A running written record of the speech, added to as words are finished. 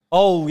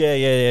Oh,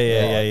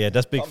 yeah.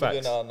 That's big facts.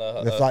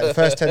 It's like the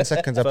first 10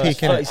 seconds are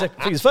peak, I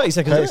think it's 30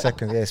 seconds. 30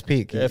 seconds, yeah, it's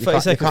peak. Yeah, 30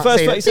 seconds.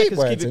 First 30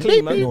 seconds, keep it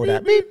clean, man. All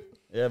that beep.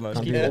 Yeah, man.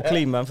 Keep it all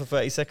clean, man, for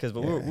 30 seconds.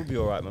 But we'll be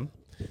all right, man.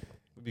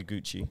 We'll be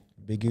Gucci.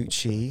 Big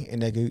Gucci in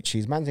their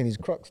Gucci's. Man's in his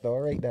Crocs though. I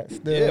rate that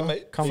still. Yeah,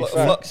 mate.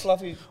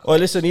 Fluffy. Oh,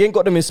 listen, he ain't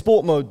got them in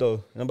sport mode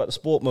though. I'm about the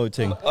sport mode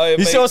thing.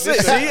 You see what's it?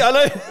 See, I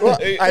know.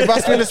 What? I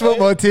must be in the sport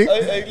mode thing.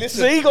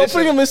 Listen, See, you got to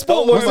bring him in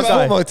sport mode. What's the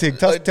sport mode thing?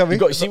 Tell me. You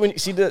got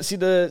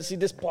see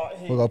this part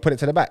here. We're gonna put it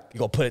to the back. You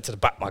got to put it to the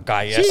back, my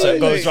guy. Yeah, so it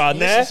goes round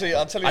there,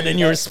 I'll tell you, and then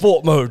you're in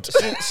sport mode.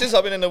 Since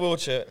I've been in the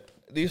wheelchair,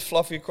 these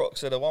fluffy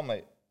Crocs are the one,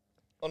 mate.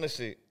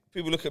 Honestly,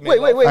 people look at me.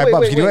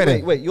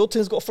 Wait. Your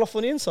tin's got fluff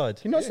on the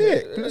inside. You not see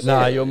it?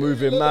 Nah, you're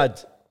moving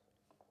mad.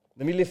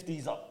 Let me lift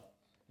these up.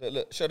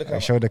 Look, show the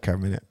camera. Show the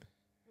camera,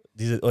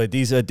 innit?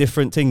 These are a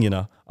different thing, you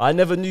know. I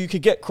never knew you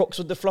could get Crocs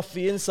with the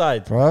fluffy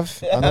inside.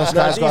 Bruv, I know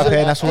Sky's got a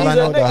pair, that's all I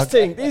know, dog.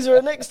 These are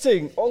a next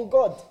thing. On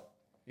God.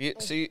 Yeah,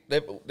 see,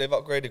 they've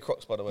upgraded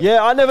Crocs, by the way.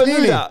 Yeah, I never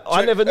knew that.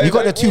 I never knew. You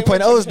got the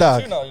 2.0s,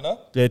 dog. Now, you know?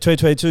 Yeah,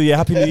 2022. Yeah,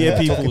 Happy New Year,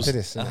 people.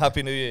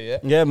 Happy New Year, yeah.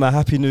 Yeah, man.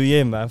 Happy New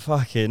Year, man.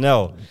 Fucking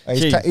hell.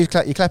 You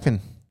clapping?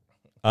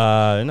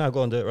 No,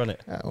 go on, do it. Run it.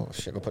 Oh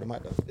shit, go put the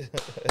mic down.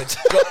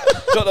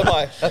 Drop the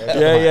mic.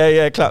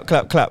 Yeah.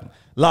 Clap.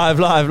 Live.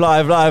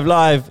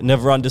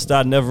 Never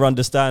understand.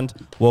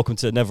 Welcome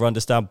to the Never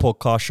Understand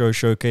podcast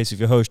showcase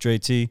with your host, Dre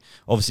T.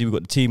 Obviously, we've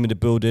got the team in the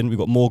building. We've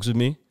got Morgs with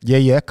me.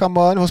 Yeah. Come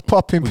on, what's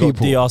popping, people?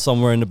 We've got DR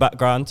somewhere in the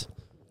background.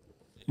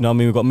 You know what I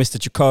mean? We've got Mr.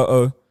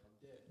 Chikoto,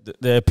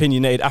 the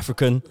opinionated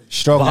African.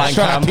 Strong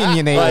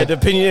opinionated. Right, the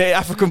opinionated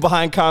African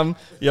behind cam.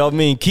 You know what I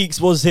mean? Keeks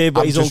was here,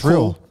 but he's on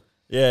call.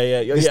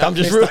 Yeah. I'm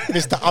just real.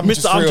 Mr. I'm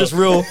just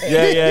real.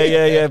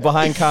 Yeah.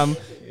 Behind cam.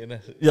 You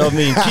know what I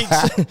mean?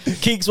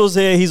 Keeks was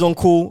here. He's on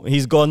call.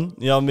 He's gone.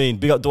 You know what I mean?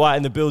 Big up Dwight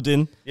in the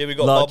building. Yeah, we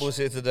got Bubbles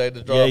here today.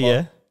 The drama.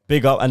 Yeah.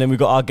 Big up. And then we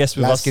got our guest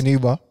with us.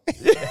 Uber.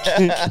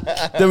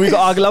 Then we got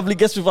our lovely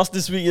guest with us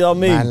this week. You know what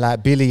I mean? Man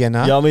like Billy, you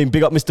know? You know what I mean?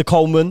 Big up Mr.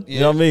 Coleman. Yeah. You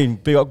know what I mean?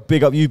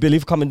 Big up you, Billy,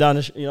 for coming down.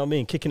 You know what I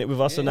mean? Kicking it with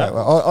us and that.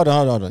 Hold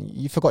on.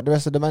 You forgot the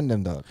rest of the man,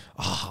 them, dog.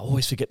 I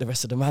always forget the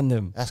rest of the man,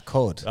 them. That's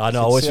cold. I know.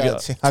 I always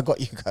forget. I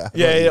got you.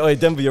 Yeah.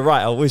 Denver, you're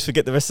right. I always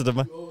forget the rest of the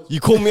man. You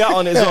call me out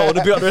on it as well.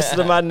 To be up the rest of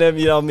the man, them.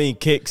 You know what I mean?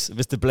 Kicks,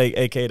 Mr. Blake,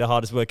 aka the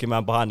hardest working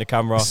man behind the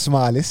camera.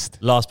 Smartest.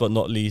 Last but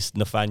not least,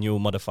 Nathaniel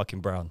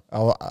motherfucking Brown.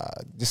 Oh,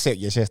 just say it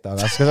with your chest, dog.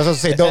 Because I was going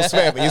to say don't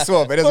swear, but you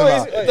swore, but it doesn't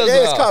matter.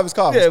 It's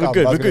calm. Yeah, we're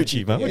good. We're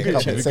Gucci, man. We're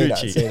Gucci.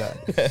 Say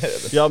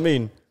that. You know what I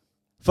mean?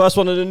 First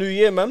one of the new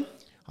year, man.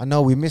 I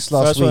know we missed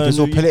last week. It was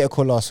all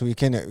political last week,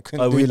 innit?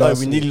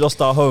 We nearly lost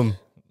our home.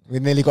 We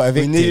nearly got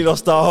evicted. We nearly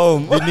lost our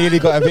home. We nearly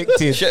got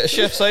evicted.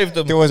 Chef saved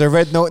them. There was a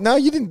red note. No,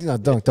 you didn't. No,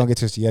 don't get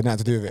twisted. You had nothing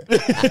to do with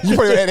it. You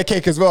probably ate the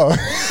cake as well.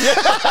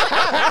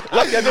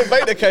 Lucky I didn't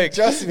make the cake.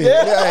 Trust me.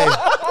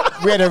 Yeah.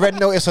 We had a red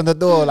notice on the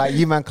door, like,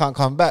 you man can't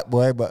come back,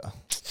 boy. But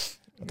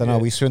I don't know.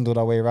 We swindled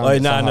our way around.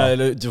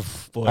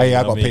 Boy, I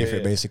got paid for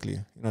it, basically.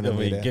 You know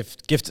what I mean?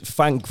 Gift.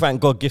 Thank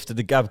God, gifted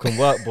the gab can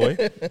work, boy.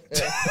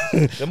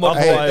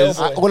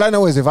 All I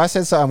know is if I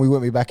said something, we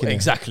wouldn't be back in it.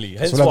 Exactly.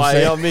 Hence why,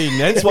 you know what I mean?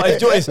 Hence why,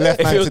 if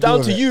it was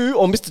down to you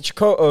or Mr.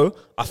 Chikoto,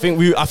 I think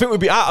we'd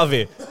be out of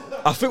it.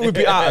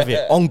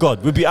 On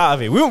God, we'd be out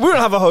of it. We don't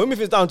have a home if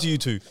it's down to you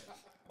two.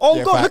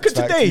 Oh God, look at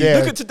today. Yeah.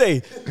 Look at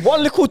today.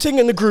 One little thing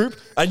in the group,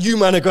 and you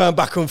man are going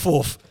back and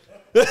forth.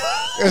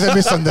 It's a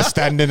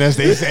misunderstanding, as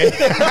they say.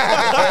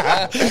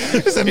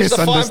 It's a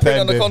misunderstanding. Fine print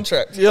on the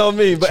contract. You know what I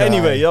mean? But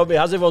anyway, you know what I mean?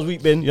 How's everyone's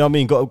week been? You know what I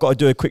mean? Got to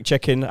do a quick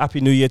check-in.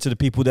 Happy New Year to the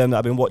people them that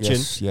have been watching.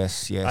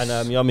 Yes. And you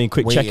know what I mean?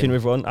 Quick check-in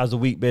with everyone. How's the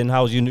week been?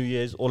 How's your New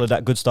Year's? All of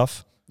that good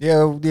stuff.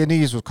 Yeah, the New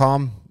Year's was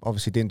calm.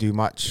 Obviously didn't do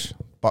much.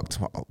 Bucked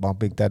my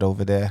big dad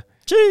over there.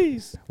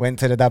 Jeez. Went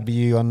to the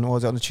W on, what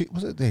was it, on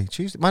the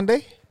Tuesday?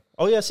 Monday?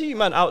 Oh yeah, I see you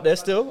man out there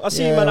still. I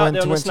see you man out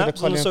there on the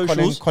snaps, on the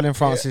socials. Colin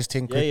Francis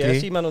thing quickly. Yeah, I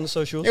see you man on the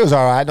socials. It was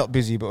alright, not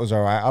busy, but it was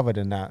alright. Other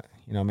than that,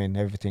 you know what I mean,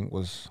 everything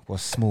was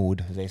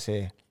smooth, as they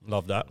say.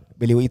 Love that.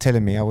 Billy, what are you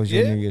telling me? How was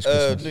your New Year's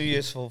Christmas? New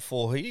Year's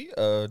for he,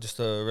 just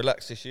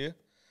relax this year,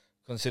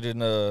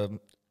 considering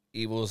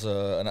it was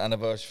an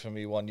anniversary for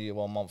me, 1 year,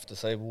 1 month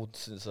disabled,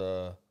 since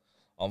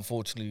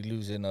unfortunately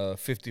losing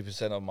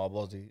 50% of my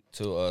body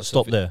to...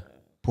 Stop there.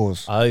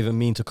 Pause. I don't even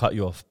mean to cut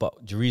you off,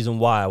 but the reason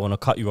why I want to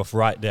cut you off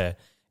right there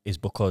is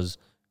because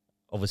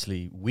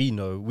obviously we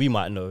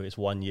might know it's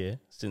 1 year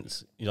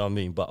since, you know what I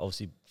mean, but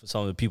obviously for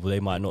some of the people they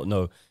might not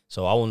know.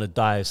 So I want to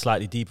dive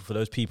slightly deeper for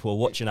those people who are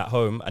watching at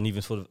home, and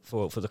even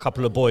for the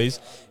couple of boys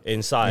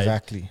inside.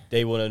 Exactly.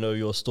 They want to know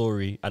your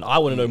story, and I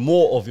want to know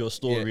more of your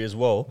story as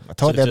well. I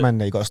told them, man,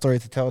 they got a story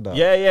to tell that.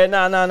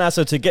 Nah.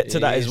 So to get to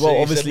that as well,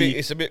 obviously,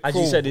 it's a bit as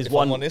cruel, you said, is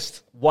 1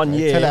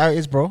 year. Tell it how it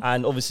is, bro.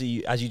 And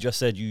obviously, as you just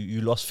said,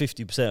 you lost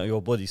 50% of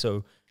your body.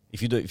 So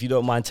if you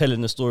don't mind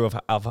telling the story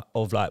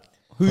of like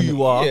who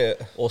you are,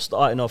 or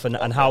starting off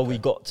and how we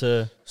got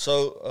to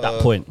that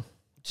point.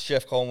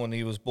 Chef Coleman,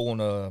 he was born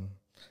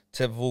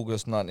 10th of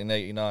August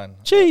 1989.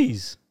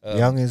 Jeez.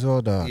 Young as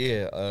well, though.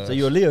 Yeah. So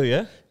you're Leo,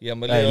 yeah? Yeah,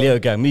 I'm a Leo. Hey, Leo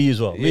gang, me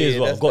as well.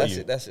 I've got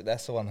that's you.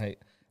 That's the one, hey.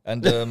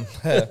 And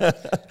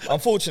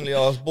unfortunately, I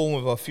was born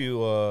with a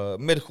few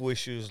medical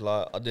issues.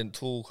 Like I didn't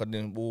talk, I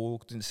didn't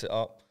walk, didn't sit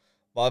up.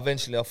 But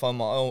eventually, I found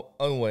my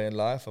own way in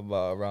life.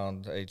 About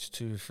around age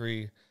 2,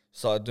 3,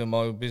 started doing my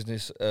own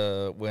business.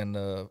 When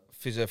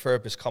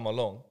physiotherapists come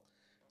along,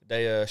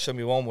 they show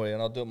me one way,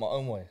 and I'll do it my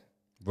own way.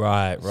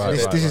 Right.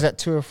 This is at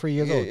 2 or 3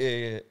 years old.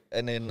 Yeah.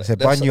 And then I said,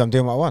 brand new, I'm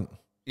doing what I want.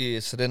 Yeah.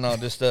 So then I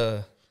just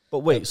But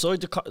wait, sorry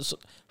to cut. So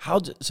how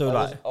did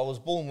I was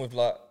born with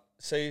like,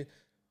 say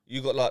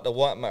you got like the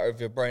white matter of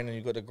your brain and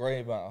you got the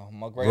grey matter.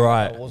 My grey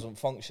matter wasn't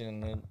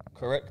functioning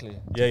correctly.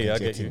 Yeah, I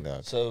get you.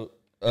 So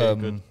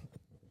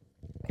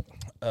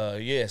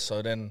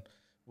so then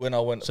when I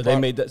went, So they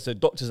made that. So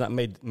doctors that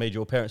made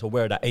your parents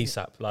aware of that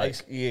ASAP.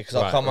 Like because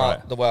I come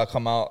out the way I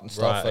come out and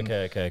stuff. Right. And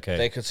Okay.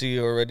 they could see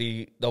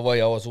already the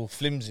way I was all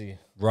flimsy.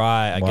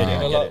 Right. I get it. You know,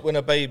 I get like it. when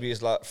a baby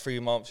is like 3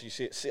 months, you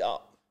see it sit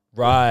up.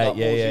 Right. Like,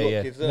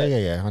 Yeah. kids,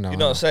 innit? Yeah. I know. You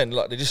know what I'm saying?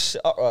 Like they just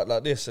sit upright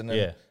like this, and then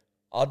Yeah.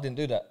 I didn't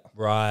do that.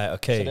 Right.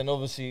 Okay. So then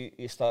obviously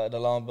it started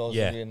alarm bells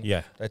ringing.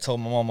 Yeah. They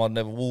told my mum I'd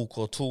never walk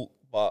or talk,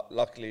 but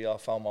luckily I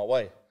found my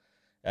way.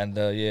 And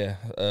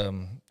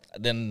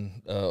then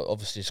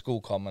obviously school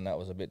come, and that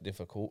was a bit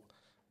difficult,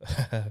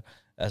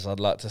 as I'd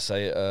like to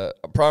say.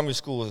 Primary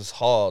school was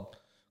hard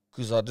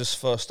because I just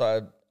first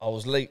started. I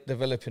was late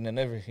developing and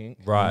everything.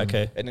 Right.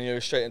 Okay. And then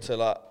you're straight into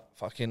like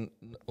fucking.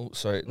 Oh,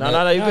 sorry.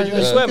 No. You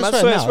can swear, man.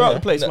 Swear out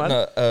the place,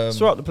 man.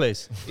 Swear out the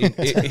place.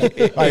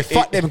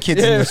 Fuck them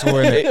kids in this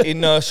war. In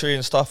nursery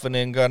and stuff, and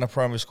then going to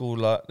primary school,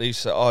 like they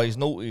used to say, "Oh, he's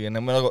naughty." And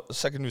then when I got to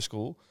secondary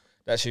school,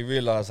 they actually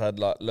realised I had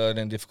like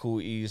learning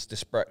difficulties,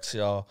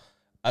 dyspraxia,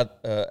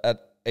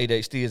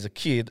 ADHD as a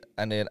kid,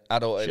 and then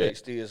adult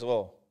ADHD as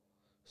well.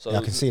 So Yeah,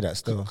 I can see that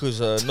still. Because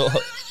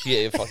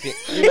fucking.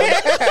 You know,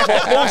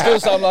 mom still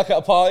sound like at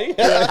a party.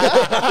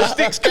 The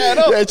sticks going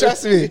up. Yeah,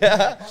 trust me.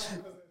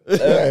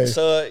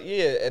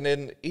 And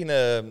then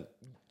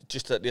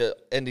just at the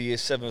end of year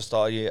 7,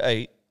 start of year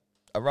 8,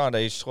 around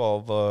age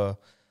 12, I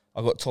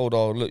got told,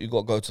 "Oh, look, you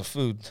got to go to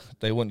food.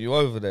 They want you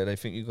over there. They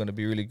think you're going to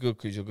be really good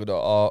because you're good at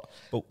art."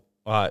 But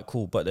all right,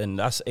 cool. But then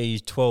that's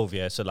age 12,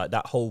 yeah. So like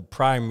that whole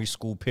primary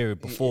school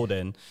period before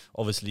then,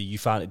 obviously you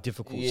found it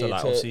difficult. So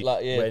like obviously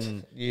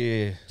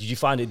did you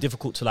find it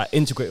difficult to like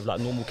integrate with like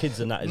normal kids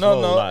and that as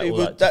well? No, like, it or,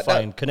 was like, to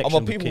find connection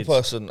I'm a people with kids?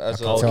 person. As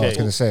That's what I was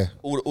going to say.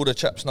 all the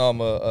chaps know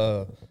I'm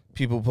a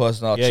people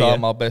person. I try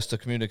my best to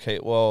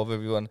communicate well with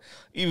everyone.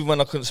 Even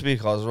when I couldn't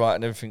speak, I was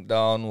writing everything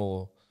down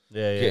or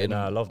getting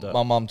I love that.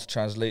 my mum to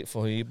translate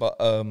for me. But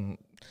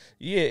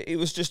it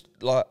was just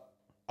like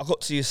I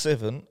got to year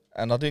 7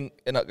 and I didn't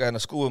end up going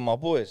to school with my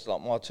boys, like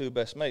my 2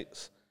 best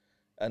mates.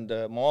 And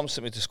my mum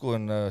sent me to school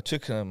in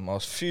Twickenham. I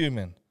was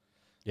fuming.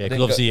 Yeah,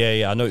 because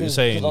obviously, I know what you're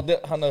saying. Because I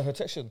didn't have no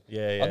protection.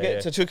 Yeah. I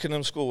get to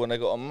Twickenham school and they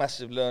got a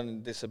massive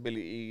learning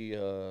disability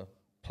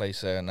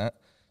place there and that.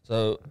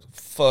 So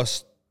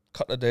first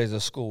couple of days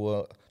of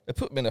school, they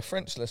put me in a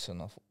French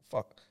lesson. I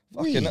thought,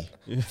 fucking hell.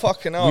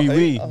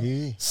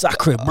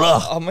 Sacre bleu.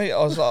 I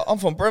was like, I'm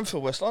from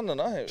Brentford, West London.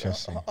 I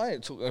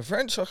ain't talking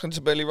French. I can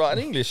just barely write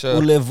in English.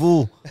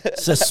 Voulez-vous?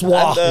 Ce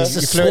soir.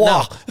 Ce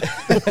soir.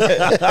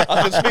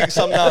 I can speak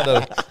some now,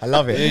 though. I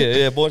love it.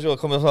 Yeah, bonjour,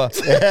 comment ça?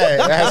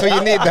 That's what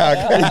you need,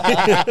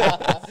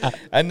 dog.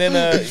 And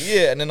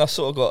then I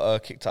sort of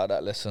got kicked out of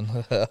that lesson.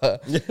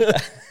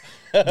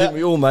 Didn't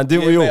we all, man?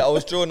 Didn't we all? Mate, I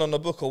was drawing on the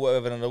book or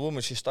whatever, and the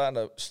woman, she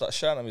started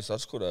shouting at me, so I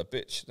just called her a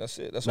bitch. That's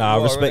it. That's I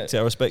what respect it.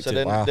 I respect So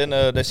it.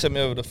 then they sent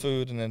me over the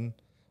food, and then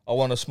I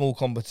won a small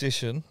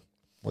competition.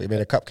 What, you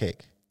made a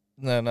cupcake?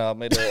 No, I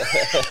made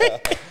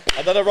a.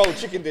 I done a rolled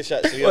chicken dish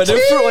actually. I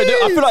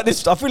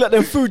feel like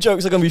them food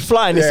jokes are gonna be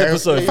flying this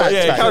episode.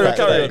 Carry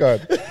on.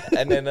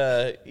 And then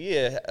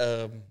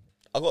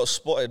I got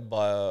spotted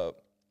by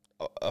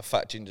a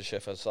fat ginger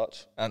chef as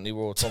such, Anthony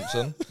Royal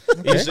Thompson.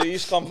 He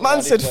used to come from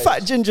Man said place.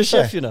 fat ginger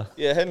chef, you know.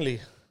 Yeah, Henley.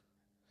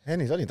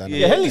 Henry's only done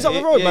Yeah, Henley's up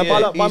the road, man.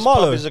 By his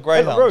Marlow. pub is a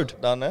Greyhound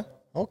Road. down there.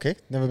 Okay,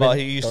 never been. But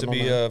he used to Don't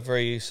be know, a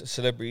very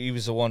celebrity. He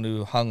was the one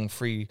who hung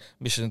 3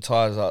 Michelin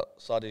tires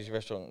outside his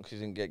restaurant because he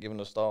didn't get given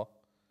a star.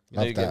 You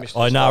know, Love you that. get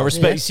Michelin Oh, no, I stars.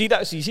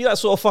 respect. You see that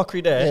sort of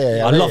fuckery there?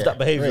 Yeah, I yeah, love yeah. that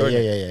behaviour.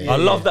 Yeah. I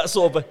love that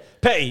sort of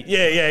petty.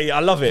 Yeah. I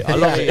love it. I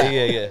love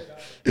it.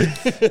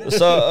 Yeah.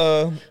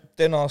 So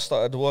then I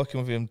started working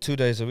with him 2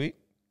 days a week.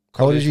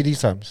 How old is you these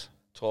times?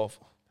 12.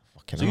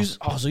 Fucking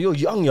So you're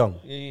young.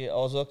 Yeah. I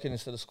was working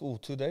instead of school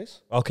 2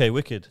 days. Okay,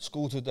 wicked.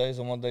 School 2 days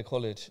and 1 day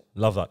college.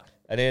 Love that.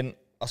 And then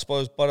I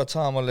suppose by the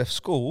time I left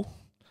school,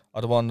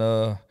 I'd won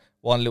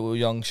one little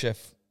young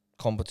chef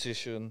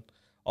competition.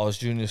 I was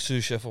junior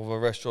sous chef of a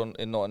restaurant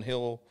in Notting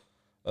Hill.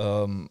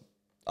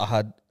 I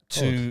had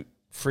 3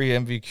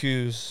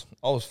 MVQs.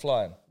 I was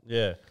flying.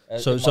 Yeah. In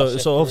So my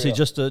chef obviously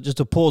career. just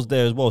to pause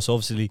there as well. So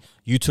obviously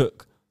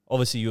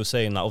you were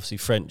saying that obviously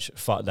French,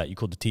 fuck that, you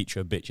called the teacher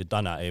a bitch, you're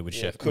done out here with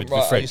chef Couldn't with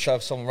write. I French. used to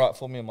have someone write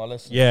for me in my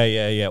lesson.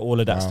 Yeah, all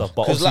of that stuff.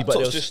 But Because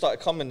obviously, laptops just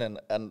started coming in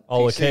and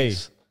Oh, PCs. okay.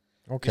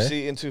 Okay. You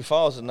see, in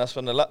 2000, that's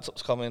when the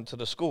laptops come into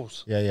the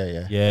schools.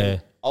 Yeah. Yeah.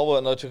 I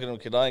weren't no chicken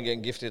kid. I ain't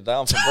getting gifted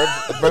down from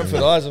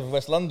Brentford Eyes of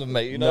West London,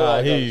 mate. You know, Nah, I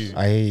like hear those- you.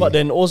 I hear you. But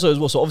then also as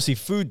well, so obviously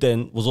food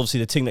then was obviously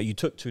the thing that you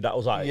took to. That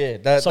was like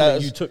something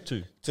was- you took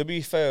to. To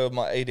be fair, with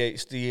my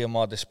ADHD and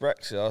my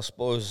dyspraxia, I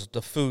suppose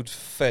the food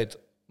fed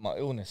my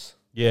illness.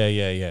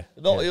 Yeah.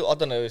 Not, I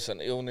don't know if it's an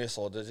illness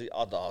or does it.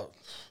 I don't know.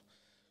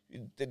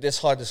 There's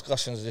high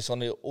discussions. This on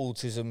the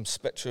autism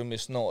spectrum.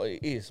 It's not. It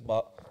is,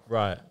 but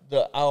Right.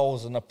 the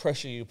hours and the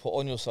pressure you put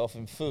on yourself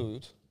in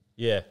food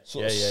Yeah.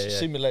 sort of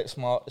simulates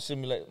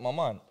my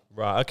mind.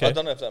 Right. Okay. I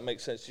don't know if that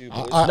makes sense to you.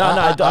 But I- No,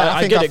 I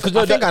think get I- it. Because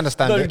I think I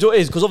understand No, it. it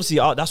is because obviously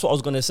that's what I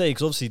was gonna say.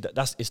 Because obviously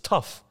that's it's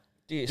tough.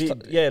 it's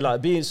Yeah,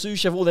 like being sous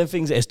chef, all them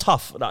things, it's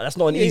tough. Like, that's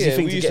not an easy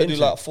thing we to used get to do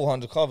into. like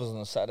 400 covers on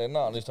a Saturday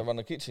night. I used to run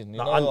the kitchen. You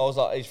Like, know, I'm- I was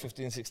like age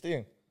 15,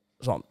 16.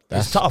 So,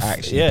 That's it's tough.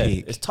 actually Yeah,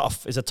 peak. it's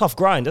tough. It's a tough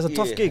grind. That's a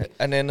tough Yeah. gig.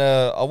 And then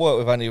I worked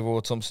with Andy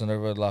Roy Thompson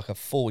over like a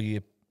 4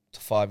 year to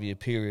 5 year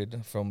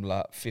period from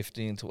like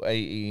 15 to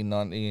 18,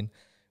 19.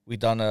 We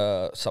done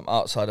some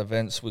outside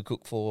events. We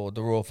cooked for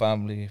the royal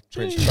family,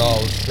 Prince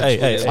Charles.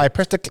 Prince I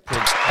pressed the. Hey,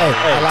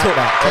 I like talk-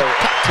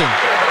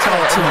 that.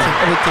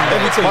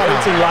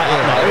 Everything light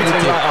up now.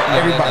 Everything light up now.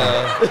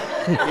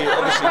 Everybody.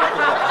 Obviously,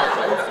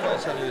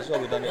 that's Andy as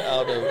well. We done the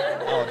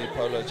Audi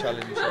Polo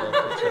Challenge.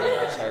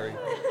 Prince Harry,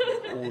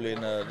 all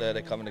in there.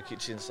 They come in the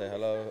kitchen, say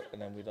hello,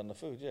 and then we done the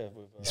food. Yeah,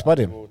 with You spud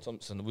Andy him? Roy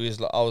Thompson.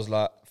 I was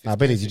like, Nah, 15,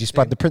 Billy, did you 16.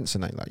 spud the prince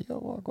and like, yo,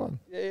 what, go on?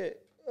 Yeah.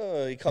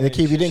 He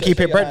You didn't keep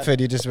it Brentford.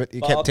 You just But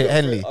kept it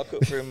Henley. I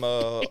cooked for him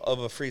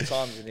over 3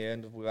 times in the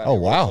end. With Andy Oh,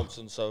 Roy wow.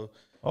 Thompson. So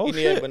Oh, in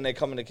the shit. end, when they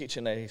come in the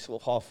kitchen, they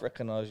sort of half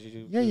recognise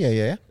you.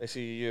 Yeah. They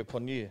see you year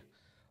upon year.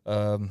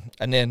 And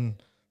then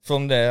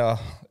from there, I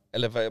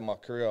elevated my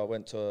career. I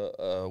went to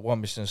a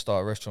 1 Michelin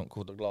star restaurant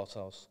called the Glass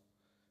House,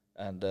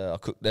 and I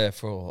cooked there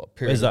for a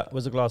period. Where's that?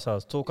 Where's the glass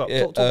house? Talk up.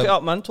 Yeah, Talk it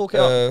up, man. Talk it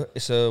up.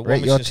 It's a 1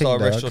 Rate your Michelin star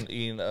ting, dog. restaurant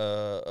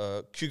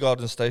in Kew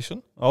Garden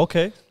Station.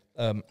 Okay.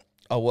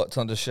 I worked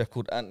under a chef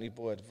called Anthony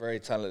Boyd, very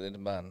talented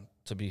man,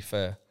 to be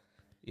fair.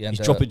 He's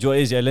dropping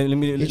Joy's. Yeah, let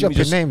me dropping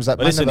just, names that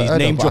but man listen, never he's heard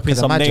name of, but I dropping can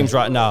some imagine. names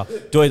right now.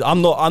 Joy,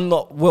 I'm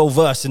not well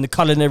versed in the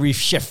culinary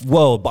chef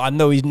world, but I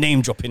know he's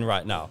name dropping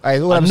right now. Hey,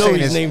 all I I'm know saying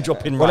he's is- name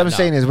dropping What right I'm now.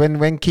 saying is when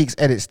Keeks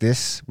edits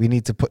this, we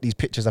need to put these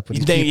pictures up of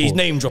these people. He's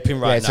name dropping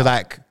right Yeah, now. so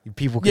like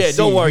people can Yeah, see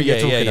don't worry. who you're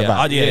Yeah, talking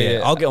about.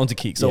 Yeah. I'll get onto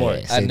Keeks. Don't Yeah, worry.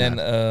 yeah. Say And then,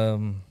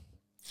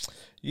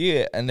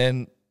 and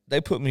then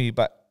they put me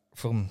back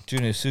from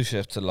junior sous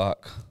chef to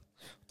like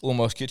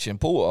almost kitchen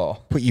porter.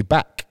 Put you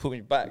back. Put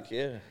me back,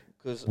 yeah.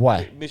 Because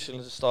Why?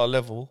 Michelin star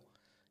level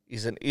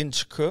is an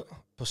intricate,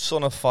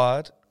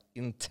 personified,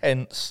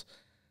 intense.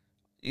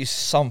 Is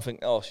something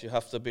else. You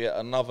have to be at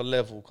another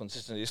level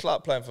consistently. It's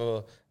like playing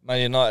for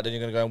Man United and you're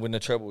going to go and win the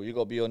treble. You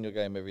got to be on your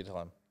game every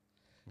time.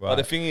 But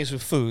the thing is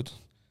with food,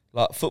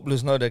 like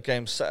footballers know their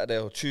games Saturday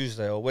or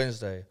Tuesday or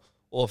Wednesday.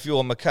 Or if you're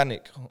a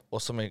mechanic or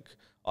something,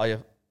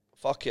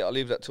 fuck it, I'll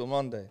leave that till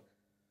Monday.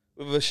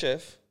 With a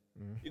chef,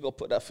 you got to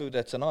put that food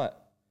there tonight.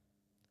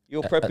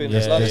 You're prepping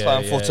yeah,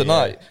 lunchtime yeah, for yeah,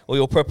 tonight, or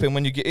you're prepping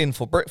when you get in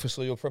for breakfast,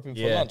 or you're prepping for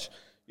Yeah. lunch.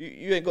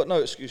 You ain't got no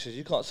excuses.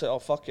 You can't say, "Oh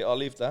fuck it, I'll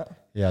leave that.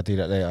 Yeah, I'll do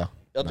that later.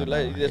 I'll do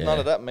later." There's none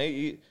of that,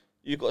 mate.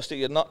 You got to stick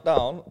your nut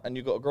down, and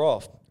you got to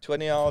graft.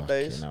 20-hour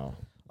days. No.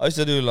 I used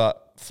to do like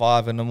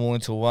 5 in the morning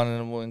till 1 in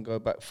the morning, go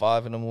back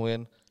 5 in the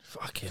morning.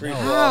 Fucking 3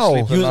 hell. 4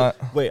 hours sleep You at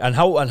was- night. Wait, and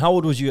how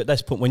old was you at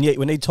this point? When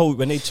they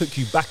took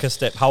you back a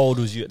step, how old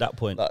was you at that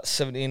point? Like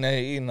 17,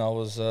 18, I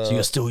was. So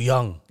you're still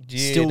young.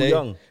 Yeah, Still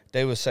young.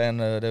 They were saying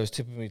they was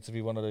tipping me to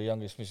be one of the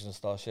youngest Michelin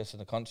star chefs in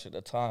the country at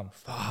the time.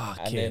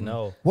 Fucking then-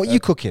 no. What are you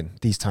cooking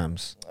these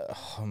times?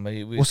 Oh,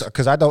 mate,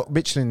 Because I don't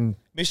Michelin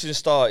Michelin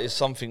star is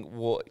something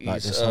what is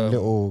like there's some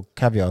little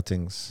caviar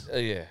things.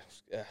 yeah.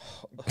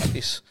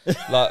 It's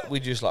like we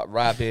just like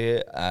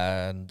rabbit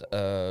and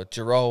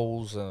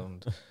girolles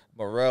and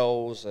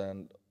morels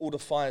and all the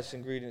finest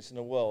ingredients in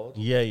the world,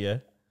 Yeah.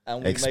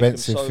 and we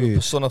Expensive make them so food.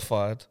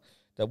 personified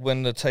that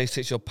when the taste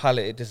hits your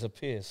palate, it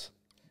disappears,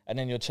 and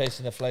then you're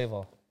chasing the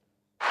flavor.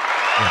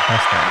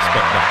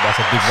 That's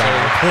a big round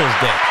of applause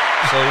there.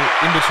 So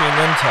in between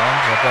them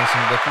times, I've done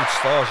some. They're called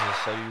stages.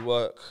 So you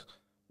work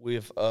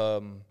with.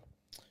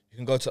 You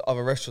can go to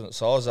other restaurants.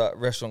 So I was at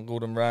restaurant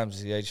Gordon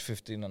Ramsay, age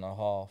 15 and a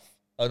half.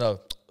 Oh no,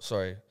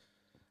 sorry.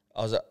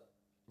 I was at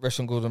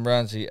restaurant Gordon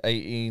Ramsay,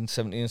 18,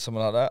 17,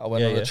 something like that. I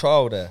went on a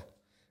trial there,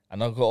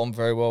 and I got on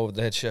very well with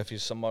the head chef.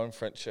 He's Simone,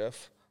 French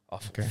chef. I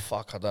thought,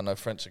 fuck, I don't know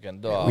French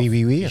again.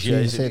 Oui. I see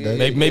you said that.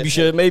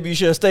 Maybe you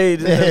should have stayed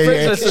in the French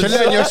Yeah. lessons. Should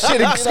learn your shit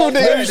in school.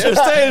 Maybe you should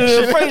have stayed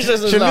in the French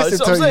lessons Should now. listen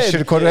That's what to I'm you. saying. Should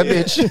have called her a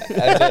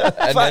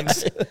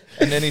bitch.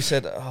 and then he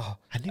said, oh,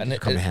 I knew and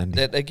it'd come in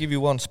handy. they give you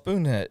one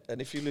spoon here,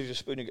 and if you lose your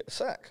spoon, you get the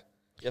sack.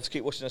 You have to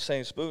keep washing the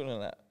same spoon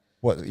and that.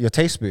 What, your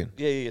tablespoon?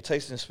 Yeah, your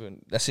tasting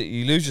spoon. That's it.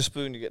 You lose your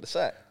spoon, you get the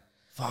sack.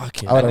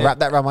 Fucking I would have then- wrapped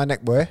that around my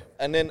neck, boy.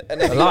 And then I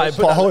like it,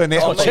 Put a hole in it.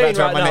 Oh, I'll chain wrap it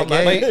around right my now, neck.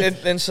 man. Yeah.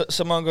 Mate, then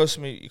someone goes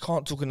to me, you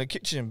can't talk in the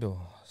kitchen, Bill.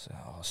 I said,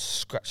 oh,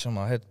 scratching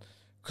my head.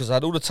 Because I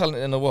had all the talent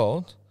in the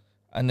world.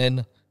 And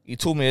then he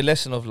taught me a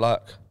lesson of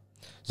like,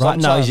 Right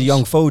now he's a Sometimes-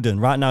 young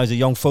Foden. Right now he's a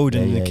young Foden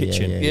in the yeah,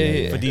 kitchen.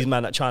 yeah. For these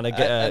men that trying to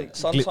get And a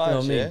sometimes, you know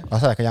what I mean? yeah, I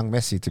sound like a young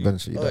Messi, to be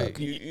honest with you. Oi, dog.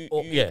 you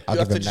Oh, yeah. you I'll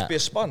have give to him just that. be a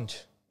sponge.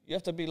 You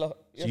have to be like.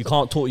 So you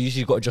can't talk. You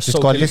just got to just Just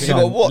soak gotta everything listen.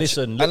 You in. got to watch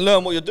Listen, and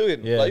learn what you're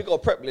doing. Yeah. Like you got a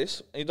prep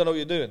list and you don't know what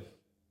you're doing.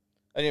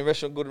 And you're in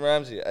restaurant Gordon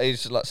Ramsay,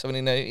 aged like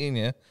 17, 18,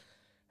 yeah.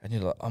 And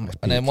you're like,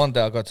 and then one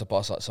day I go to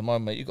boss like,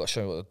 Simone, mate, you got to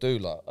show me what to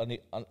do. Like,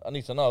 I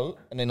need to know,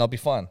 and then I'll be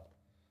fine.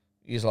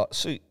 He's like,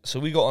 sweet. So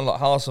we got on like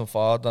House on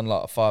Fire, done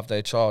like a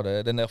 5-day trial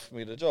there. Then they offered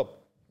me the job.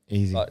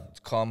 Easy. Like,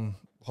 come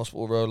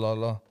hospital road, la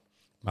la.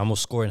 man was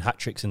scoring hat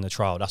tricks in the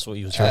trial. That's what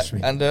he was Trust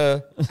trying. me. And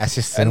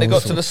Assistant and they got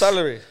also. to the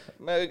salary.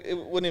 Man, it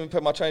wouldn't even pay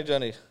my train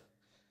journey. It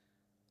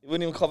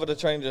wouldn't even cover the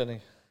train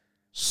journey.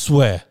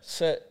 Swear.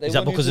 So they Is that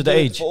wanted because to of the do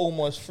it age? For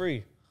almost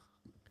free.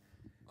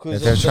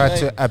 They'll try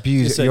to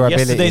abuse Listen, your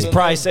yesterday's ability.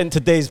 price and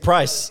today's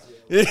price.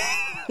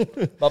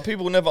 But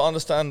people never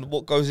understand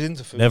what goes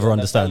into food. Never and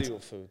the understand. value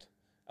of food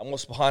and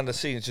what's behind the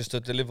scenes just to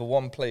deliver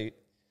one plate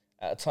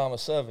at a time of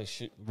service.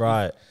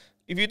 Right.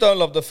 If you don't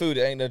love the food,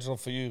 it ain't the job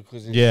for you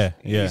because mate,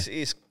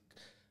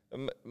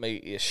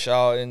 it's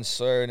shouting,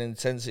 swearing,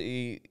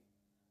 intensity.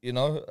 You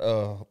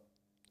know,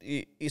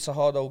 it's a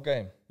hard old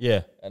game.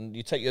 Yeah. And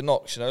you take your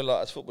knocks, you know,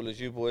 like as footballers,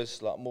 you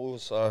boys, like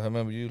Moores, I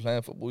remember you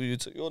playing football, you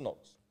took your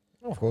knocks.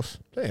 Of course.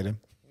 Play them.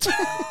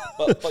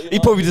 But you He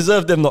know, probably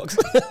deserved them knocks.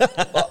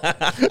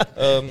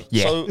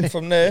 Yeah. So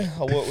from there,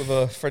 I worked with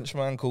a French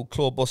man called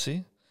Claude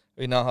Bossy.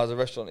 He now has a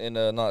restaurant in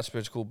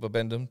Knightsbridge called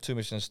Babendum, 2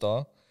 Michelin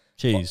star.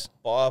 Jeez.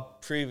 But I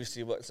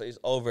previously worked at his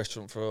old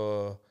restaurant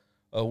for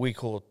a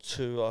week or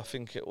two, I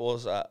think it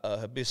was, at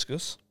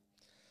Hibiscus.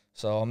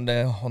 So I'm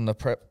there on the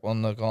prep,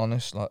 on the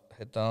garnish, like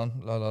head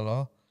down, la la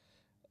la.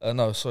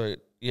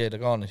 The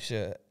garnish,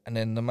 yeah. And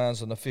then the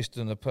man's on the fish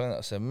doing the polenta.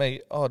 I said,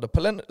 mate, the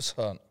polenta's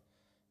hurt.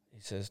 He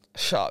says,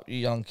 shut up, you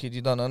young kid,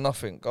 you don't know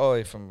nothing. Go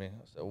away from me.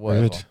 I said,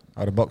 whatever. Good.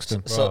 I'd have boxed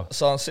him. So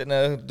I'm sitting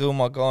there doing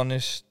my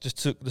garnish, just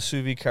took the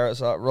sous vide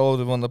carrots out, rolled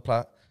them on the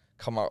plate,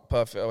 come out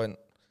perfect. I went,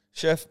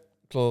 Chef,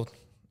 Claude.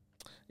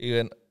 He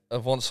went,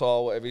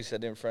 bonsoir, whatever he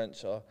said in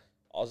French. I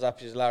was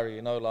happy as Larry,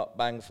 you know, like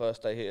bang,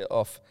 first they hit it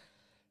off.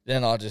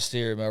 Then I just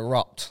hear him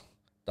erupt.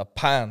 The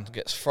pan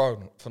gets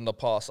thrown from the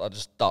pass, I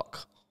just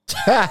duck.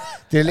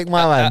 Did lick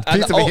my man.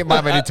 Please don't hit my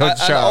man. He told you to And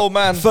shut the up. old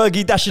man,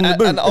 Fergie dashing the and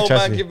boot. the old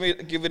Trust man me.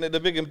 giving it the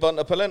big and burnt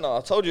the polenta.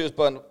 I told you it was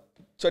burnt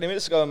 20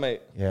 minutes ago,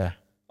 mate. Yeah.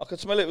 I could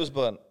smell it was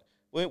burnt.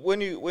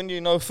 When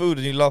you know food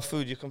and you love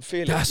food, you can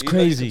feel That's it. You know,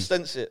 crazy. you can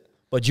sense it.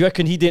 But do you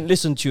reckon he didn't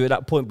listen to you at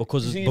that point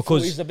because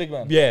He's the big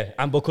man. Yeah,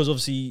 and because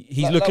obviously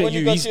he's Like looking when at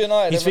you, go he's to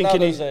United, he's and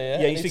thinking Ronaldo's he's, there, yeah,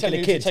 and he's he's thinking telling the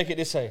you to kids. take it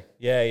this way.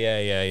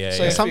 Yeah.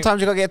 So Sometimes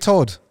you gotta get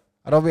told.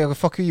 I don't be like,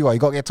 fuck who you are. You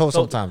gotta get told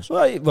sometimes.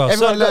 Well, Everyone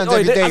certain- learns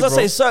every day, as I bro.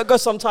 say, certain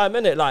goes some time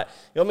in it. Like,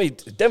 you know what I mean?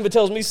 Denver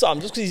tells me something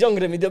just because he's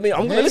younger than me. Don't mean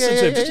I'm gonna listen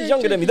to him. Just 'cause he's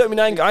younger than me, don't mean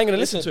I ain't gonna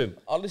listen to him.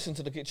 I listen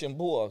to the kitchen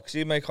porter because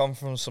he may come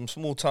from some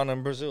small town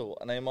in Brazil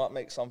and they might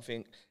make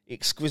something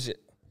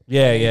exquisite.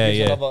 Yeah, He gives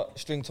yeah. Another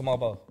string to my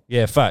bow.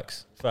 Yeah,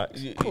 facts.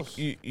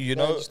 You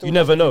know, You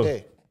never know.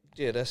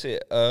 yeah, that's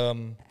it.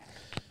 And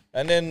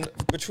then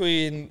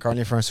between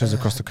Currently throwing scissors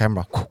across the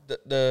camera.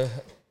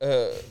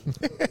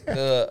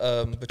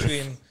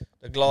 between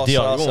the glass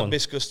Dion, house go on.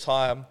 hibiscus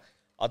time,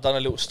 I've done a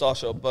little star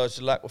shot of Burj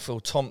Al Arab with Phil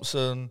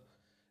Thompson,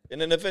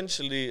 and then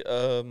eventually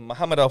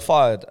Mohammed Al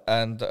Fayed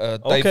and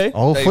Dave. Okay.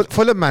 Oh, Dave,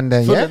 Fulham man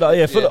then, yeah?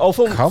 Come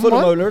Fulham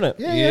on. owner, innit?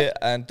 yeah,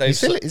 and Dave.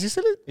 Is he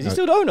still? Is he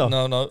still the owner?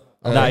 No.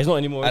 Nah, he's not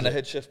anymore. And is a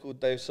head chef called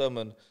Dave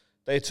Sermon.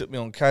 They took me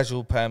on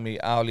casual, paying me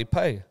hourly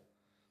pay.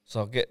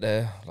 So I get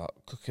there, like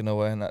cooking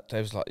away, and that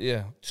Dave's like,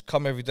 "Yeah, just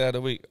come every day of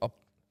the week.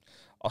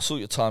 I'll sort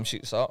your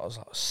timesheets out." I was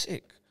like,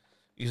 "Sick."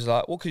 He's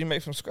like, "What can you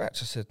make from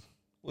scratch?" I said,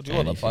 "What do you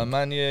want? A pie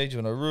manier? Do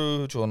you want a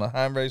roux? Do you want a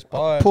hand raised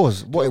pie?"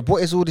 Pause.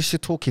 What is all this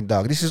shit talking,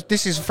 dog?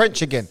 This is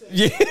French again.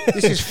 Yeah.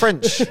 This is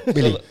French,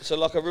 Billy. So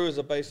like a roux is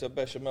a base of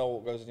bechamel,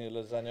 what goes in your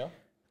lasagna.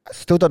 I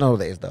still don't know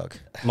what it is, dog.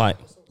 Mike,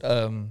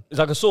 it's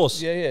like a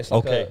sauce. Yeah, it's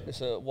like Okay.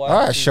 it's a white. All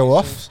right, cheesy show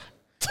off.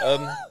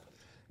 sauce.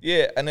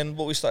 Yeah, and then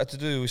what we started to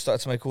do, we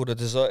started to make all the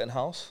dessert in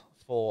house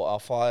for Al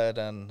Fayed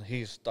and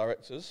his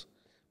directors.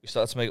 We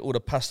started to make all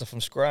the pasta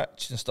from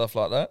scratch and stuff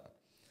like that.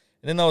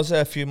 And then I was there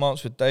a few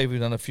months with Dave. We'd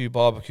done a few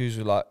barbecues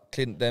with like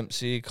Clint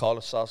Dempsey,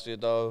 Carlos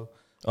Salcedo.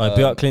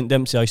 Be like Clint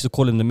Dempsey. I used to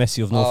call him the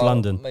Messi of North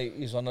London. Mate,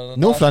 he's one of the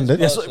North nicest London?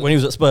 Yes, person- when he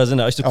was at Spurs,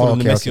 innit? I used to call Oh, him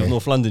the okay, Messi of okay.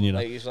 North London, you know.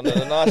 Mate, he's one of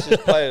the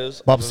nicest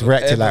players. Bob's I've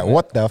reacted ever like, met.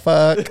 what the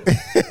fuck?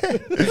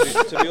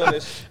 To be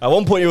honest, At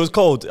one point, he was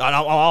cold. And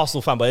I'm an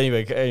Arsenal fan, but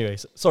anyway,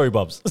 sorry,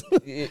 Bubs.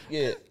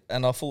 yeah,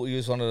 and I thought he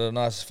was one of the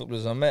nicest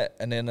footballers I met.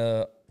 And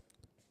then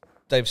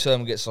Dave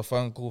Sermon gets a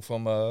phone call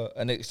from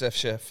an ex-F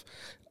chef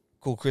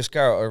called Chris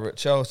Garrett over at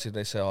Chelsea.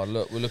 They say, "Oh,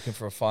 look, we're looking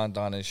for a fine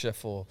dining chef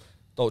for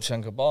Dolce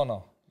 &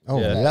 Gabbana." Oh,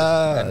 Yeah.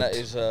 lad. And that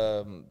is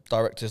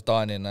director's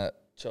dining at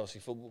Chelsea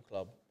Football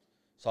Club.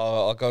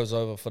 So I goes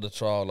over for the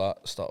trial, like,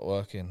 start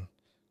working.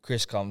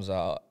 Chris comes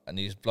out and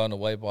he's blown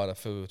away by the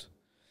food.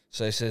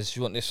 So he says,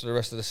 "You want this for the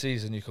rest of the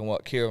season? You can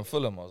work here in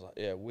Fulham." I was like,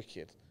 "Yeah,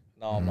 wicked."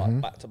 Now I'm like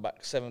back to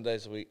back, 7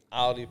 days a week,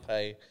 hourly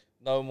pay,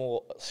 No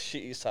more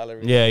shitty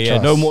salary. Yeah.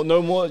 Trust.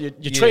 No more. Your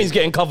train's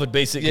getting covered,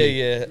 basically.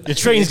 Yeah. Your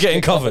train's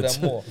getting covered.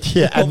 And more.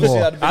 Yeah, and Obviously,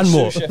 more. I'd been And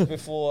more. sous chef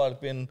before. I'd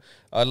been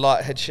a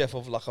light head chef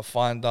of like a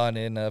fine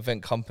dining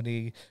event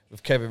company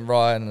with Kevin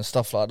Ryan and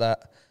stuff like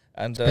that.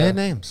 And Bare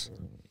names.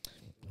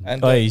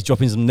 and Oh, he's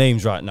dropping some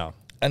names right now.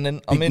 and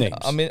then Big names.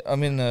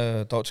 I'm in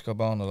Dolce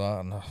Gabbana like,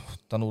 and I've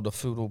done all the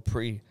food all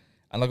pretty,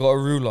 and I got a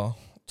ruler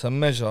to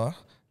measure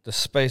the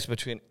space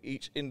between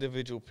each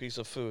individual piece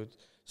of food.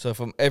 So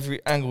from every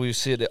angle you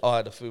see at the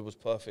eye, the food was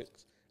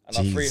perfect. And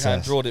I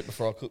freehand Jesus. drawed it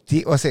before I cooked.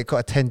 What's it? Got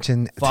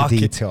attention to Fuck it.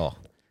 detail.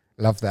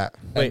 Love that.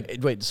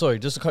 Wait. Sorry,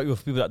 just to cut you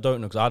off, people that don't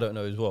know, because I don't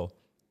know as well.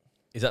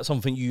 Is that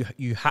something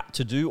you had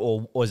to do,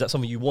 or is that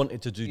something you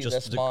wanted to do? Yeah, Just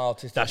that's to my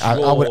artistic. that's I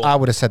your-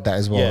 would have said that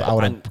as well. Yeah, I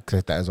would and- have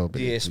said that as well. But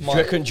Yeah, it's Do my.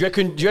 you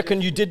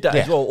reckon you did that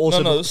Yeah. as well?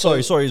 Also, No,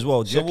 so- sorry as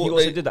well. Do you so reckon you what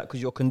also they- did that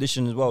because your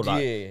condition as well?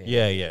 Like,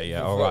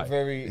 yeah. All right.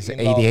 Very It's in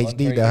an love and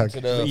ADHD very dog.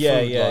 into the Yeah,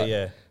 food,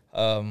 yeah.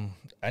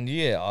 And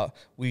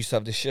we used to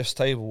have the chef's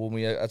table when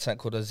we had something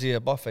called a Zia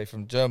buffet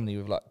from Germany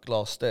with like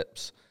glass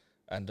steps,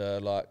 and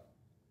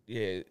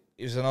it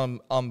was an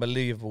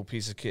unbelievable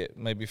piece of kit,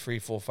 maybe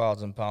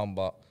 £3,000-4,000,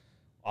 but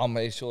I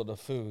made sure the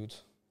food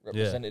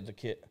represented the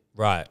kit.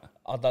 Right.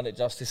 I've done it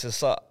justice as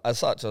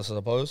such, I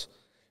suppose.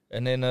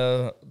 And then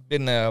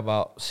been there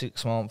about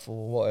 6 months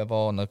or whatever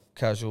on a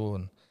casual,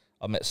 and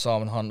I met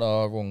Simon Hunter,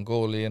 Ron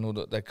Gawley, and all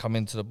that. They come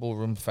into the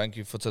ballroom. Thank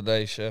you for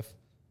today, chef.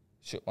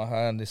 Shook my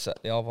hand. This,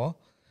 that, the other.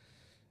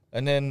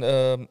 And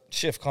then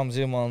chef comes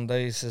in one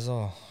day. He says,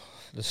 "Oh,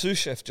 the sous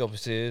chef job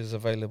is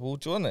available.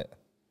 Do you want it?"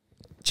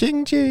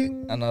 ching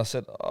ching. And I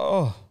said,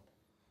 "Oh,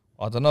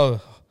 I don't know.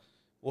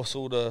 What's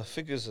all the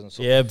figures and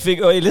stuff?" Yeah,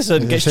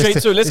 listen, get straight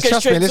to it. Let's get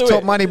Trust straight me, to let's it.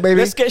 talk money,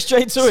 baby. Let's get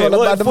straight to It's it.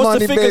 all about the What's money,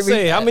 the figure baby.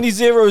 say? How many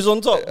zeros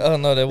on top? Oh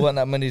no, there weren't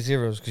that many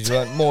zeros because you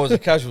weren't more as a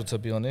casual, to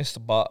be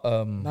honest. But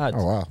Mad.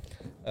 Oh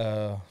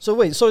wow. So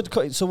wait, so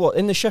what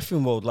in the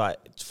chefing world, like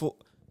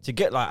to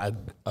get like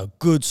a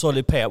good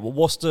solid payout? Well,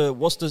 what's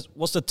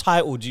the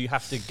title do you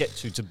have to get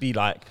to be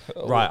like,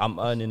 right? I'm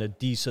earning a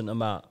decent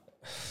amount.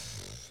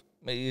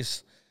 mate,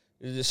 it's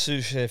a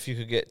sous chef. You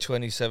could get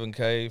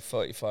 27k,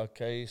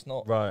 35k. It's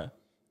not Right.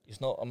 It's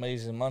not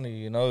amazing money,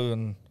 you know.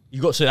 And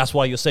So that's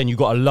why you're saying you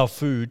got to love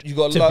food. you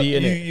got to be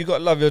in it. You got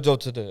to love your job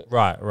to do it.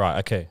 Right.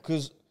 Okay.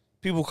 Because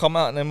people come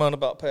out and they moan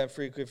about paying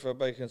 £3 for a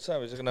bacon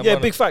sandwich. They're gonna Yeah,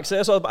 moan big facts.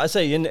 That's what I was about to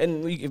say.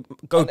 And we can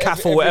go and calf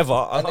every- or whatever.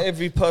 and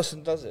every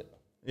person does it.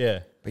 Yeah.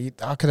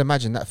 But I can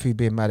imagine that food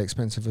being mad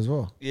expensive as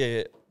well.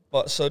 Yeah.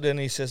 But so then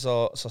he says,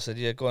 so I said,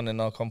 yeah, go on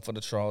then, I'll come for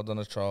the trial. Done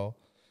a trial.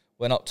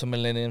 Went up to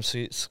Millennium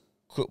Suites,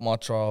 cooked my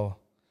trial,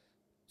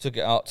 took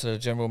it out to the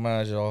general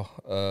manager,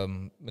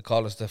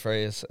 Michalis De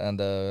Freitas, and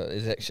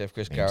his ex-chef,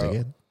 Chris Names Carroll.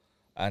 again.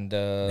 And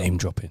Name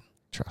dropping.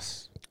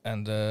 Trust.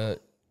 And then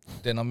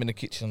I'm in the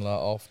kitchen like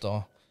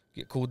after,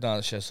 get called down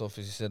to the chef's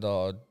office. He said,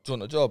 "Oh, do you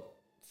want a job?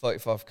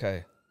 35k."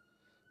 I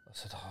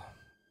said, "Oh,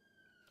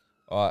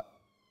 all right,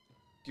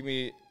 give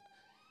me."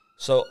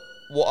 So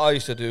what I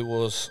used to do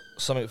was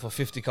something for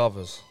 50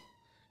 covers.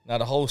 Now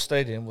the whole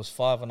stadium was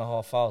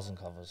 5,500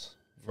 covers.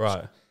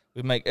 Right.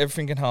 We make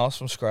everything in house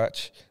from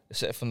scratch,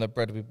 except from the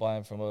bread we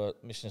buy from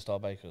Michelin Star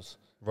Bakers,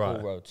 Right.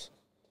 all roads.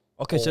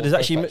 Okay, so Or there's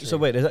actually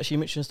factory. there's actually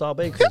Michelin star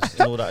bakers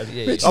and all that.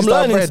 Yeah, Michelin I'm star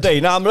learning bread. today.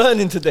 Now I'm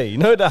learning today. You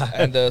know that.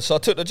 And so I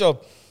took the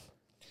job.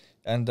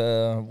 And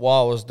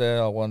while I was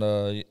there, I won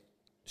a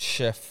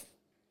chef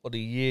of the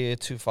year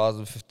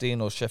 2015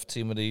 or chef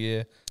team of the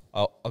year.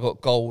 I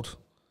got gold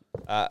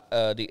at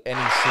the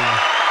NEC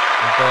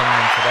in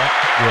Birmingham for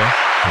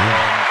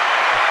that.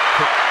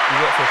 We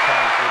worked for a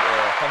company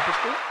called Compass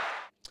Group.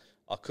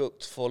 I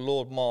cooked for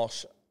Lord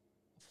Marsh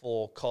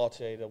for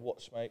Cartier, the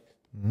watchmaker,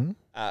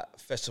 at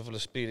Festival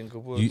of Speed in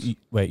Goodwood.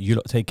 You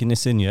lot taking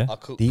this in, yeah? I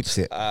cooked Deeps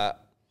it. at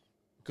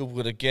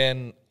Goodwood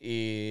again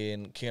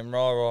in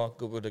Kimrara,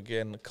 Goodwood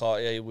again,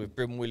 Cartier with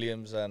Brim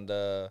Williams and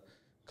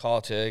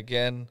Cartier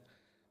again.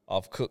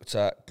 I've cooked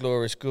at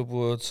Glorious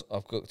Goodwood.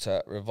 I've cooked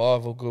at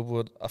Revival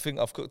Goodwood. I think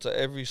I've cooked at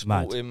every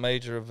sporting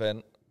major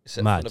event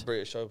except Mad. for the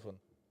British Open.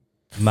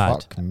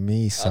 Mad. Fuck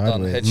me I've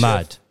done head sideways.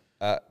 Mad. chef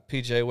at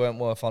PJ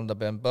Wentworth under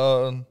Ben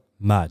Burton.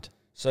 Mad.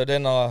 So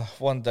then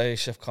one day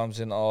chef comes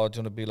in, "Oh, do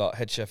you want to be like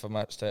head chef of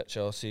match day at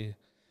Chelsea?"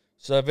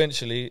 So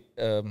eventually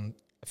a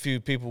few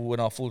people in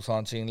our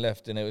full-time team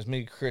left, and it was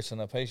me, Chris,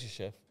 and a pastry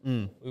chef.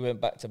 We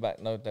went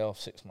back-to-back, no day off,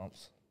 6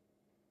 months.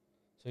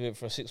 So we went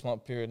for a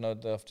 6-month period, no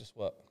day off, just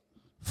work.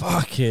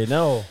 Fucking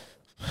hell.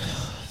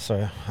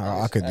 Sorry,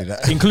 I could do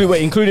that.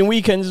 Including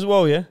weekends as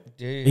well, yeah?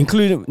 Yeah.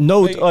 Including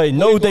no What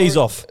you days gotta-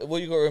 off.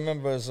 What you got to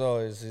remember as well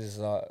is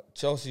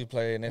Chelsea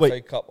playing Wait.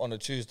 FA Cup on a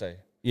Tuesday.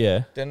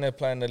 Yeah. Then they're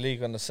playing the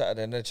league on the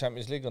Saturday, and the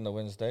Champions League on the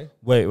Wednesday.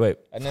 Wait.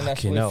 And then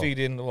that's Fucking when hell. we feed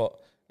in,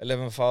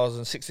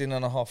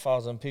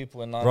 16,500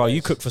 people in 9 Bro, days.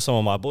 you cook for some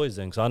of my boys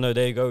then, because I know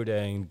they go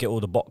there and get all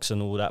the box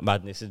and all that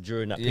madness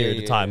during that Yeah, period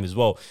of yeah, time yeah. as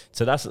well.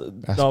 So that's know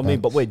what I mean?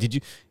 bad. But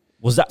wait,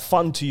 was that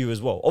fun to you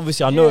as well?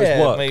 Obviously, I know it's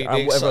work mate,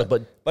 and whatever,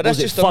 but that's was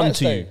it just the fun match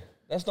to day. you?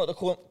 That's not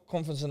the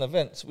conference and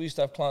events. We used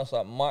to have clients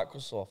like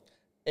Microsoft,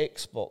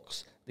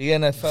 Xbox, the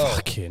NFL.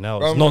 Fucking hell,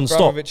 it's Roman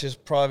non-stop. Abramovich's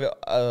private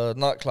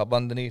nightclub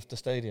underneath the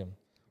stadium.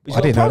 He's I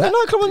got didn't know private that.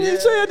 nightclub on the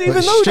inside, I didn't Was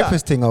even it know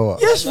strippers that. thing or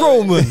what? Yes, No,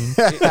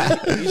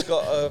 Roman. He's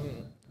got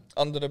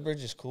Under the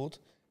Bridge is called.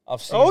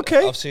 I've seen. Oh,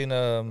 okay. I've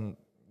seen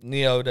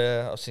Neo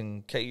there. I've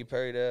seen Katy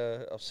Perry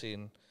there. I've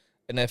seen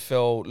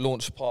NFL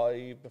launch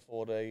party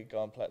before they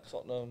go and play at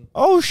Tottenham.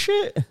 Oh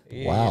shit.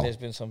 Yeah, Wow. there's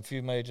been some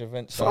few major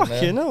events down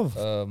Fucking there.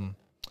 hell.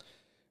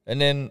 And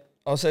then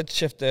I was head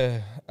chef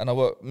there, and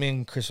me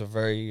and Chris were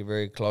very,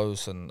 very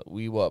close, and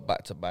we worked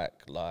back to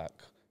back. Like,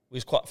 we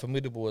was quite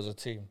formidable as a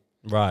team.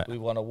 Right. We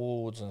won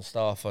awards and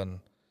stuff, and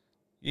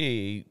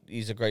yeah,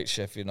 he's a great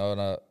chef, you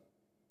know,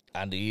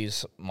 and he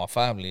is my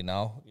family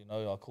now. You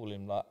know, I call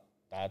him like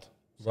dad.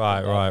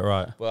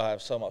 Right. But I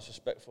have so much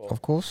respect for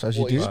Of course, as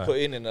you what do. he's put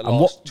in the And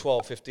last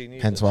 12, 15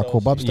 years. Hence at why I call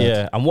Chelsea. Bubs dad.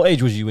 Yeah. And what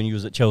age was you when you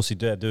was at Chelsea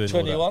doing all that?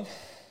 21.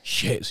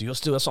 Shit. So you're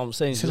still. That's what I'm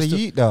saying. Still You're a still-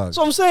 youth, dog. That's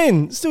what I'm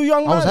saying. Still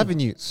young man. I was having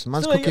youths.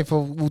 Man's Still a cooking for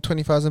all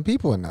 20,000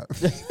 people and that.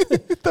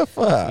 The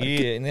fuck?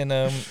 Yeah, and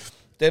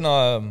then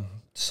I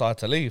decided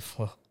to leave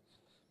for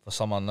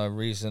some unknown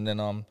reason. Then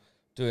I'm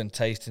doing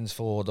tastings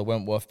for the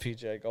Wentworth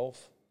PGA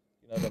Golf,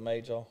 you know, the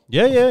major.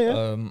 Yeah.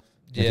 Yeah,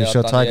 Making I've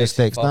sure done the Tiger 18th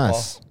Steak's upper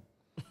nice.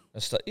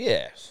 and stuff.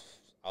 Yeah,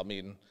 I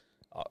mean,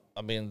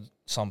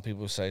 some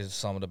people say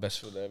some of the best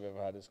food they've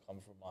ever had has come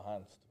from my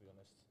hands. To be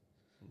honest.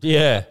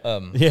 Yeah.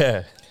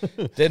 Yeah.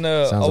 Then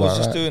I Sounds was about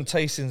just right. doing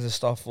tastings and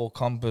stuff for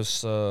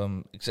Compass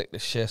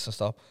executive chefs and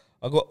stuff.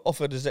 I got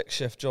offered a exec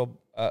chef job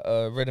at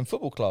Reading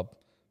Football Club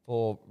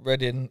for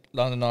Reading,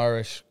 London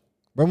Irish.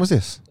 When was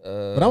this?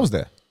 When I was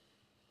there.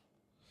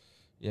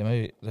 Yeah,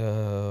 maybe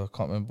can't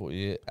remember what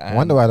year. I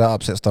wonder why that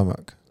upset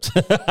stomach.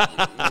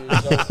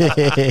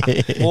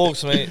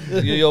 Walks, mate.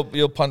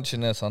 You're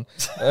punching there, son.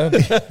 And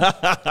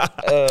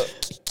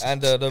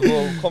the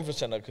Royal Conference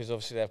Centre, because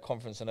obviously they have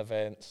conference and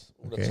events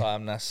all the Okay.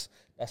 time. That's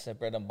their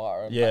bread and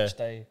butter and Yeah. match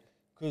day.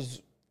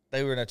 Because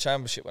they were in a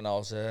championship when I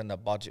was there, and the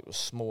budget was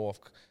small.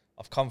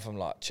 I've come from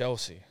like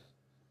Chelsea.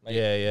 Mate,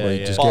 Yeah. Well, you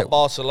Yeah. just Bar- get-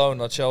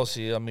 Barcelona,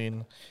 Chelsea. I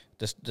mean,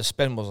 the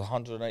spend was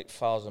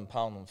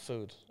 £108,000 on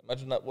food.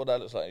 Imagine what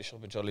that looks like in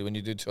shopping trolley when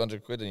you do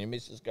 200 quid and your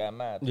missus going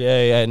mad.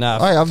 Yeah. Nah.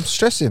 Hey, I'm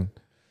stressing.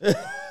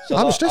 So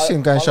I'm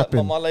stressing going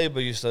shopping. My labour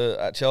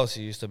at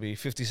Chelsea used to be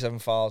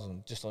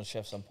 57,000 just on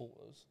chefs and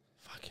porters,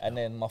 and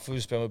then my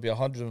food spend would be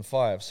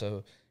 105.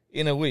 So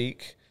in a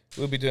week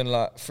we'll be doing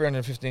like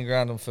 315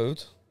 grand on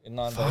food in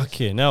 9 days,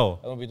 Fucking hell.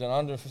 and we'll be doing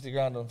 150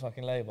 grand on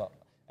fucking labour.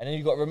 And then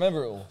you got to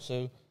remember it all.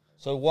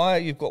 So why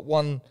you've got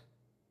one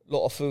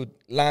lot of food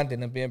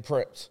landing and being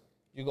prepped,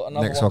 you got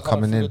another Next one one coming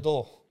coming through in. the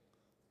door,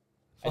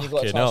 and you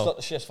got to Fucking try and hell. stop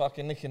the chefs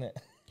fucking nicking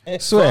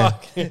it. Swear.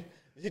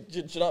 Do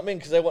you know what I mean?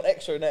 Because they want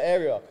extra in that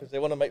area because they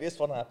want to make this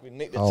one happen.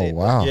 Nick the Oh, tin.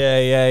 wow. Yeah.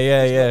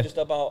 It's not just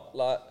about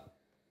like,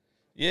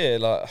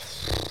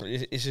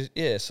 it's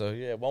just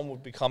So one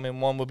would be coming,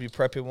 one would be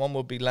prepping, one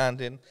would be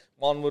landing,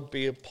 one would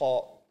be a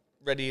part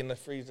ready in the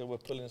freezer. We're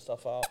pulling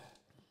stuff out.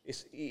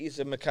 It is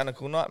a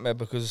mechanical nightmare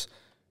because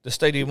the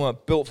stadium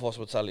weren't built for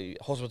hospitality.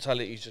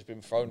 Hospitality's just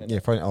been thrown in. Yeah,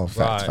 fine. Oh,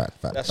 fact, Right.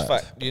 fact. That's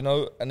fact, you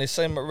know. And the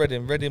same at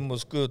Reading. Reading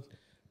was good,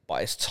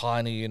 but it's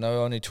tiny, you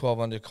know, only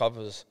 1,200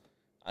 covers,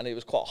 and it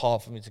was quite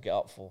hard for me to get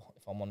up for,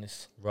 if I'm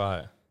honest.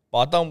 Right. But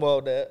I done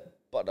well there.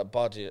 But the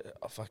budget,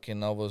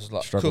 I was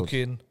like Struggled.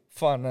 cooking,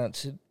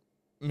 financing,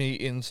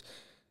 meetings.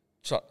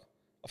 So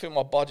I think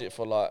my budget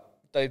for like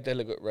day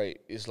delegate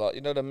rate is like,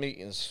 you know, the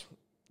meetings,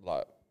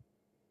 like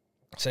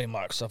say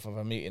Microsoft have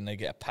a meeting, they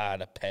get a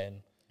pad, a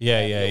pen.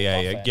 Yeah.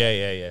 little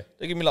buffet. Yeah.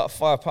 They give me like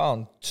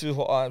 £5, 2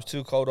 hot items,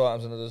 2 cold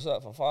items, and a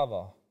dessert for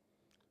 £5.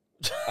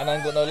 And I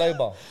ain't got no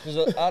labour.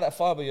 Because out of that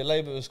 £5, your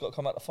labour has got to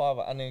come out the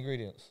 £5 and the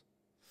ingredients.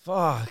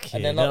 Fuck.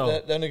 And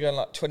they're only going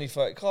like 20,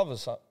 30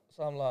 covers. So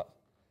I'm like,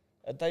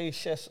 a day's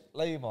chef's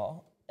labour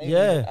ain't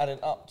even adding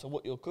up to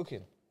what you're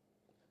cooking.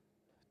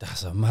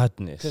 That's a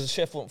madness. Because the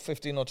chef wants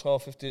 15 or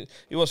 12, 15.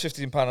 He wants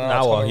 £15 an An hour.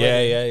 to come hour. to Yeah.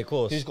 Reading. Yeah. Of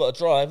course. He's got to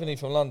drive, isn't he,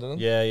 from London?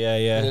 Yeah.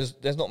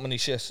 There's not many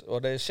chefs. Or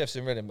there's chefs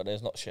in Reading, but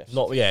there's not chefs.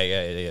 Not.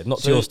 Yeah. Not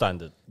So- to your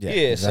standard.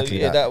 exactly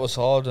that was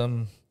hard.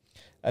 And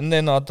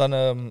then I've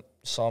done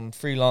some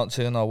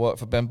freelancing. I worked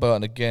for Ben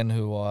Burton again,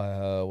 who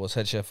I was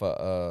head chef at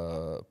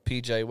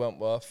PJ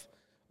Wentworth.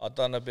 I've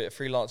done a bit of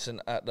freelancing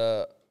at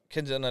the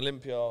Kensington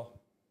Olympia.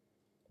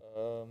 I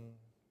don't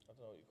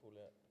know what you call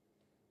it.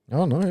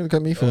 Oh, no, look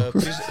at me for.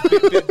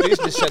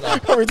 Business centre. I'm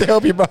here to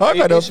help you, but I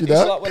can't help you It's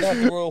there. like when they have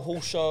the Royal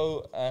Horse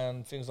Show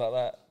and things like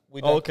that.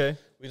 We Oh, okay.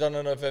 We done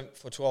an event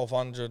for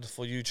 1,200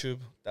 for YouTube.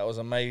 That was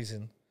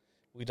amazing.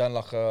 We done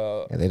like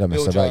a Yeah, they don't mess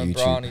Bill about Giant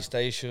YouTube. brownie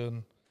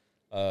station.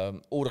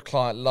 All the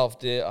client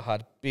loved it. I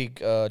had big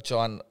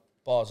giant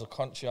bars of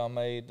country I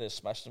made. They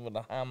smashed them with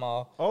a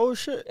hammer, Oh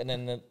shit. and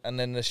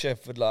then the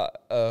chef would like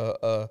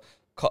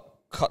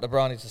cut the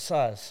brownie to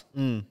size,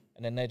 and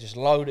then they just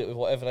load it with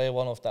whatever they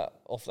want off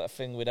that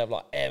thing. We'd have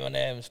like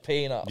M&M's,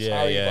 peanuts,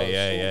 Yeah.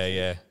 Haribo,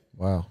 Yeah.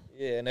 Wow.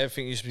 yeah, and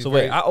everything used to be. So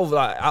very, wait, out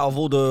of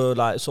all the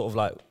like sort of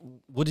like,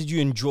 what did you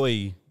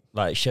enjoy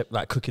like chef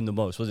like cooking the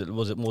most? Was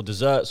it more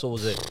desserts or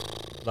was it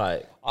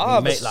like I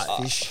have make a- like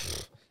I- fish?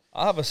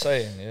 I have a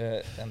saying,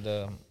 yeah, and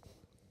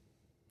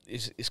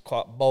it's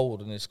quite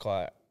bold and it's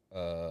quite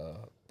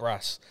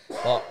brass.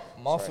 But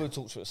my food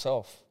talks for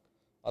itself.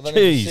 I don't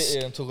need to sit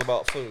here and talk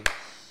about food.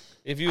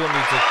 If you want me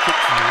to cook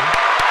for you,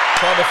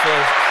 try the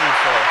first food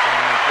first and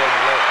then you play me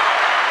later.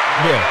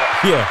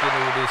 Doing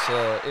all these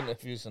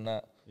interviews and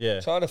that. Yeah.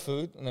 Try the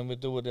food and then we'll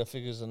deal with the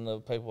figures and the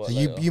paperwork So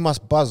later. you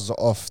must buzz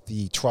off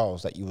the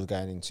trials that you were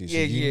going into. So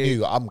you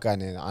knew I'm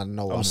going in. I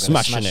know I'm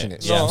smashing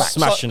it. Yeah, No,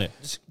 smashing it.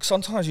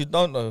 Sometimes you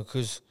don't know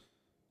because,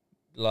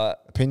 like,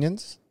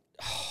 opinions.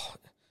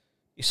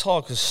 it's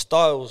hard because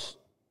styles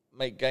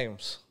make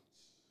games,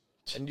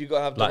 and you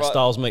gotta have the Like right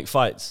styles make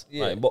fights.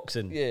 Yeah. Like in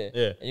boxing. Yeah,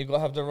 Yeah. and you gotta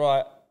have the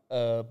right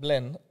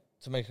blend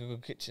to make a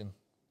good kitchen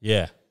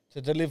Yeah.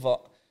 to deliver.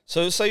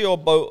 So say you're a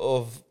boat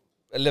of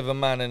 11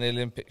 man in the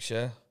Olympics,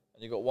 yeah,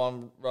 and you got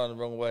one running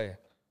the wrong way,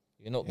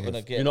 you're not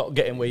gonna get. You're not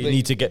getting where you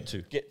need to get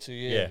to.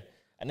 Yeah.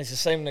 And it's the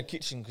same in the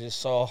kitchen because it's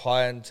so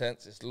high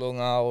intense. It's long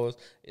hours.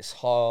 It's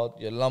hard.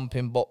 You're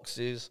lumping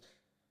boxes,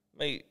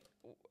 mate.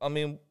 I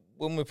mean,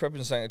 when we're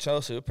prepping something at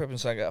Chelsea, we're prepping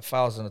something at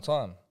 1,000 a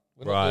time.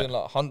 We're not doing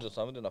like 100 a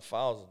time. We're doing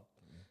 1,000.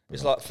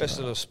 It's like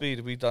Festival of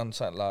Speed. We've done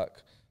something like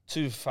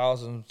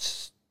 2,000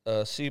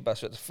 sea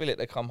bass. We had to fillet.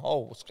 They come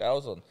whole with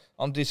scales on.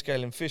 I'm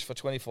descaling fish for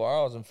 24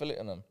 hours and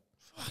filleting them.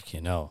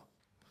 Fucking hell.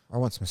 I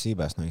want some sea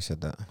bass now you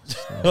said that.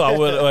 I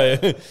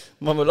would.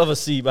 Mum would love a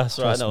sea bass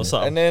right now.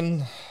 Or And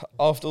then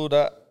after all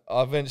that,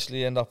 I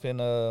eventually end up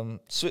in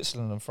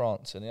Switzerland and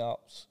France in the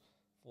Alps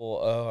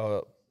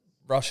for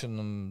Russian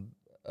and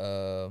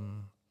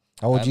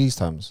How old G's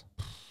times?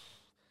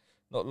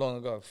 not long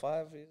ago.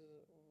 5 years.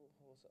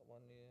 What was that? 1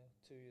 year,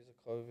 2 years of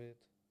COVID.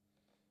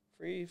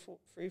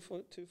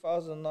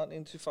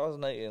 2019,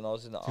 2018. I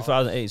was in the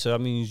 2008. So that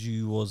means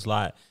you was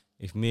like,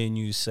 if me and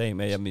you same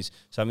age,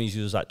 that means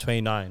you was like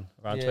 29,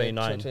 around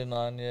 29.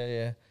 29,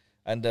 yeah.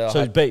 And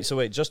So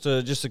wait, just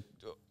to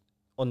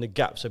on the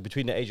gap. So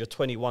between the age of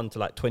 21 to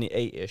like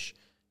 28ish,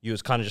 you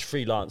was kind of just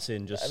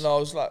freelancing, just. and I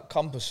was like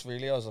Compass,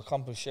 really. I was a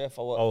Compass chef.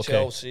 I worked Okay.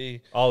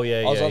 Chelsea. Oh yeah,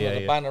 I was yeah, under yeah,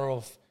 the yeah. banner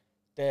of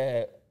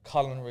their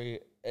culinary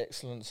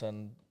excellence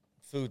and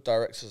food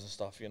directors and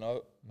stuff, you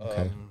know.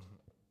 Okay.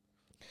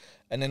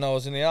 And then I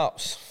was in the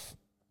Alps,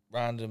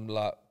 random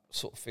like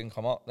sort of thing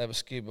come up. Never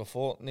skied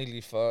before,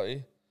 nearly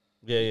 30.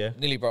 Yeah.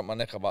 Nearly broke my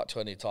neck about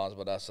 20 times,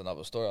 but that's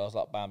another story. I was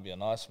like Bambi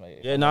and Ice, mate.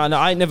 Yeah, no,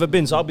 I ain't never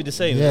been, so I'll be the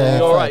same. Yeah,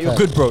 you're all fair, right. You're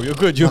fair. good, bro. You're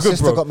good. You're My good,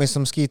 sister bro. got me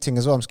some ski-ting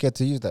as well. I'm scared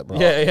to use that, bro.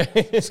 Yeah.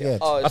 Scared.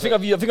 Oh, I think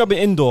I've been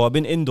indoor. I've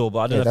been indoor, but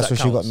I don't know if That's that what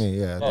she got counts. me.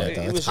 Yeah. Oh,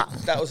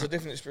 that- that was a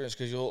different experience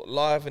because you're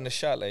live in the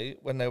chalet.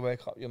 When they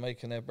wake up, you're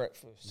making their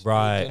breakfast,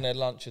 Right. You're doing their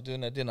lunch, you're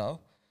doing their dinner.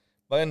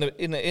 But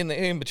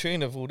in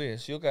between of all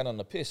this, you're going on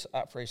the piss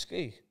at Free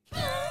Ski.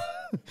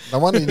 No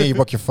wonder you need to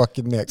broke your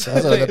fucking neck. So I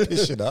was like,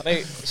 piss you up.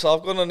 Mate, so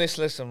I've gone on this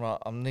lesson, right?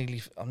 I'm nearly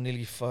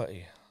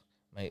 30,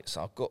 mate.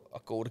 So I've got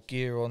all the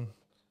gear on.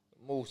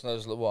 Morse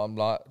knows what I'm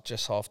like,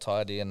 just half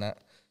tidy and that.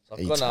 So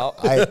I've gone out.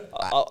 I've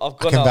I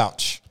can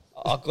vouch.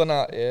 I've gone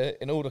out here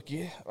in all the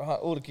gear, right?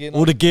 All the gear.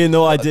 All the gear,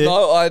 no idea.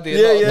 No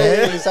idea.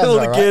 Yeah, sounds All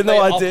the right, gear, right? no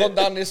Mate, I've idea. gone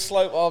down this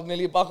slope. I've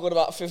nearly buckled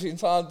about 15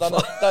 times. Done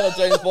a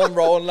James Bond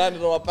roll and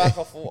landed on my back.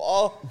 I thought,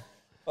 oh,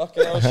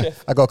 fucking hell,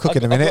 chef. I got to cook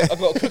in a minute. I've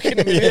got to cook in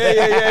a minute.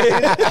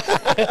 Yeah.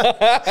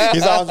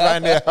 His arms right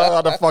there.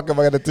 How the fuck am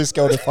I going to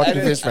disco the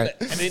fucking fish, man?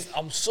 And then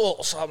I'm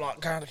sore, so I'm like,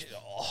 going to the kitchen.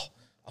 Oh,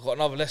 I've got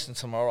another lesson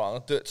tomorrow. I'm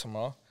going to do it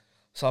tomorrow.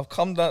 So I've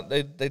come down.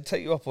 They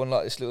take you up on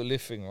like this little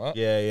lift thing, right?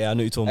 Yeah, I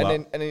know what you're talking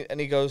about. And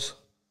he goes,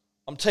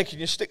 I'm taking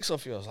your sticks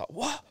off you. I was like,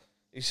 what?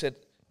 He said,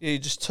 yeah, you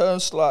just turn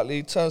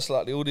slightly,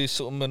 all these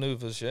sort of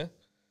maneuvers, yeah?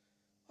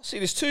 I see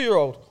this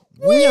 2-year-old.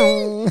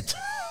 I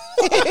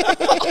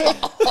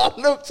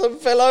looked and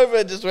fell over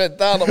and just went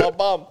down on my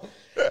bum.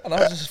 And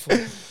I just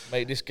thought,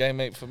 mate, this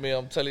game ain't for me.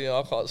 I'm telling you,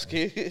 I can't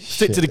ski.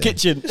 Stick to the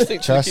kitchen.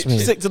 Trust me.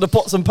 Stick to the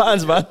pots and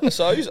pans, man.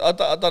 So I've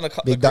done a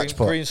couple Big of Dutch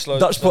pot. green slopes.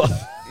 Dutch pot.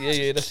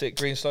 Yeah, that's it,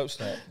 green slopes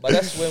now. But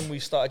that's when we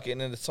started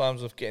getting into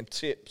times of getting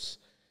tips.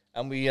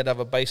 And we had to have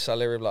a base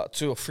salary of like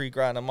 2 or 3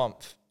 grand a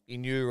month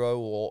in euro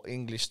or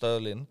English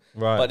sterling.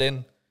 Right. But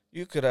then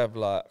you could have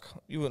like,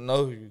 you wouldn't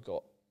know who you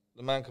got.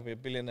 The man could be a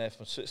billionaire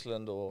from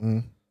Switzerland or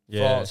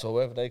France or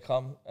wherever they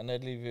come, and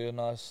they'd leave you a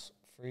nice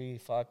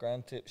 3-5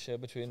 grand tip share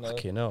between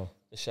Fucking hell.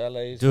 the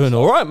chalets. Doing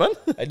all right, man.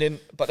 And then,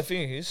 but the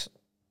thing is,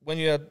 when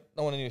you had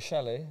no one in your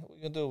chalet, what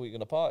you gonna do? We're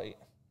gonna party.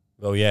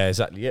 Oh yeah,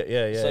 exactly. Yeah.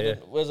 Then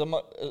where's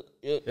the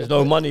There's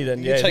no money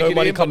then. you Yeah, take no it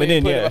money in, but coming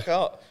then you in. put it Yeah. back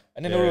out.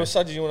 And then all of a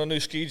sudden you want a new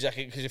ski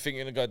jacket because you think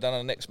you're gonna go down on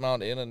the next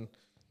mountain and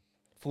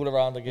fall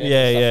around again.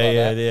 and stuff like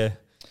that. Yeah.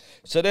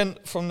 So then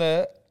from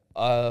there,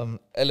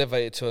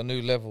 elevated to a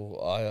new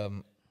level. I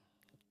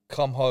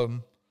come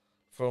home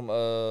from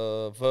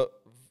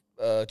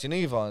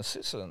Geneva in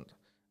Switzerland,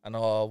 and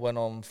I went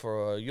on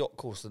for a yacht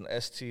course, an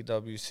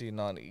STWC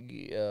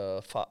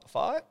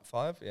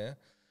 95, yeah.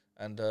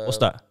 And What's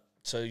that?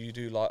 So you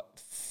do like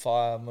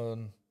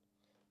fireman,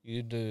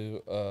 you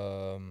do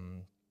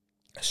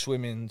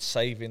swimming,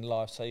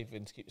 life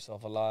saving to keep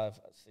yourself alive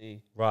at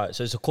sea. Right.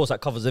 So it's a course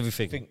that covers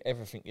everything.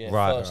 Everything, yeah.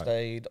 Right, First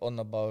aid on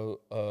the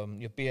boat,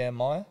 your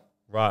BMI.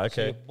 Right.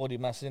 So your Okay. body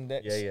mass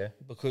index. Yeah.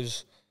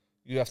 Because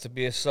you have to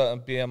be a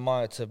certain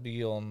BMI to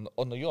be on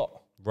the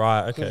yacht.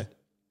 Right. Okay.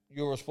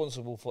 You're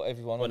responsible for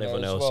everyone On on there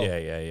everyone as else. well.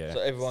 Yeah. So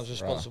everyone's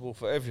responsible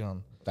for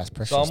everyone. That's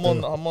precious. So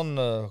still. I'm on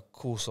the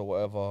course or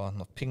whatever,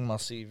 and I ping my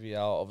CV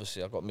out.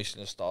 Obviously, I've got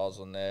Michelin stars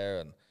on there,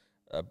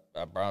 and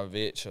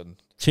Abramovich, and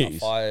Cheese.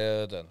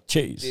 fired, and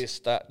Cheese. this,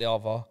 that, the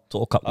other.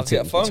 Talk up the I get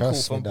a team. phone call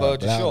Trust me, from dog,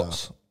 Burgess blah, blah.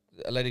 Shots,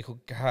 a lady called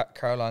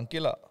Caroline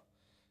Gillett.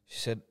 She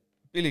said,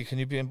 "Billy, can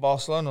you be in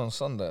Barcelona on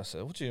Sunday?" I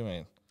said, "What do you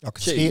mean?" I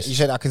can ski, you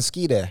said I can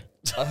ski there.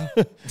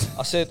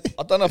 I said,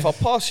 "I don't know if I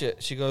pass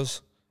yet." She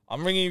goes,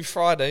 "I'm ringing you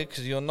Friday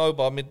because you'll know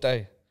by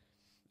midday."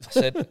 I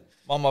said,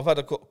 "Mum, I've had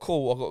a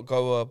call. I've got to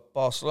go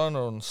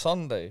Barcelona on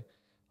Sunday.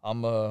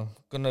 I'm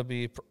going to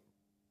be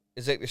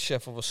executive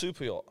chef of a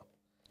super yacht."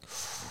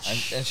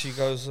 And she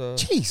goes,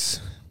 Jeez.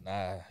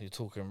 "Nah, you're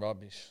talking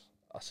rubbish."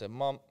 I said,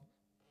 "Mum,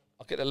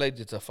 I'll get the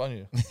lady to phone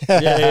you."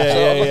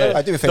 Yeah.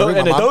 I do it. Ring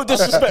my mum. Don't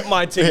disrespect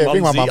my team, Yeah,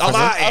 ring my Mumsy. mum, I'm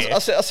out I here.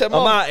 said, I'm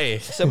 "Mum, out here. I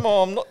said,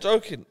 Mom, I'm not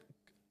joking.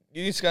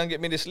 You need to go and get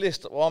me this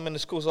list. Well, I'm in the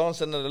school, so I'm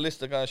sending the list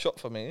to go and shop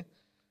for me."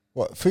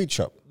 What, food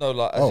shop? No,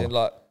 like, as Oh. in,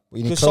 like, What,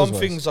 you need because some clothes-wise?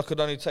 things I could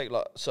only take,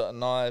 like, certain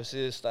knives,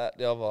 this, that,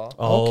 the other.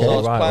 Oh, Okay. So I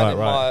was right. planning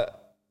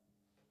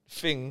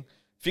my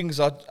things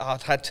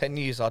I'd had 10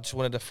 years. I just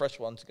wanted a fresh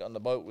one to get on the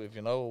boat with,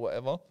 or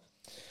whatever.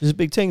 There's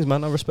big things,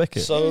 man. I respect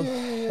it. So look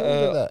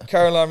at that.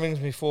 Caroline rings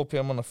me 4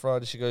 p.m. on a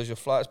Friday. She goes, "Your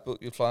flight's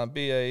booked. You're flying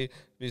BA,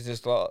 business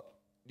class.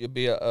 You'll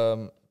be at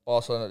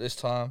Barcelona at this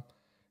time.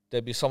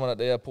 There'll be someone at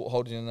the airport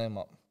holding your name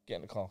up. Get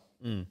in the car."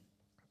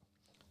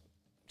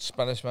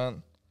 Spanish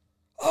man.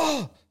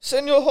 "Oh,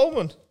 Senor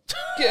Holman,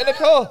 get in the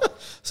car."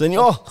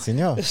 Senor.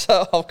 Senor.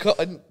 So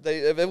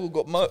they've all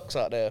got Mercs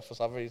out there for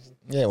some reason.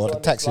 Yeah, well, So the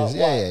it's taxis. like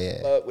Yeah, white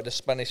yeah. Merc with a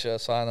Spanish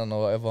sign on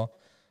or whatever.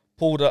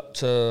 Pulled up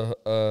to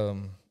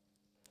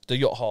the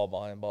yacht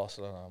harbour in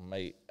Barcelona,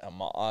 mate, and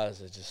my eyes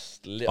are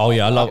just lit. Oh up.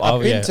 yeah, I love. I've oh,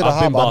 been yeah. to the I've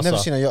been harbour. I've never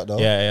Barca. seen a yacht though.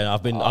 Yeah.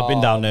 I've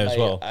been down there as mate,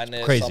 well. And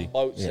there's Crazy. some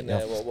boats in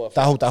there. What,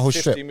 That whole 50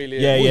 strip.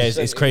 million, Yeah, it's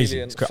 70 crazy.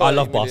 million, I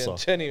love 30 million,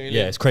 Barca. 20 million.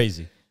 Yeah, it's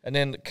crazy. And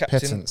then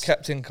Peasants.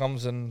 captain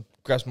comes and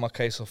grabs my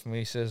case off me.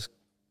 He says,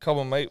 "Come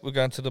on, mate, we're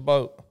going to the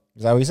boat."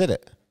 Is that how he said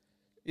it?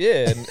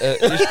 Yeah, and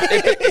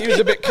he was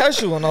a bit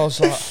casual, and I was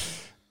like,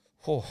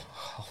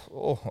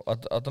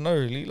 I don't know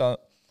really. Like,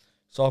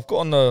 so I've got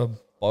on the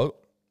boat,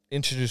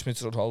 introduced me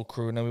to the whole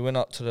crew, and then we went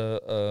up to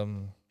the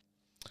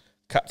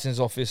captain's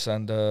office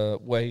and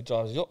where he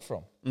drives the yacht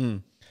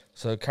from.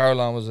 So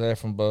Caroline was there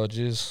from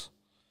Burgess.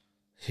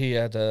 He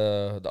had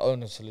the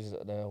owner's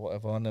solicitor there,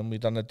 whatever, and then we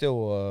done a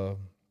deal,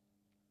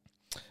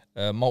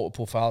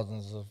 multiple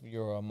thousands of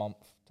euro a month,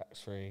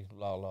 tax free,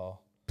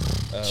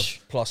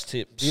 plus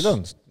tips. You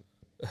don't?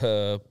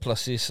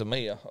 Plus this and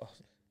me.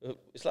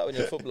 It's like when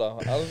you're a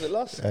footballer. How does it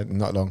last?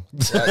 Not long.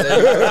 Take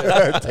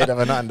that Take that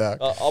for nothing, dog.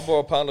 I'll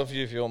borrow £1 off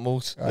you if you want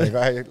malts.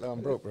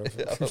 I'm broke, bro.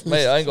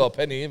 Mate, I ain't got a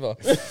penny either.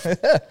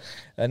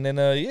 And then,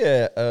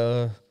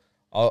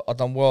 I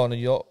done well on the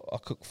yacht. I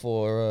cooked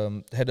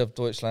for head of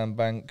Deutschland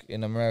Bank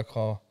in America.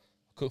 I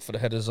cooked for the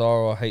head of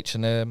Zara,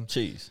 H&M.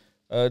 Jeez.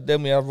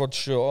 Then we have Rod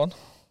Stewart on.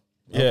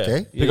 Yeah.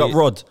 Okay. Pick up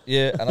Rod.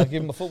 Yeah, and I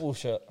give him a football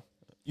shirt.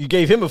 You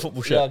gave him a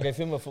football Yeah, I shirt. gave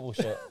him a football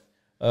shirt.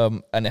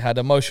 And it had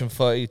Emotion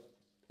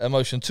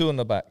 2 on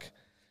the back.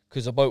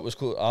 Because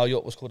our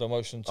yacht was called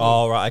Emotion 2.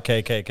 Oh right.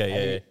 Okay.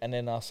 Yeah. And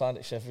then I signed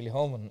it Chef Willy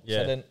Holman. Yeah.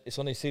 So then it's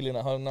on his ceiling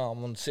at home now.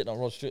 I'm sitting on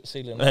Rod Stewart's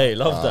ceiling. now. Hey,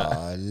 love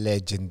that.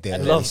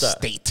 Legendary love that.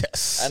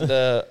 status. And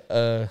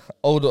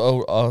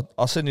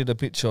I'll send you the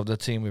picture of the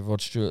team with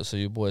Rod Stewart so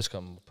you boys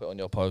can put on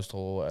your post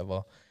or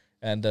whatever.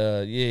 And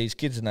his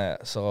kids and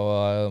that. So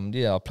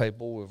I played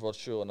ball with Rod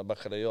Stewart on the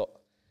back of the yacht.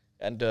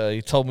 And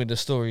he told me the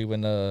story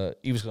when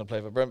he was going to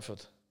play for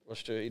Brentford. Rod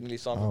Stewart, he nearly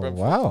signed for Oh,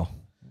 Brentford. wow.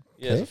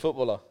 Yeah, as a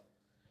footballer.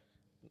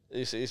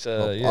 He's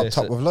On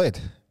top with Lloyd.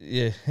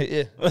 yeah. I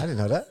didn't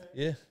know that.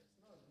 Yeah.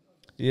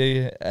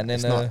 And then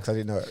It's not because I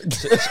didn't know it.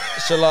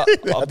 so like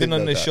I've been didn't on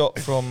know this that. shot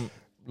from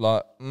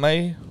like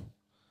May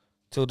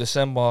till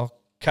December.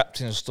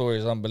 Captain's story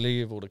is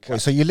unbelievable. Wait,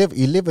 so you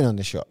living on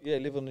the shop? Yeah,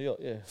 live on the yacht.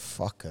 Yeah,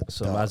 Fuck it.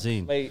 So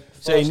Mazin. mate.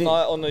 So you First need-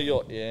 night on the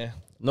yacht. Yeah,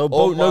 No All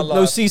boat, my no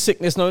life.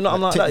 seasickness, no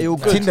nothing like that. You're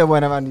good. Tinder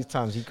went around these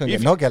times. You couldn't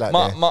get no girl out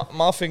there.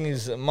 my thing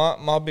is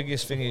my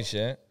biggest thing is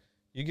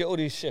you get all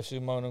these chefs who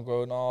moan and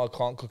groan. Oh, I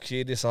can't cook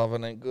here. This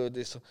oven ain't good.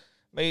 This,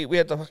 mate. We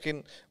had the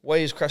fucking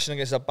waves crashing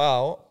against the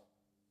bow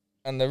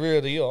and the rear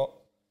of the yacht,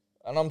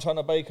 and I'm trying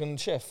to bacon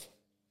chef,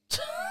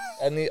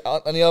 and the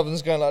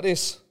oven's going like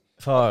this.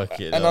 Fuck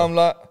it. And no. I'm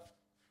like,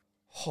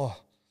 oh.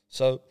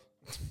 So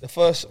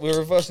we're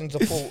reversing to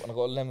port, and I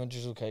got a lemon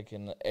drizzle cake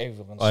in.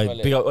 Everyone smell Oi,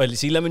 it. big up,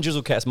 see, lemon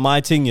drizzle cat's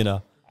my thing, you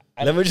know.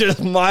 Lemon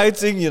drizzle's my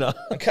thing, you know.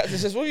 And Captain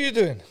says, "What are you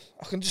doing?"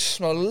 I can just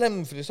smell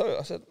lemon for this.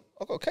 I said,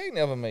 "I got cake in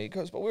the oven, mate." He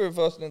goes, "But we're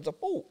reversing into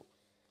port."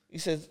 He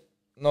says,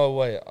 "No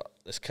way."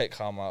 This cake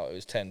came out. It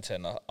was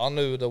 10-10. I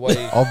knew the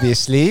way.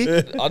 Obviously.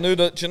 I knew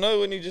that. Do you know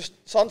when you just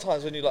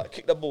sometimes when you like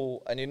kick the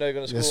ball and you know you're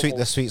gonna score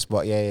The sweet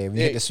spot. Yeah. When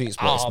you hit the sweet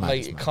spot, it's mad, mate,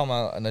 it's it mad. come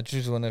out and the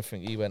drizzle and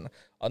everything. He went.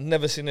 I'd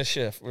never seen a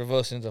chef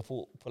reverse into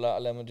pull out a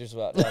lemon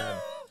drizzle out the oven.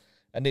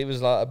 And it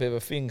was like a bit of a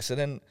thing. So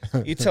then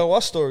he tell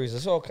us stories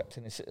as well,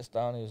 Captain. He sit us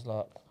down. He was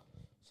like,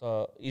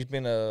 So he's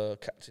been a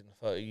captain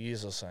 30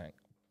 years or something.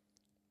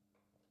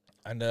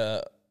 And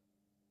I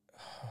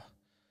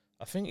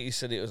think he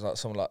said it was like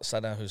someone like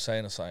Saddam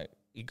Hussein or something.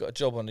 He got a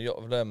job on the yacht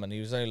with them, and he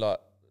was only like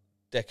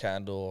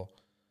deckhand or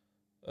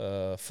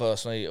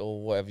first mate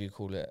or whatever you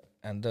call it.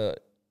 And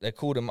they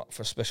called him up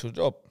for a special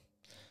job.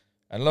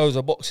 And loads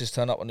of boxes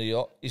turn up on the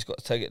yacht. He's got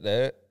to take it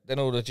there. Then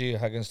all the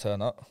G-Hagans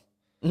turn up.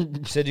 He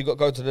said you got to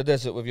go to the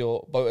desert with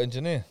your boat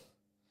engineer.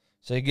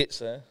 So he gets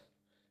there,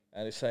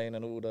 and he's saying,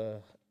 and all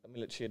the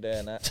military there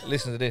and that.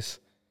 Listen to this.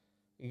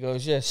 He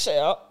goes, yeah, set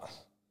up.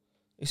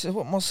 He said,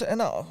 what am I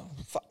setting up?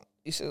 Fuck.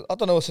 He said, I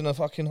don't know what's in the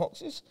fucking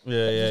hoxes.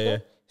 Yeah.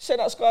 Set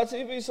up Sky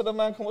TV so the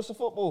man can watch the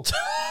football.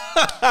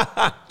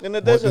 In the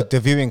What, desert. the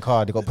viewing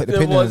card, you got to put the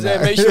pin in Make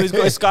that. sure he's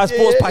got his Sky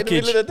Sports In the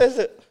package. middle of the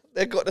desert.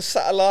 They got the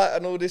satellite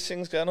and all these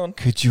things going on.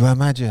 Could you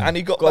imagine? And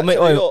he got Gotta back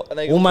to make- the yacht and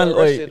they all got man-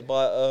 arrested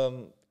by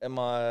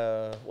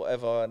MI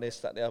whatever and this,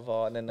 that, the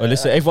other. And then Well,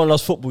 listen, everyone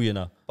loves football, you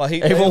know. but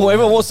Everyone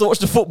wants to watch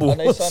the football. and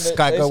they signed,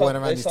 Sky Go went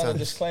around they these signed a times.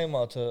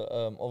 disclaimer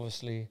to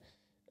obviously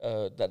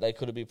that they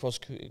couldn't be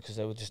prosecuted because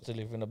they were just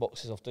delivering the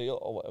boxes off the yacht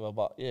or whatever.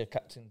 But yeah,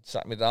 captain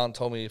sat me down,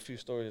 told me a few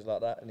stories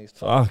like that, and he's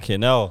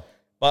Fucking hell.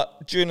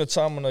 But during the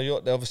time on the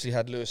yacht, they obviously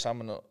had Lewis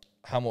Hamilton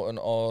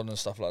on and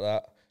stuff like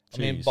that. I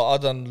mean, Jeez. but I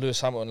done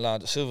Lewis Hamilton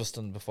land at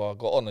Silverstone before I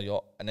got on the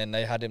yacht, and then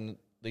they had him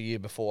the year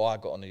before I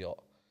got on the yacht.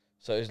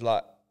 So it's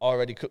like I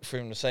already cooked for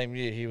him the same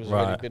year he was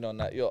already Right. been on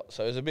that yacht.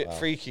 So it was a bit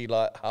freaky,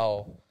 like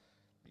how,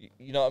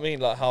 you know what I mean,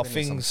 like how Some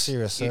things.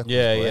 serious circles,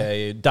 Yeah, boy.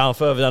 yeah. Down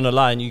further down the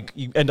line, you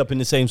end up in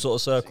the same sort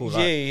of circle. Like.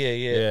 Yeah.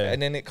 Yeah. And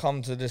then it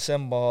comes to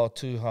December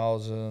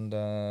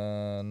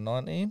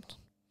 2019.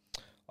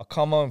 I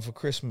come home for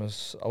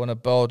Christmas. I went to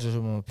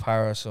Belgium and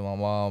Paris with my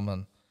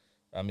mum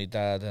and my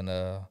dad, and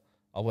I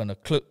went to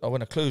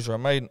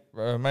Cluj,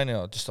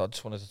 Romania. I just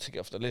wanted to tick it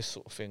off the list,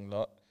 sort of thing.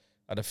 Like,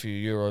 had a few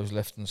euros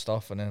left and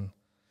stuff, and then,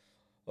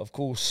 of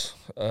course,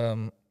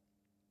 I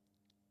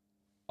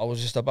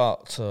was just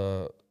about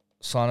to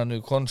sign a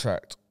new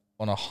contract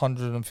on a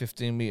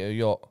 115-meter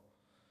yacht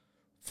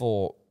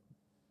for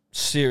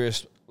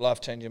serious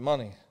life-changing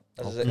money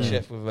as a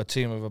chef with a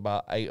team of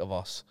about 8 of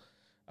us.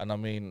 And I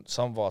mean,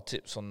 some of our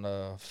tips on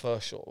the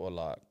first shot were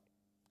like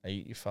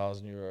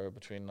 80,000 euro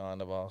between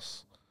 9 of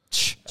us.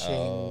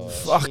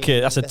 Fuck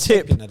it, that's a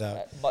tip.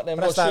 But then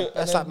But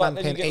that's like man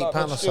paying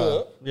 £8 or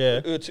so. Yeah.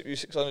 Who would tip you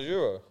 600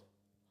 euro?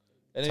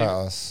 And Tight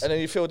then, ass. and then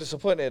you feel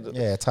disappointed.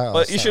 Yeah, tight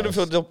But ass, you tight shouldn't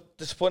ass. feel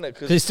disappointed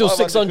because It's still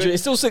 600.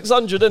 It's still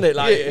 600, isn't it?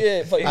 Like,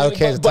 yeah, but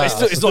Okay, but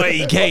but it's not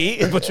 80k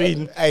in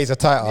between. Hey, he's a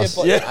tight ass.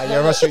 but- Yeah,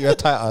 you're Russian, you're a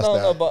tight ass no,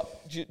 there.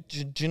 but do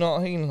you know what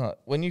I mean? Like,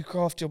 when you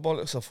craft your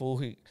bollocks off all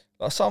week,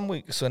 like some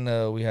weeks when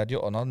we had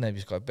yacht on, I'd never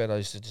just go to bed. I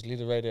used to just leave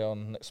the radio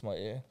on next to my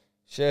ear.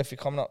 Chef, you're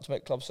coming up to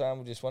make club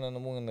sandwiches, 1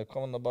 a.m, they've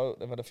come on the boat,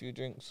 they've had a few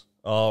drinks.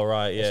 Oh,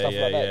 right. And Yeah, stuff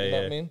yeah, like that, yeah, you know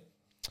yeah. what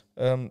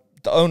I mean?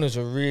 The owners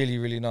are really,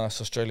 really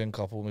nice Australian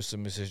couple, Mr.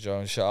 and Mrs.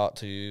 Jones. Shout out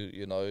to you.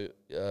 You know,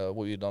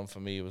 what you done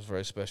for me was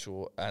very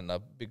special, and a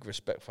big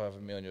respect for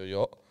having me on your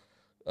yacht.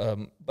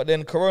 But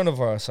then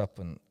coronavirus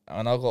happened,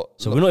 and I got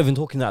So we're not even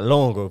talking that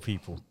long ago,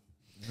 people.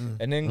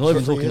 and then We're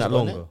not even 3 talking years that ago,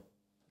 long innit? ago.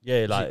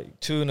 Yeah, like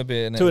 2 and a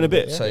bit, 2 and a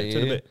bit. say Yeah, 2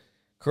 and a bit.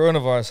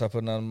 Coronavirus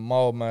happened, and my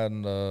old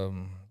man,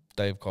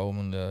 Dave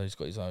Coleman, he's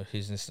got his own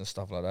business and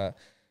stuff like that.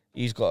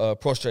 He's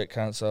got prostate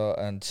cancer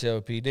and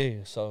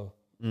COPD, so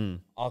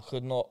I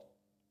could not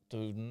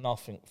do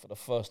nothing for the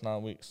first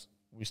 9 weeks.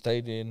 We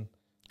stayed in,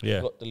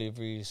 Yeah. got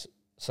deliveries,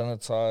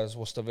 sanitized,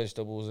 washed the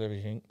vegetables,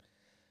 everything,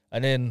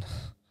 and then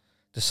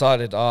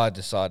I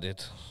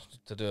decided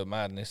to do a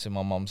madness in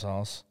my mum's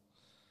house.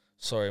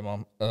 Sorry,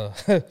 mum. Yeah.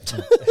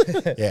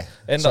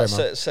 End Sorry, up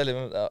man.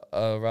 selling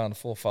around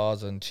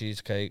 4,000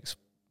 cheesecakes,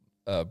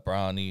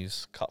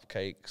 brownies,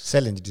 cupcakes.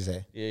 Selling, did you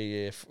say?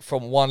 Yeah.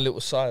 From one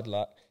little side,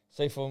 like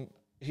say from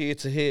here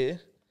to here,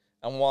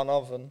 and one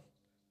oven.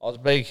 I was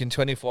baking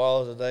 24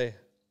 hours a day.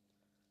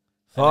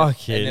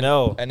 Fucking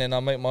hell. And then I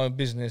make my own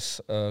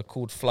business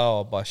called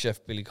Flour by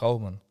Chef Billy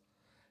Coleman,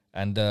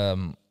 and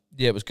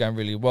it was going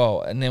really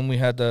well. And then we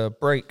had a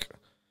break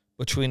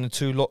between the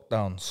 2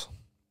 lockdowns.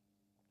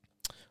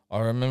 I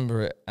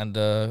remember it, and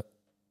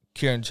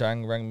Kieran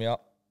Chang rang me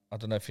up. I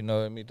don't know if you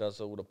know him. He does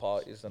all the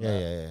parties and that.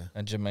 Yeah.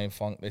 And Jermaine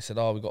Funk. They said,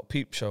 "Oh, we got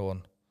Peep Show on.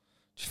 Do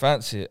you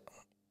fancy it?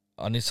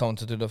 I need someone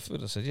to do the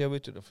food." I said, "Yeah, we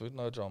do the food,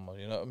 no drama."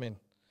 You know what I mean?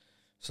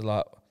 So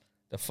like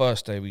the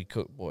first day we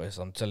cooked, boys,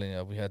 I'm telling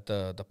you, we had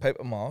the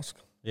paper mask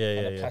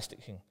and the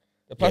plastic thing.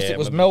 The plastic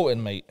was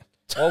melting, mate.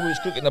 While we was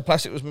cooking, the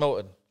plastic was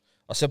melting.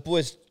 I said,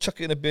 "Boys, chuck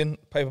it in the bin.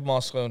 Paper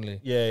mask only.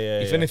 Yeah.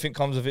 If anything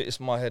comes of it, it's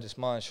my head, it's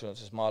my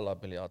insurance, it's my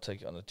liability. I'll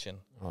take it on the chin."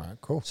 All right,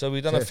 cool. So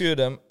we done a Safe. few of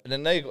them, and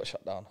then they got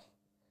shut down.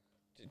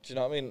 Do you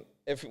know what I mean?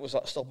 Everything was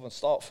like stop and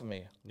start for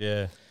me.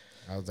 Yeah.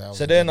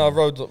 So then I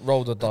rolled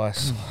the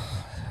dice.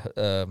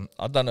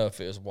 I don't know if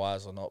it was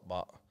wise or not,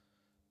 but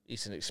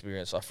it's an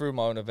experience. I threw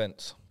my own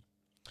events.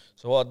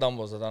 So what I done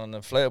was I done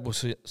an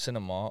inflatable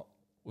cinema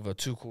with a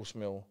 2-course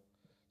meal,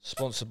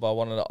 sponsored by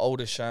one of the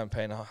oldest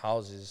champagne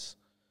houses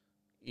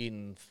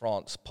in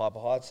France, Piper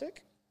Heidsieck.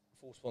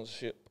 Full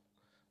sponsorship.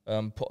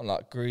 put on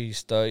like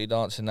Grease, Dirty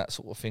Dancing, that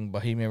sort of thing,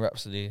 Bohemian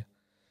Rhapsody.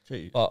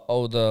 Treat. But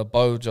older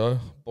Bojo,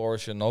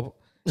 Boris Knob,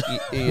 he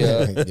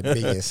The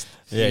biggest.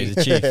 Yeah, he's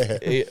a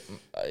chief.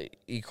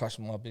 he crashed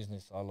my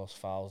business. I lost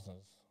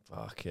thousands.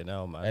 Fucking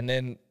hell, man. And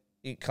then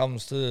it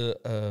comes to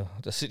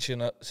the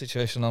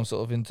situation I'm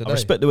sort of in today. I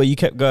respect the way you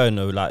kept going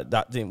though. Like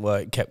that didn't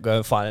work. Kept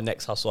going, find the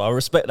next hustle. I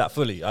respect that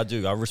fully. I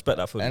do. I respect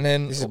that fully. And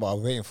then This is what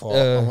I'm waiting for.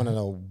 I want to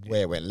know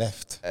where it went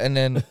left. and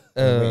then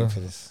I'm waiting for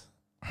this.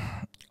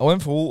 I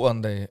went for a walk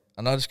one day,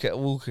 and I just kept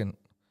walking.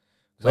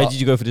 Where did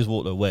you go for this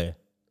walk though? Where?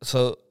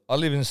 So I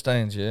live in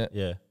Staines, yeah.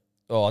 Yeah.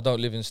 Oh, I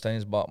don't live in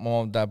Staines, but my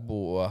mum and dad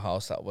bought a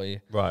house that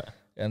way. Right.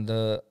 And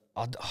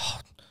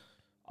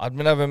I'd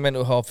been having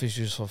mental health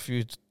issues for a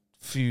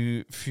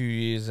few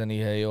years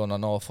anyway, on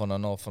and off.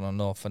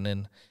 And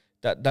then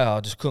that day I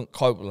just couldn't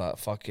cope with like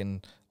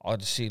fucking, I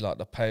just see like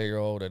the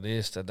payroll, the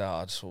this, the that.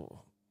 I just thought,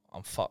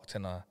 I'm fucked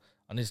and I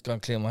need to go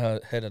and clear my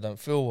head. I don't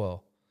feel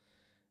well.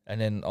 And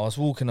then I was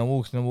walking,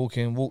 walked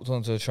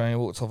onto a train,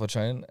 walked off a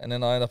train, and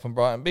then I ended up in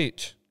Brighton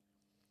Beach.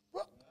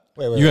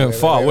 Wait, You went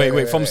far.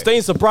 Wait. From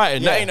Staines to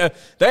Brighton. Yeah.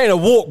 That ain't a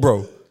walk,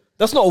 bro.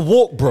 That's not a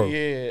walk, bro.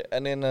 Yeah,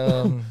 and then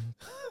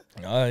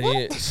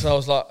yeah, so I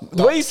was like,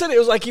 The way he said it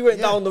was like he went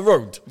down the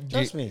road.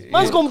 Trust me.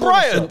 Man's gone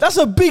Brighton. That's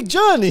a big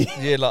journey.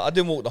 yeah, like I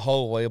didn't walk the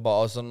whole way, but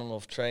I was on and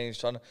off trains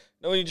trying to.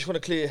 No, you just want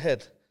to clear your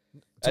head. To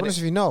be honest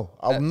with you, no.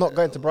 I'm not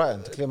going to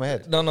Brighton to clear my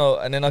head. No,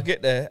 and then I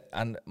get there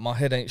and my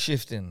head ain't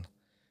shifting,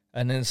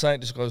 and then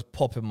something just goes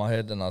pop in my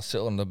head, and I sit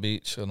on the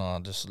beach and I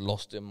just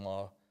lost in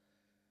my.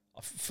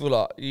 I feel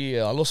like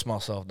I lost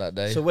myself that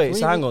day. So wait,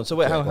 hang on. So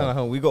wait, Yeah, hang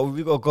on. We got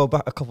to go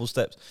back a couple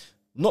steps.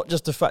 Not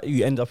just the fact that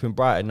you end up in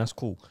Brighton, that's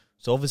cool.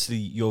 So obviously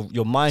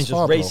your mind's It's just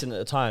far, bro. racing at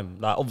the time.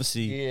 Like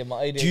obviously, yeah,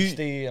 my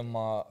ADHD and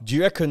my. do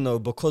you reckon though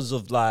because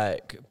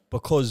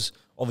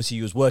obviously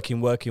you was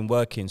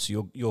working,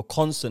 so you're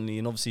constantly,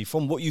 and obviously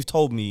from what you've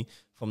told me,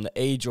 from the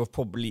age of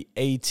probably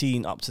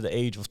 18 up to the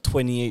age of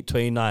 28,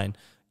 29,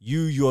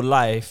 your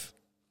life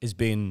has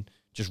been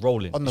just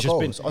rolling. On the It's just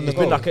goals, been, on the it's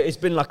been goals. like it's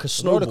been like a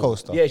snowball. roller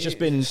coaster. Yeah, it's just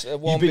been It's,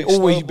 one you've been big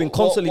always you've been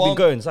snowball. constantly been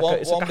going. It's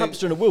like it's like one a big-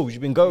 hamster in a wheel.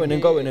 You've been going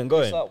and going and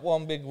going. It's like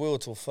one big wheel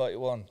till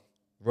 31.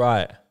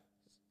 Right.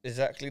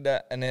 Exactly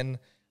that. And then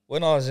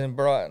when I was in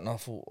Brighton, I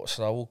thought,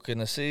 should I walk in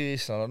the sea?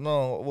 Should I don't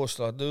know? What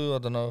should I do? I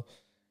don't know.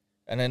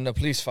 And then the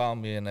police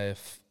found me, and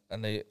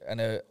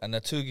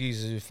the two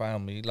geezers who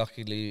found me,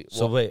 luckily,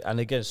 So wait, and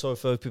again, sorry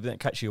for people that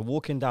catch you. You're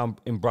walking down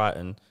in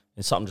Brighton,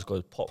 and something just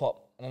goes pop.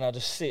 pop, and then I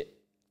just sit,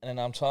 and then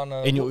I'm trying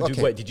to. In your,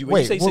 Okay. Wait, did you?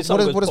 When you say sit, what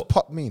something does goes pop,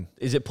 pop mean?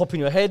 is it pop in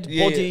your head,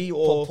 Yeah, body, yeah,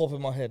 or pop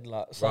in my head?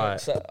 Like,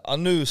 Right. I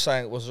knew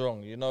something was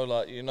wrong.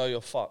 Like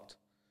you're fucked.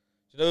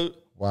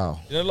 Wow.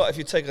 Like if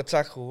you take a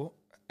tackle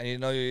and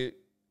it's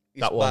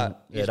That one- bad,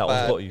 yeah, it's that one's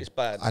bad, got you. It's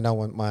bad. I know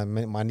when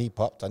my knee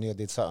popped, I knew I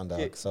did something, dog.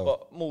 Yeah, So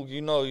but Morg,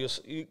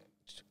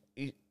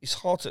 it's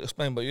hard to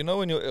explain, but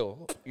when you're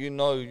ill, you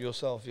know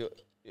yourself, you're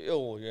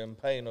ill, you're in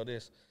pain or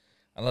this.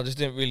 And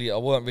I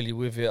weren't really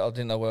with it. I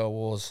didn't know where I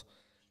was.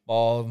 But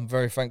I'm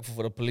very thankful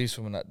for the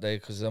policewoman that day,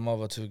 because them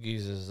other two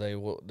geezers, they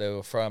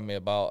were throwing me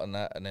about and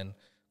that. And then,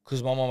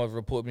 because my mum had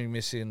reported me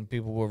missing,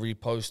 people were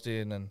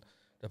reposting, and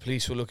the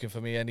police were looking for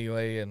me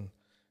anyway, and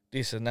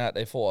this and that.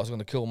 They thought I was going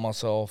to kill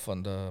myself,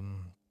 and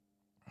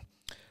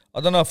I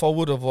don't know if I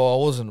would have or I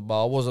wasn't,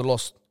 but I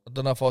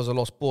don't know if I was a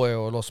lost boy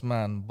or a lost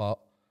man, but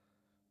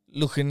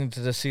looking into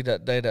the sea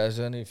that day, that was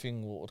the only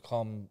thing that would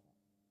calm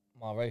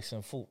my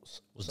racing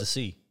thoughts. was the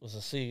sea? Was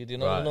the sea. Do you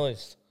know Right. the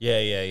noise?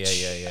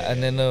 Yeah.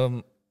 And then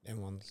them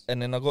ones.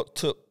 and then I got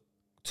took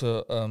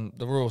to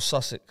the Royal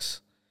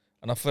Sussex,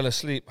 and I fell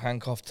asleep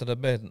handcuffed to the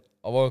bed.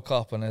 I woke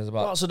up and there's Oh,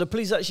 about so the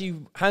police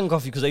actually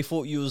handcuffed you because they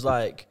thought you was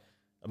like,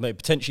 maybe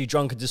potentially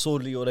drunk and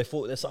disorderly, or they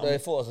thought there's something. they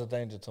thought I was a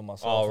danger to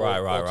myself. Oh, right,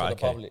 or to the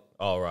okay. public.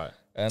 Oh, right.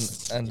 And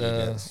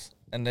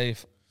they,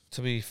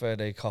 to be fair,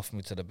 they cuffed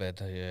me to the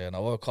bed. Yeah, and I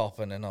woke up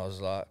and then I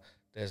was like,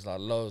 there's like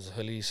loads of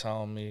police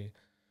on me.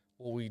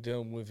 What we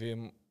doing with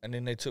him? And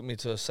then they took me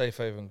to a safe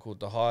haven called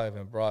the Hive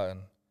in Brighton,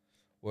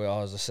 where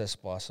I was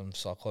assessed by some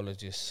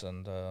psychologists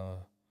and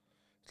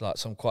like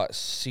some quite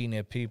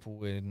senior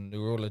people in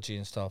neurology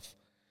and stuff.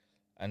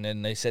 And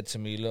then they said to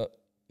me, look,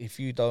 if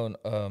you don't,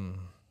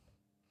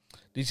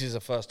 this is the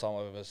first time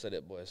I've ever said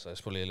it, boy, so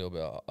it's probably a little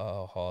bit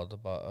hard,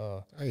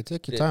 but Hey,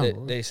 take your time.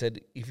 bro. they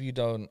said, if you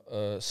don't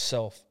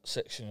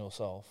self-section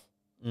yourself,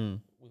 Mm.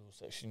 we will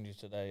section you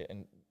today,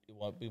 and it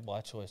won't be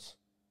by choice.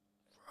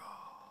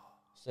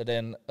 So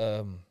then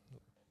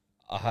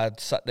I had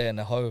sat there in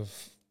the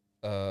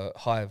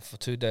Hive for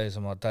 2 days,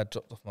 and my dad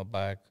dropped off my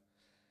bag.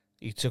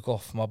 He took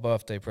off my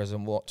birthday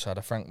present watch. I had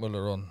a Frank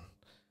Muller on,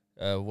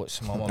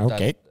 watch my mum.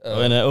 Okay.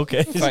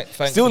 Okay. Still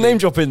thankfully- name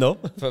dropping though.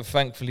 But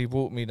thankfully,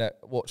 bought me that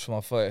watch for my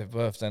 30th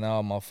birthday. Now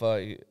I'm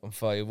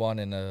 31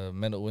 in a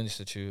mental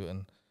institute,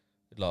 and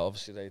like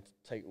obviously they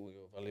take all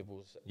your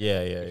valuables, Yeah.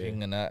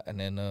 everything and that, and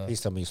then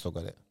Please tell me you still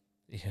got it.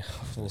 yeah,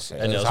 of course.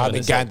 And It's I was hard gonna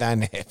to say- get down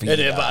there. for Yeah, you,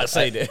 they're dog. about to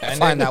say that. And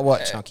Find then- that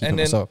watch. I'll keep it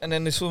myself. and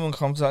then this woman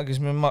comes out, gives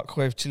me a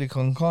microwave chili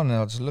con carne,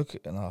 and I just look at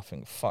it and I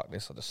think, fuck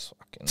this, I just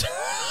fucking.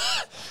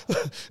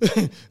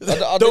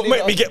 Don't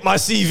make me get my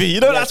CV. You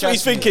know, that's what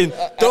he's thinking.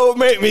 Don't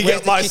make me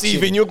get my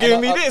CV and you're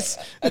giving me this.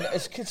 And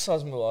it's kid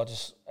size meal.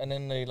 And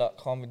then they like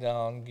calm me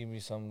down, give me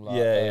some like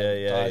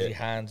Yeah.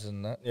 hands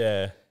and that.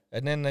 Yeah.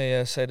 And then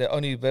they say the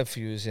only bed for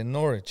you is in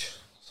Norwich.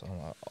 So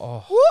I'm like,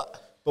 oh.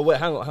 What? But wait,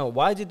 hang on.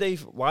 Why did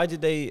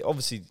they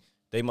obviously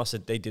they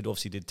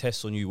did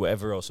tests on you,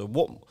 whatever else. So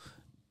what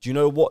do you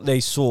know what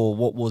they saw,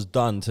 what was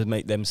done to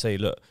make them say,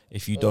 look,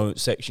 if you don't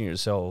section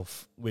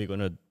yourself, we're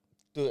gonna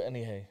do it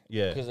anyhow.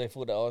 Yeah. Because they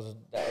thought that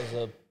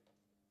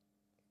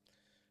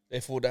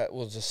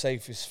was the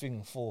safest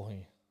thing for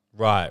him.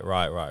 Right.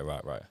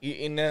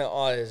 In their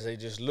eyes, they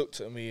just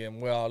looked at me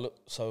and where I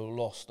looked so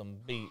lost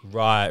and beat.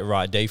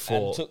 Right. They And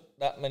thought took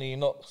that many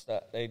knocks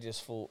that they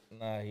just thought,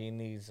 nah, he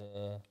needs.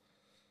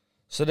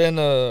 So then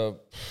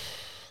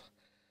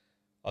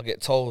I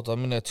get told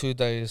I'm in there 2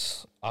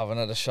 days. I haven't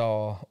had a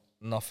shower,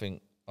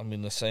 nothing. I'm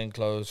in the same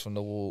clothes from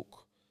the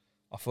walk.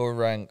 I feel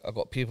rank. I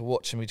got people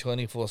watching me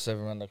 24/7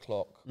 around the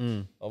clock.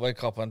 I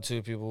wake up and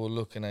 2 people were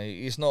looking at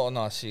you. It's not a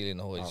nice feeling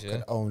always, I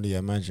can only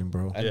imagine,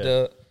 bro.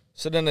 And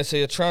so then they say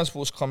your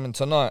transport's coming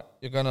tonight.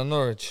 You're going to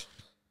Norwich.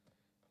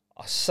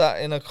 I sat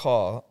in a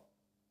car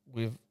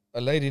with a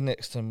lady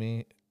next to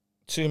me,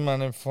 2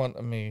 men in front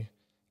of me,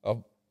 a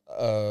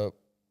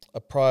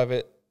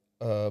private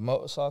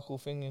motorcycle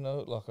thing, you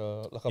know, like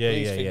a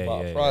police thing,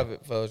 but a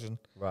private version.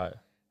 right.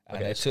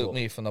 And they took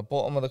me from the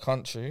bottom of the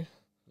country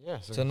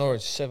to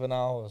Norwich, 7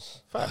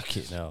 hours. Fuck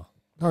it now.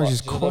 Norwich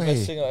is The best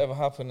quiet. thing that ever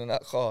happened in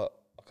that car,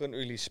 I couldn't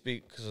really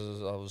speak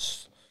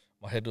because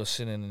my head was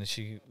sinning, and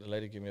the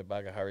lady gave me a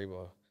bag of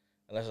Haribo.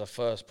 And that's the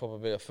first proper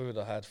bit of food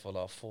I had for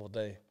like 4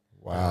 days.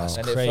 Wow. That's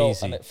And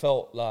crazy. it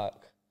felt like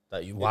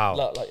That you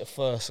like your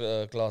first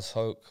glass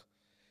Coke.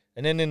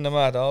 And then in the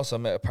madhouse, I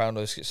met a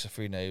paranoid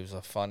schizophrenia. He was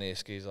the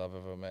funniest geezer I've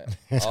ever met.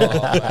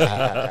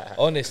 Man.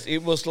 Honest,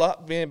 it was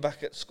like being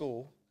back at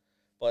school,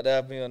 but they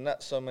had me on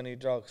that so many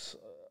drugs.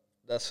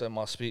 That's when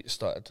my speech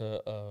started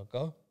to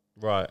go.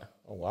 Right.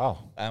 Oh, wow.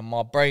 And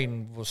my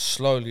brain was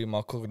slowly,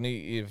 my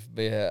cognitive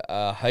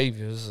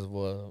behaviours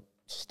were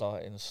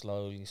starting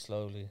slowly.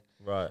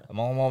 Right. And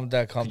my mum and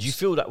dad comes. Did you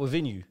feel that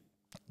within you?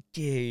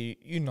 Yeah,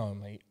 you know,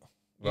 mate.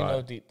 You Right.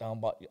 know deep down,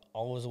 but I'm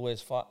always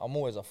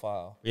a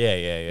fighter.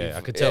 Yeah.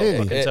 I could tell. Really?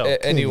 I could tell.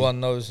 Anyone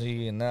knows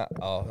me in that.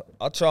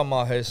 I try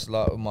my best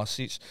like with my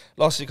seats.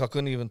 Last week I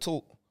couldn't even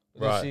talk.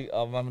 Right. See,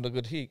 I'm having a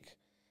good heek.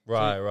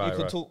 Right. You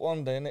can talk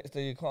one day, next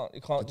day you can't.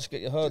 You can't just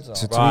get your herds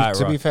out.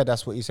 To be fair,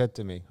 that's what he said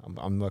to me.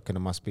 I'm working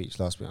on my speech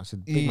last week. I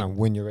said, big man,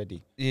 when you're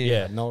ready.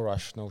 Yeah. No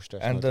rush, no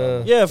stress. And no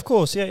drama. Yeah, of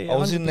course. Yeah. I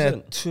was in there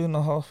 100%.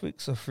 2.5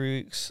 weeks or 3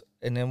 weeks,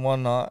 and then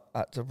one night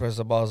at the press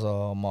the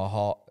buzzer, my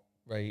heart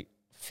rate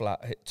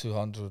flat hit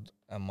 200,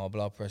 and my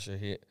blood pressure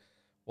hit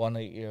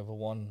 180 over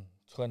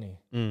 120.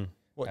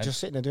 What, and- just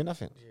sitting there doing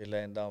nothing? Yeah,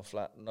 laying down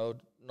flat. No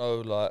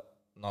like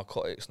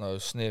narcotics, no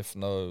sniff,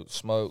 no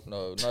smoke,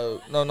 no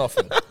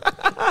nothing.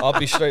 I'll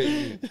be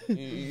straight.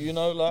 You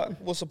know, like,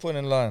 what's the point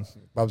in lying?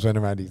 Bubs went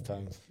around these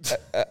times.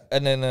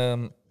 And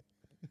then,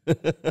 I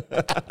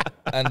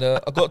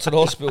got to the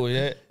hospital,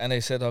 and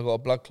they said I got a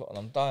blood clot and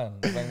I'm dying.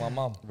 I rang my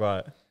mum.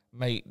 Right.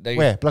 Mate,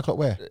 Where? Black Clock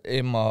where?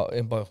 in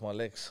both my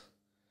legs.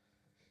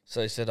 So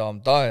they said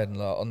I'm dying.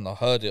 Like, I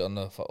heard it on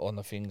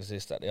the fingers,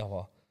 this, that, the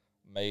other.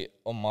 Mate,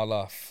 on my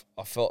life,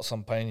 I felt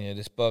some pain here.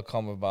 This bird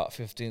come with about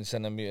 15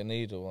 centimetre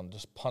needle and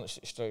just punched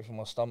it straight through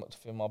my stomach to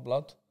fill my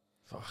blood.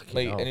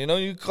 Mate, and you know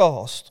you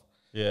gasped.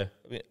 Yeah.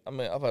 I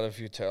mean, I've had a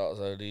few tear-outs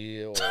over the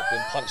year or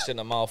been punched in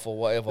the mouth or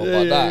whatever,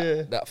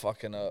 but that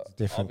fucking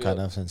Different kind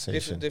of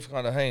sensation. different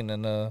kind of pain.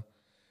 And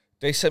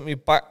they sent me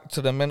back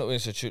to the mental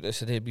institute. They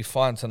said he'd be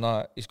fine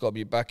tonight. He's got to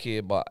be back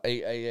here by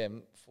 8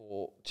 a.m.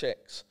 for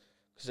checks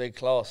because they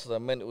class the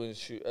mental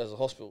institute as a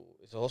hospital.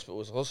 It's a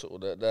hospital.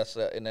 That's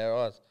in their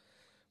eyes.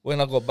 When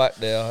I got back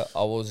there,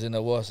 I was in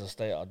a worse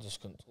state. I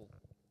just couldn't talk.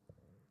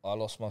 I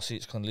lost my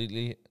seats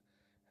completely.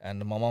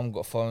 And my mum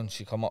got a phone.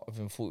 She come up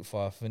within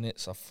 45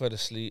 minutes. I fell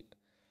asleep.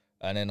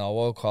 And then I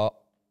woke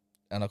up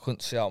and I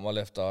couldn't see out my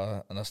left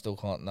eye. And I still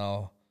can't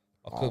now.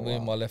 I couldn't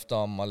move my left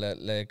arm, my left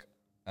leg.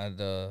 And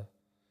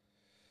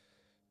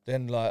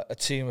then like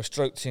a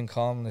stroke team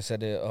come and they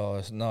said,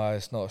 it's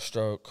not a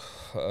stroke.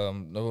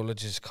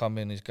 Neurologist come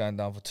in. He's going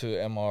down for 2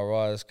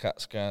 MRIs,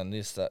 CAT scan,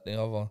 this, that,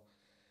 the other.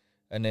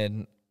 And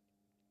then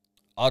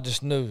I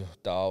just knew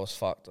that I was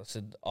fucked. I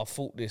said, I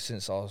fought this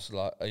since I was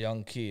like a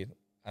young kid.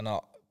 And I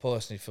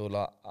personally feel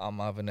like I'm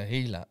having a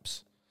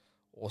relapse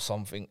or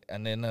something.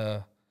 And then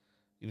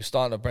he was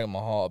starting to break my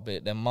heart a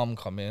bit. Then mum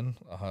come in.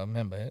 I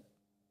remember it.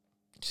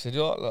 She said,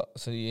 look. I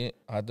said, yeah.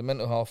 I had the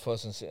mental health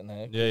person sitting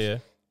there. Yeah.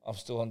 I'm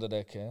still under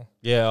their care.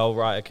 Yeah, oh,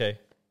 right, okay.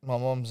 My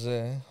mum's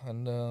there.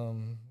 And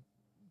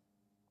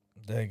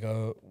there you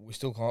go. We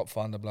still can't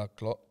find the blood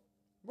clot.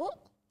 What?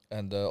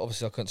 And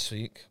obviously I couldn't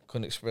speak.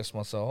 Couldn't express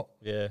myself.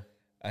 Yeah.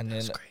 And then,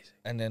 That's crazy.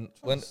 and then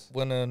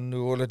when a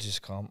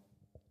neurologist come,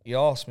 he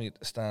asked me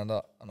to stand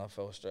up, and I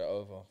fell straight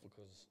over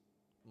because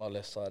my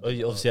left side. Oh,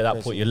 obviously at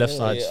that point, your left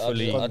side's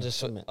fully... I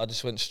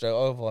just went straight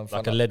over in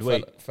front a lead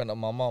weight. front of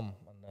my mum.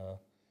 And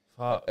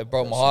It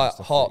broke my That's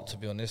heart, to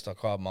be honest. I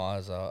cried my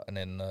eyes out, and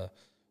then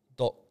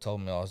Doc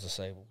told me I was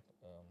disabled.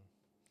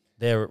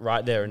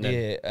 Right there and then.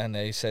 Yeah, and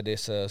they said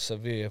it's a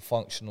severe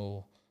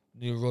functional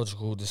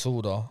neurological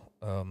disorder.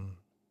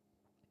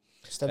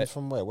 Stemmed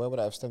from where? Where would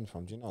that have stemmed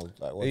from? Do you know?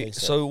 Like what they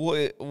said? So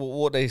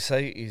what they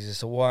say is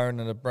it's a wiring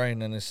in the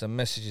brain, and it's the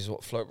messages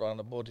what float around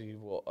the body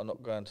what are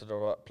not going to the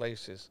right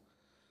places.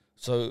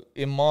 So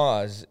in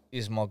my eyes,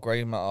 is my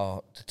grey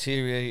matter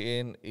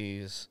deteriorating?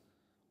 Is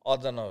I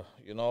don't know.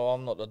 You know,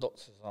 I'm not the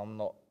doctor. I'm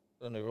not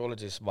a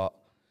neurologist, but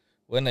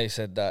when they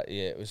said that,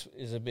 yeah,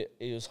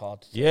 it was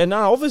hard. To Yeah,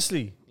 nah,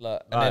 obviously.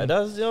 like,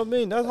 That's, you know what I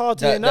mean? That's hard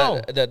to hear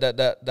now.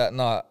 That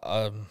night,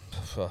 I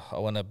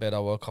went to bed. I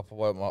woke up. I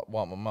wiped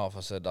my mouth. I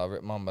said, I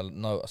ripped Mum a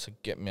note. I said,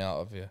 get me out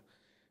of here.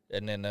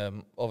 And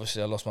then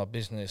obviously I lost my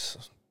business.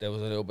 There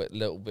was a little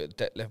bit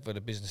debt left for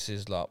the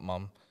businesses. Like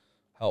Mum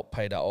helped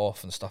pay that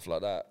off and stuff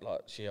like that.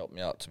 Like she helped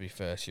me out. To be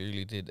fair, she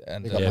really did.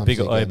 And Big up Yeah, Mumsy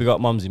again. big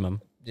up Mumsy,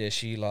 man. yeah,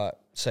 she like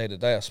saved the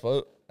day. I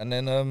spoke, and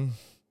then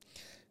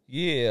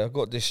yeah, I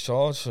got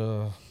discharged.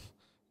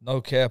 No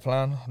care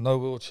plan, no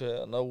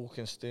wheelchair, no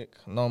walking stick,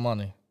 no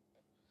money.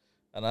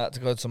 And I had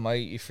to go to my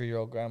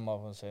 83-year-old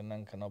grandmother and say,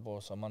 Nan, can I borrow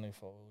some money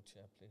for a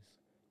wheelchair, please?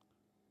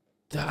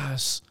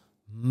 That's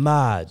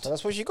mad. So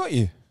that's what she got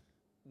you.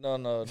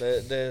 No,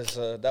 there's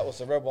that was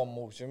the red one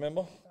mortgage, you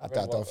remember? I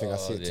don't think I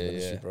see it to be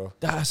honest with you, bro.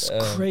 That's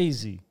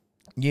crazy.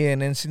 Yeah,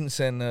 and then since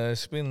then,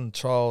 it's been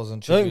trials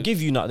and They don't tributes.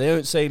 give you nothing. They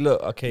don't say,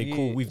 look, okay, Yeah,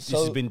 cool, this so-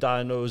 has been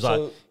diagnosed.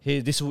 so- Like,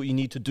 here, this is what you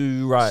need to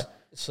do, right?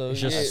 So,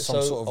 It's just yeah, Some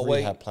so sort of away-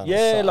 rehab plan. or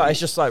Yeah, something. like, it's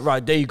just like,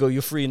 right, there you go,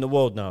 you're free in the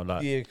world now.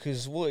 Like, Yeah,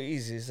 because what it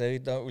is they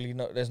don't really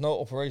know. There's no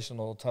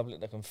operational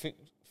tablet that can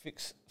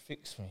fix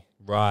me.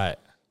 right.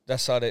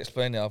 That's how they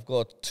explain it. I've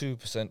got a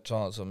 2%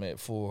 chance of it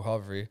full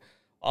recovery.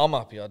 I'm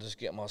happy I just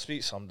get my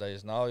speech some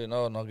days now, you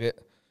know, and I get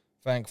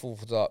thankful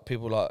for that.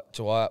 People like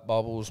Dwight,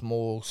 Bubbles,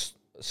 Morse,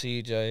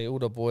 CJ, all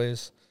the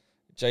boys,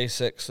 Jay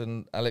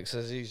Sexton, Alex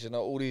Aziz, you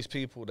know, all these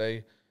people,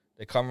 they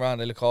come around,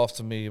 they look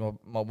after me. One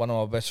of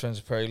my best friends,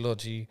 Perry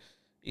Lodge,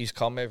 he's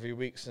come every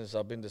week since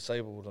I've been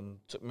disabled and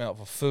took me out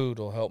for food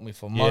or helped me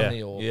for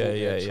money or bought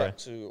me a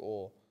tracksuit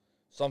or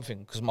something,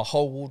 because my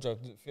whole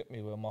wardrobe didn't fit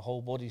me where my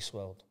whole body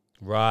swelled.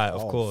 Right,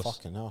 of Oh, course.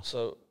 Fucking hell.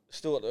 So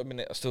still at the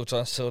minute, I'm still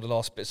trying to sell the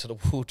last bits of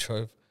the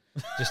wardrobe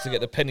just to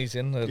get the pennies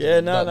in. Yeah,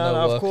 no,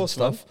 work of course,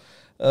 and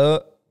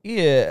stuff.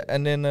 Yeah,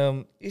 and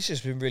then it's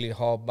just been really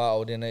hard battle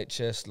with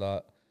NHS,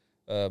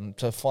 like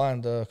to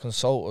find a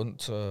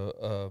consultant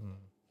to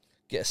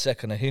get a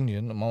second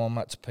opinion. My mum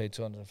had to pay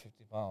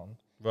 £250,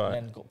 Right.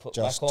 and then got put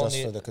Just back on for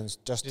it.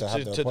 just to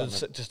have the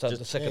appointment. Just have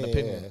the second yeah,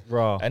 opinion. yeah.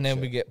 Right. And then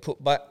we get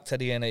put back to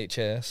the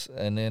NHS,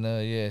 and then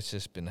yeah, it's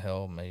just been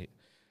hell, mate.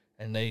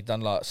 And they done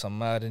like some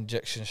mad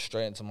injections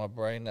straight into my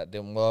brain that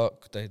didn't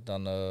work. They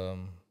done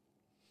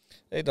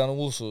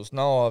all sorts.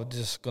 Now I'm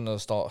just gonna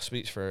start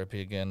speech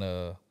therapy again.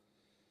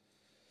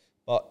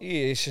 But yeah,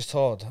 it's just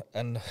hard.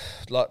 And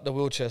like the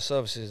wheelchair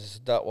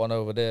services, that one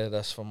over there,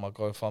 that's from my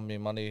GoFundMe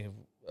money.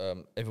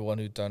 Everyone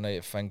who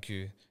donated, thank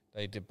you.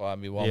 They did buy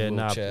me one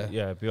wheelchair. Be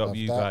up Love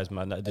you that. guys,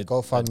 man. That The did,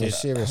 GoFundMe that did.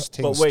 serious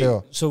thing But wait,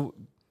 still. so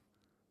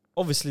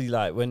obviously,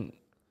 like when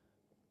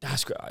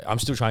that's great. I'm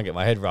still trying to get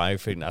my head around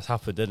everything that's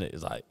happened. Isn't it?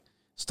 It's like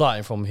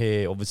starting from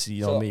here. Obviously,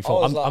 you know So what I mean. I From,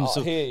 was I'm, like I'm out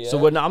so, here, so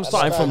yeah? when I'm That's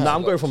starting from bad. now,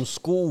 I'm going from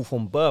school,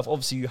 from birth.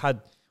 Obviously, you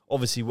had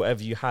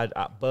whatever you had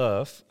at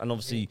birth, and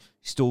obviously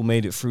still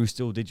made it through.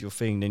 Still did your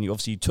thing. Then you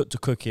obviously took to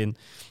cooking,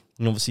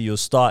 and obviously you're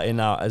starting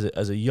out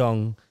as a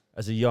young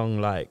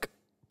like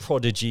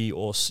prodigy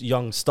or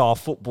young star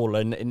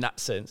footballer in that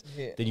sense.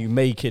 Yeah. Then you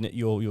making it,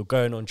 you're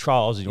going on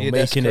trials and you're Yeah,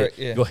 that's making correct,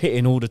 it, yeah. you're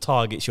hitting all the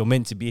targets you're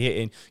meant to be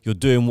hitting, you're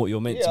doing what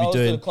you're meant Yeah, to I be was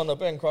doing, doing Conor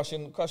Ben,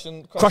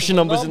 crushing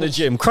numbers in the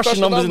gym,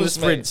 crushing numbers in the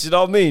sprints, you know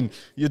what I mean?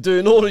 You're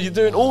doing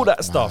all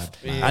that stuff.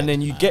 Yeah. And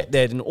then you get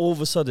there, then all of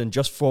a sudden,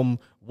 just from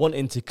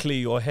wanting to clear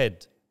your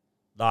head,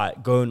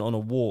 like going on a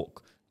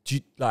walk, do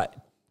you, like,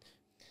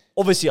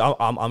 obviously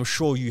I'm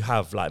sure you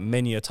have, like,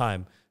 many a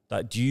time.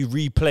 Like, do you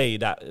replay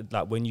that,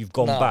 like, when you've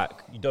gone Nah.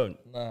 back? You don't?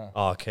 Nah.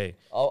 Oh, okay.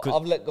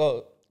 I've let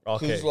go.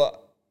 Okay. Because like,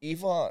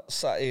 if I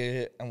sat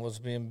here and was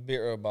being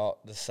bitter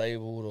about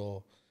disabled,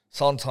 or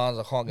sometimes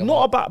I can't get Not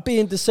my... about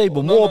being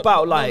disabled, No, more no,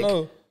 about, no, like...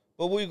 no.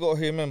 But what you got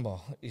to remember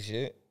is,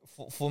 yeah,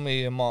 for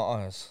me, in my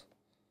eyes,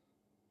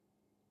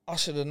 I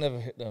should have never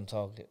hit them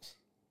targets.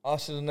 I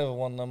should have never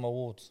won them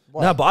awards.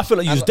 No, but I feel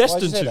like you was And why'd you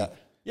destined say to. that?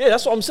 Yeah,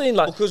 that's what I'm saying.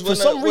 Like, Because for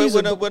some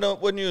reason...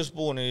 when you was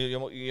born,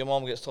 your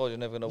mom gets told you're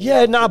never going to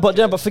Yeah, nah, but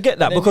forget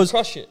that, and then because... you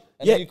crush it.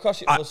 And yeah, then you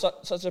crush it I- for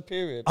such a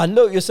period. I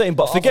know what you're saying,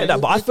 but But forget I that.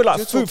 think But I feel like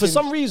you're food, for talking-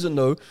 some reason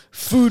though,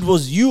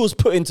 you was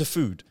put into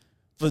food.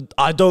 For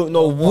I don't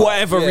know,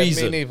 whatever Yeah,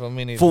 reason.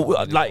 Me neither.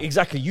 For like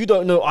exactly, you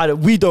don't know either.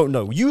 We don't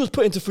know. You was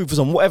put into food for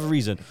some whatever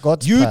reason.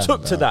 God's you plan,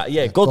 took to dog. that.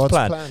 Yeah, Yeah, God's God's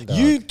plan. plan, dog.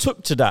 You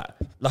took to that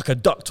like a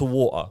duck to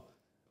water,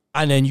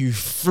 and then you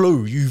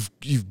flew. You've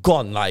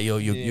gone like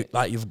you're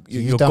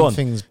done gone.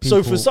 things So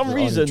for people some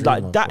only reason, dream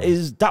like of, bro.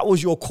 that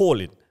was your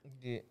calling.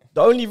 Yeah.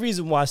 The only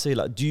reason why I say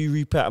like, do you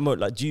repair a moat?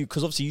 Like, do you?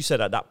 Because obviously you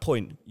said at that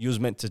point you was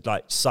meant to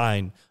like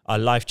sign a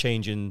life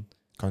changing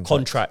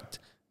contract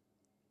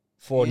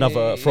for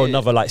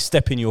another like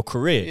step in your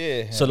career.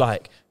 Yeah. So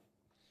like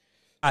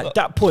at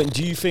that point,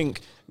 do you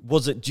think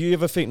do you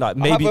ever think like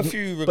maybe have a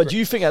few but do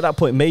you think at that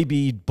point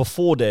maybe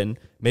before then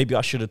maybe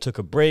I should have took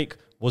a break?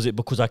 Was it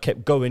because I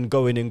kept going,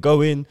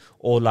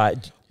 or like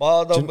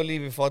But I don't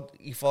believe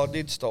if I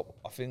did stop,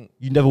 I think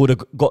you never would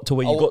have got to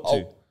where you got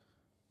to?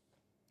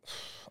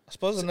 I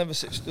suppose I never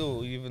sit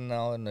still, even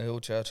now in the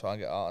wheelchair, trying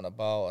to get out and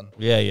about. And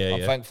Yeah.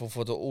 I'm thankful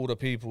for all the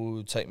people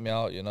who take me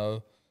out, you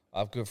know. I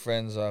have good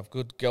friends, I have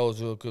good girls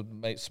who are good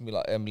mates to me,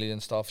 like Emily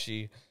and stuff.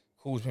 She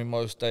calls me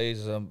most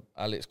days.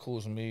 Alex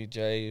calls me,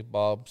 Jay,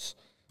 Bobs,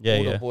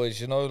 all the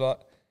boys, you know, like.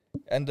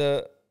 And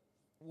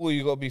all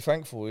you got to be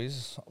thankful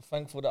is, I'm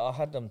thankful that I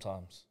had them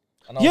times.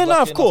 And I was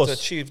lucky of course. enough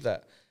to achieve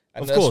that.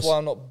 And Of that's course. why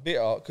I'm not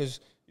bitter, because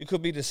you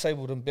could be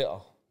disabled and bitter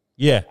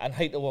Yeah. and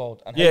hate the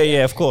world. And Yeah, hate yeah,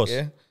 of everything, course.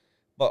 Yeah?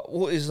 But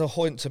what is the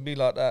point to be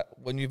like that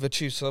when you've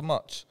achieved so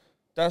much?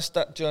 That's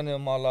that journey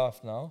of my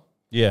life now.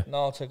 Yeah.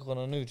 Now I'll take on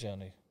a new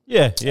journey.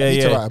 Yeah. You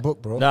need to write a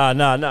book, bro. Nah. Do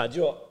you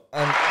know what?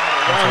 And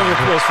Round of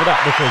applause for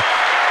that, because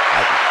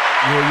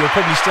you're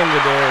probably stronger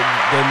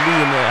than me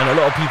and a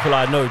lot of people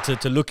I know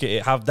to look at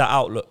it, have that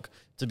outlook,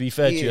 to be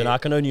fair to you, and I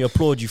can only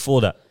applaud you for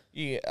that.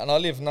 yeah, and I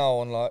live now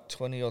on like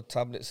 20 odd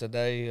tablets a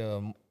day,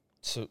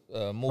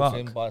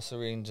 morphine by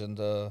syringe, and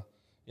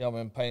I'm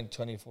in pain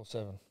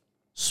 24/7.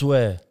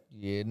 Swear.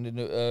 Yeah,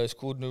 it's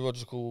called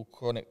neurological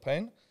chronic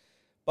pain.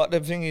 But the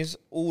thing is,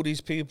 all these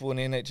people in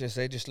the NHS,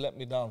 they just let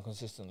me down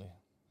consistently.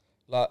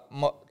 Like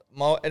my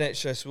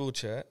NHS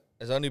wheelchair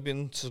has only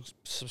been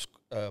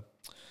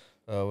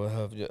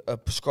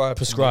prescribed.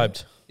 Prescribed.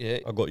 To me, yeah,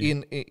 I got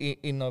you.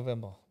 in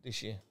November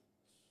this year.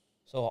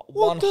 So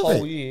What one the whole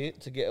heck? year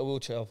to get a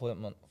wheelchair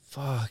appointment.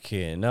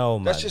 Fucking hell,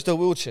 man. That's just a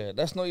wheelchair.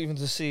 That's not even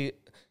to see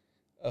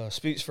a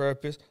speech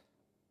therapist.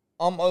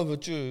 I'm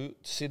overdue to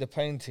see the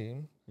pain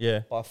team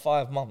Yeah. by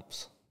 5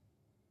 months.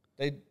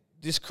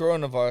 This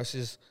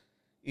coronavirus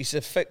it's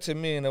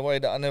affecting me in a way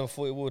that I never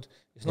thought it would.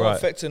 It's not Right.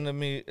 affecting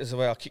me as a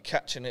way I keep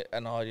catching it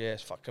and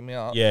it's fucking me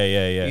up. Yeah.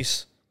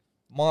 It's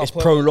my It's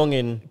appointment-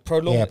 prolonging.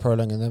 Yeah,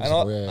 prolonging and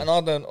inevitable. Yeah. and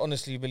I don't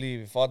honestly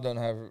believe if I don't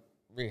have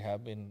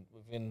rehab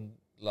within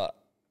like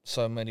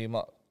so many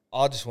months,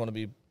 I just want to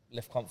be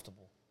left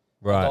comfortable.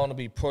 I Right. don't want to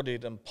be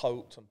prodded and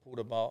poked and pulled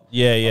about.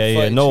 Yeah. I'm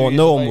 32 No years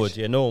one of would. age.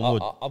 Yeah, no one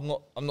would.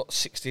 I'm not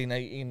 16,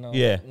 18 no,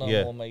 Yeah, no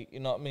yeah. more, mate. You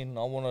know what I mean?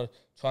 I want to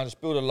try and just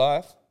build a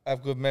life,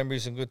 have good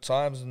memories and good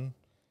times, and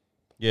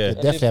Yeah. You're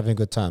definitely having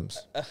good times.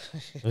 Fact.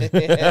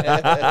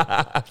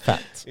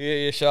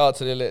 Yeah, shout out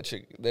to the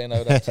electric. They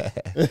know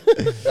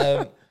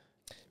that.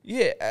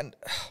 Yeah, and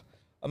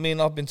I mean,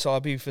 I've been to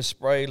IB for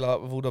spray, like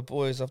with all the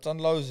boys. I've done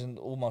loads in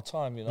all my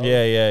time, you know.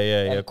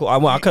 Yeah. Cool.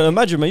 I can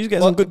imagine, man. You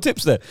get some good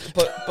tips there.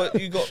 But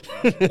you got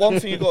one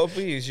thing you got to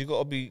be is you got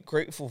to be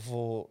grateful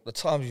for the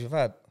times you've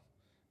had,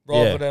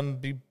 rather than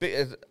be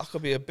bitter. I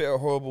could be a bitter,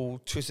 horrible,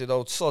 twisted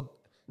old sod.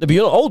 No, but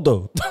you're not old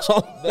though. That's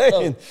what I'm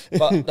saying.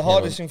 But the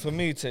hardest thing for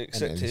me to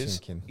accept you're is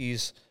thinking.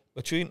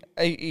 between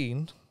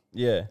 18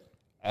 Yeah.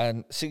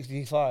 and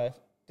 65,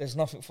 there's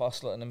nothing for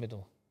us lot in the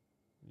middle.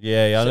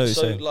 Yeah. I know what you're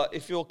So saying. like,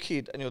 if you're a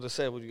kid and you're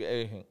disabled, you get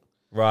everything.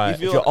 Right.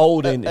 If you're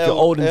old and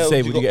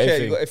disabled, you get You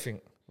everything. got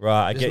everything.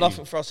 Right. I There's get nothing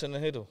you. for us in the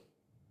middle.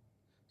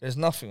 There's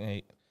nothing,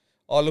 mate.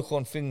 I look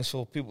on things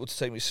for people to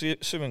take me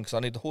swimming because I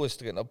need the horse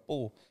to get in the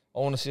pool. I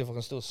want to see if I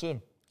can still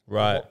swim.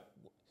 Right.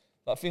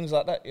 Like things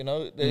like that, you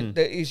know.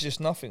 There is just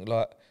nothing.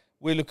 Like,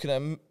 we're looking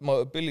at a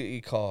mobility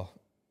car.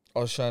 I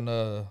was showing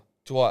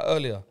Dwight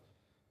earlier.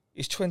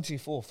 It's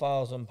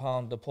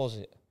 £24,000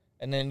 deposit,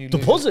 and then you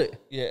Deposit?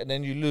 and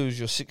then you lose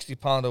your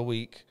 £60 a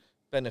week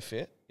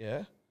benefit,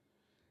 yeah.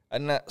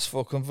 And that's for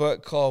a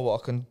convert car where I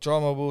can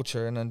drive my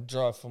wheelchair and then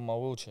drive from my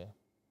wheelchair.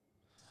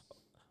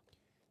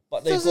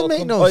 But they've Doesn't got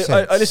make no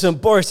sense. Listen,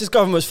 Boris, this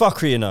government's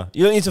fuckery, you know.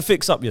 You don't need to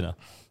fix up, you know.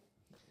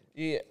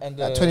 Yeah, and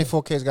That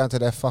 24K is going to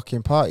their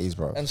fucking parties,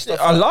 bro. and stuff.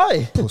 I like,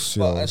 lie.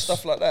 Pussy and ass.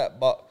 stuff like that.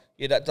 But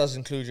yeah, that does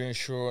include your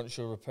insurance,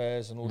 your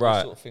repairs, and all Right.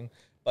 that sort of thing.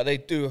 But they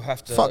do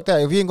have to. Fuck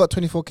that. If you ain't got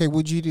 24K,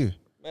 what'd you do?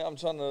 Mate, I'm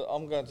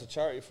going to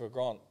charity for a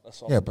grant.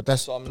 That's what Yeah, but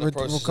that's what I'm in the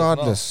process of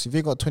regardless. If you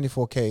ain't got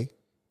 24K,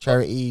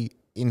 charity,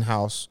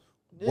 in-house,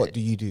 Yeah. what do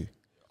you do? now.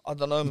 I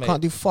don't know, You mate.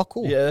 can't do fuck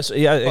all. Yeah,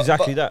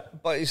 exactly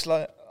that. But it's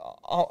like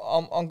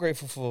I'm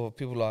grateful for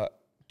people like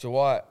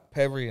Dwight,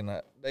 Perry, and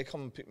that. They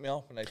come and pick me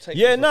up and they take.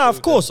 Yeah, me for nah, of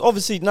food course.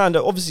 Obviously,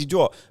 obviously, do you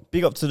know what?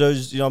 Big up to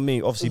those, you know what I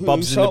mean? Obviously, Who's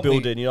Bubs in the helped me.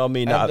 building, you know what I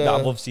mean? And, That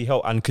have obviously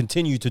helped and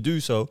continue to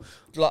do so.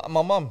 Like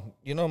my mum,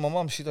 you know, my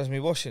mum, she does me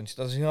washing, she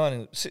does me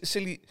ironing.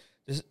 Silly.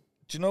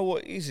 Do you know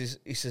what it is?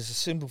 It's just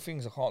simple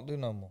things I can't do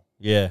no more.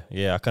 Yeah,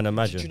 I can Do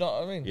imagine. you know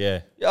what I mean?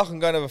 Yeah. Yeah, I can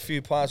go and have a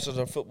few pints of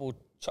football,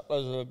 chuck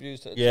loads of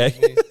abuse. To Yeah.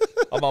 me.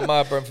 I'm a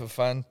mad Brentford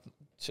fan.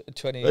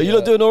 20. You're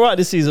not doing all right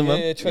this season, man.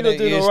 Yeah, You're 20 not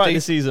doing all years right deep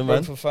this season,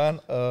 man. Brentford fan.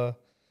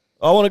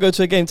 I want to go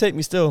to a game. Take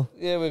me still.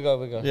 Yeah, we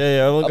go.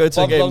 Yeah, I want to go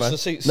to a Bub game, loves man. the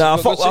seats. Nah, I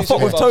We've got fuck seats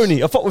with in the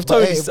Tony. I fuck with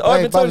Tony.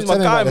 Tony's my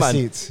guy, man.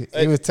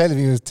 He was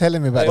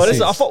telling me about But the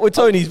listen, I seats. fuck with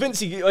Tony. He's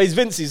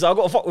Vincey, so I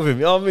got to fuck with him.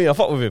 You know what I mean? I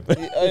fuck with him.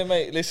 Hey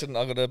mate, listen,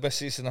 I got the best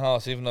seats in the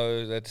house, even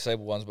though they're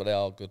disabled ones, but they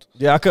are good.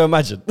 Yeah, I can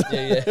imagine.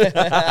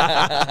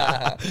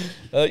 Yeah.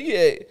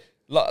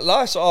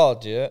 Life's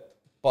hard, yeah,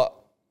 but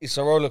it's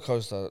a roller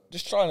coaster.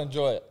 Just try and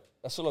enjoy it.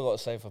 That's all I got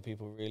to say for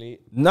people, really.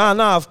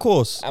 Nah, of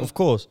course.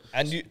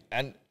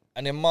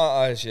 And in my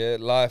eyes, yeah,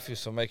 life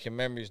is for making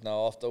memories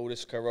now. After all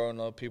this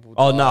corona, people.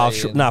 Oh, die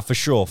for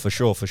sure.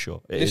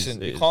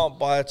 Listen, you can't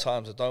buy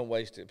time, so don't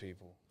waste it,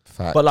 people.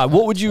 Fact. But like,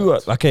 what would you?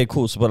 Okay,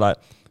 cool. So, but like,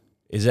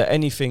 is there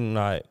anything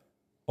like?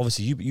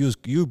 Obviously,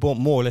 you bought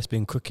more or less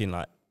been cooking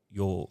like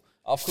your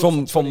I've cooked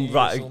from for 20 years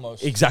like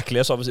almost. exactly.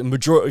 That's what I was.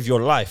 Majority of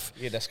your life.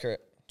 Yeah, that's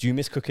correct. Do you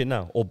miss cooking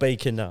now or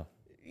baking now?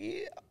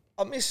 Yeah,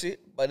 I miss it,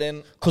 but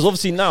then Because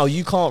obviously now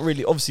you can't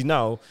really. Obviously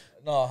now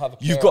no, I have a.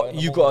 you've carer got in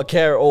the you got morning. to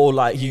care or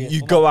like Yeah, you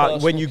for go my out when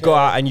personal you go care.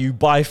 out and you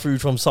buy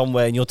food from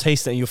somewhere and you're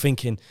tasting it and you're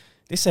thinking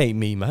this ain't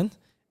me, man.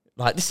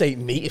 Like this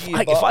ain't me. If Yeah,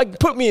 I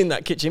put me in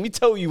that kitchen, me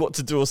tell you what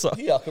to do or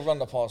something. Yeah, I could run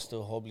the past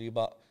still hobbly,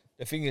 but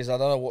the thing is, I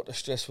don't know what the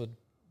stress would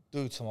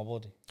do to my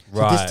body.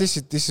 So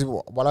this is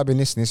what, while I've been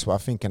listening, this is what I'm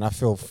thinking. I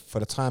feel for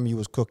the time you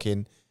was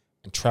cooking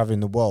and traveling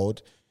the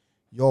world,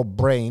 your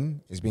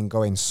brain has been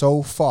going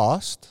so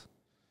fast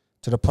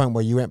to the point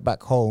where you went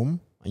back home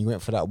and you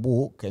went for that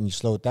walk and you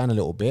slowed down a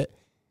little bit.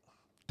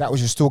 That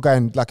was just still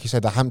going, like you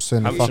said, the hamster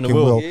Hamster fucking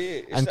wheel. wheel. Yeah,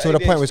 it's Until the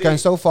the point where it's going ADHD.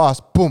 so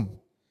fast, boom,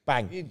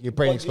 bang, your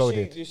brain But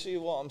exploded. Do you see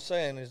what I'm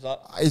saying? Is like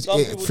It some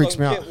people freaks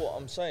don't me get out. what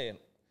I'm saying.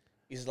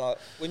 Is like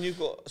when you've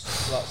got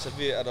like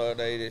severe adult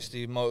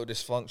ADHD, motor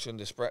dysfunction,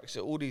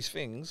 dyspraxia, all these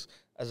things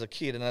as a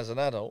kid and as an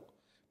adult,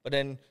 but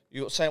then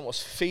you're saying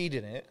what's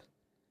feeding it,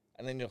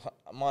 and then your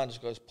mind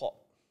just goes pop.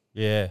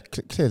 Yeah,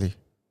 Clearly.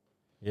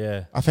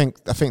 yeah. I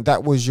think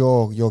that was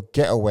your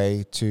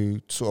getaway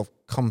to sort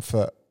of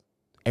comfort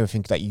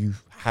everything that you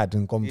had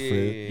and gone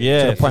through.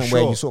 Yeah, To the point for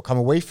where sure. you sort of come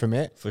away from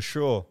it. For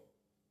sure.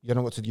 You don't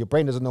know what to do. Your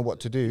brain doesn't know what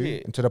to do. Yeah.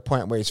 And to the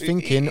point where it's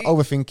thinking,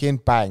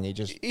 overthinking, bang, it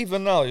just...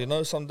 Even now, you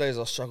know, some days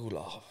I struggle.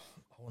 Like, oh,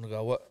 I want to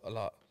go work.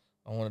 Like,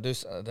 I want to do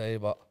something today,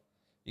 but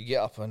you get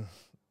up and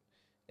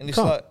it's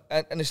can't.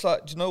 like, and it's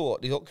like, do you know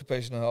what? The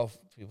occupational health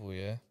people,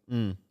 yeah,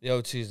 Mm. the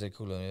OTs they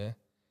call them, yeah,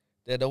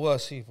 they're the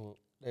worst people.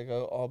 They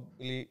go, "Oh,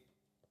 Billy,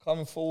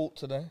 coming for a walk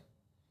today.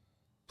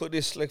 Put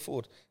this leg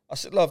forward." I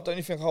said, "Love, don't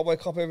you think I'll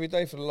wake up every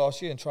day for the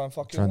last year and try and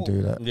fucking Try and walk?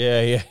 do that.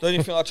 Yeah. Don't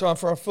you think I try and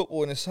throw a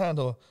football in his hand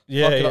or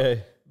Yeah, fucking yeah.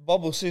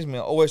 Bubble sees me.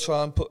 I always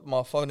try and put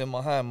my phone in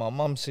my hand. My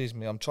mum sees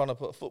me. I'm trying to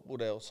put a football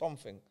there or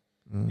something.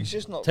 It's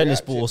just not Tennis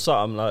reacting. ball or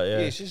something like Yeah,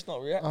 yeah. it's just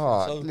not reacting.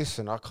 Oh, so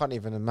listen, I can't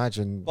even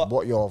imagine But-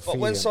 what you're but feeling.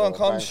 when someone or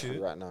going comes to through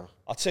you- right now.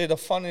 I'll tell you the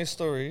funniest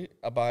story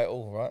about it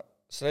all, right?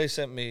 So they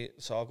sent me,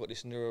 so I got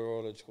this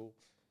neurological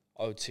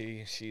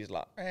OT. She's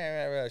like,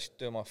 she's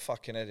doing my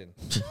fucking head in.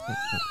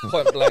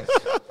 Point blank.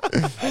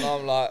 And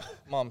I'm like,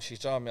 Mum, she's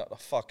driving me up the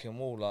fucking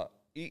wall.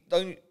 Like,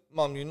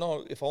 Mum, you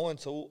know, if I went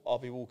to walk, I'll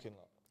be walking.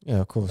 Like,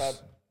 Yeah, of course. Dad,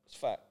 it's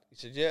fact. He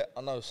said, yeah,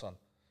 I know, son.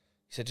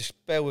 He said,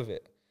 just bear with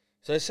it.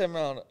 So they sent me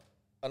around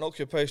an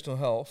occupational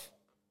health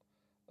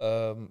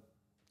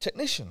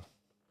technician.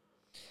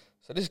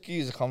 So this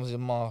geezer comes in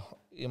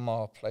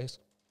my place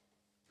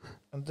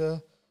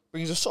and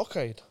brings a sock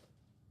aid.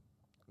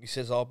 He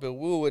says, "I'll Bill,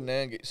 we'll in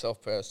there and get yourself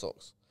a pair of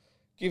socks."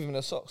 Give him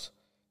the socks.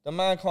 The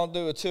man can't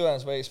do it with two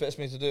hands, but he expects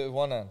me to do it with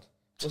one hand.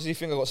 Does he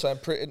think I got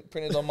something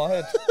printed on my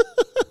head?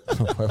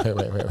 wait.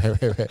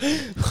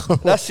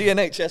 That's the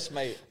NHS,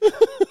 mate.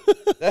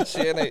 That's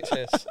the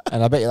NHS.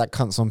 And I bet you that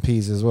cunts on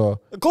peas as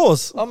well. Of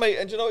course. Oh, mate,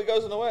 and do you know what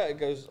goes on the way? It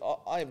goes,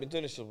 I ain't been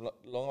doing this for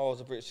long. I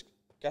was a British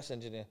gas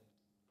engineer.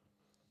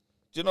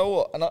 Do you know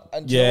what?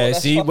 And do you know Yeah, what?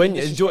 That's see, fucking when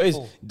is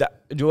disrespectful.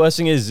 the worst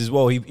thing is as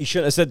well, he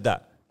shouldn't have said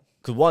that.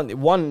 Because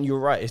one, you're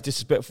right, it's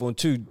disrespectful, and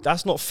two,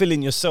 that's not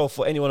filling yourself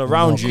or anyone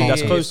around you that's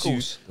yeah, close of to you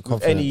course.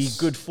 with any Confidence.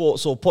 good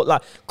thoughts or put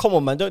like, come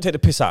on, man, don't take the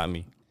piss out of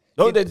me.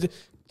 Don't Yeah, take the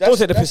that's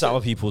piss out it.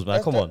 of my people's, man.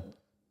 That's Come that- on.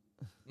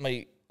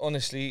 Mate,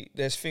 honestly,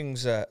 there's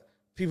things that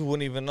people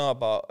wouldn't even know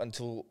about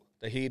until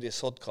they hear this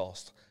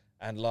podcast.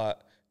 And like,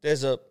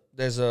 there's a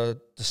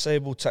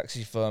disabled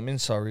taxi firm in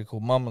Surrey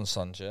called Mum and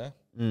Sons, yeah?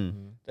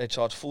 They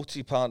charge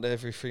 £40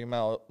 every 3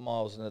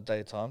 miles in the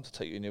daytime to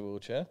take you in your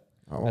wheelchair.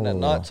 And at Oh.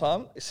 night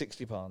time, it's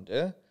 £60,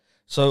 yeah?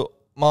 So,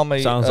 my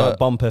mate... Sounds like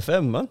Bump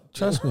FM, man.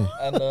 Trust me.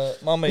 And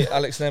my mate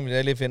Alex and Emily,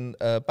 they live in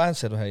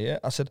Banstead here, yeah?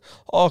 I said,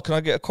 oh, can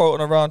I get a quote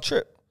on a round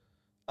trip?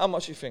 How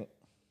much you think?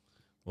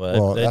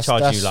 Well, they that's-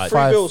 charge that's you like...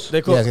 3 bills. They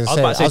Yeah, quote, I I was was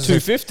gonna about to say say-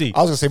 250. I was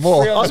going to say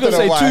more. I I was going to don't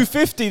say know why.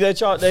 250, they're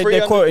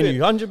 300 quoting quid.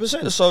 you,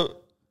 100%. So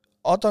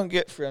I don't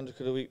get 300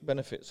 quid a week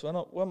benefits. When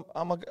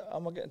am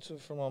I getting to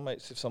it from my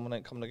mates if someone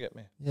ain't coming to get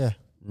me? Yeah.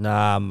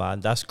 Nah, man,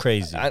 that's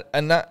crazy.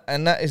 And that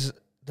is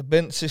the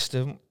bent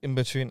system in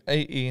between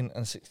 18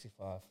 and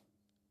 65.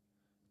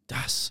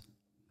 That's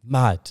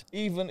mad.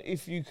 Even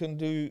if you can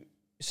do,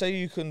 say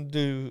you can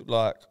do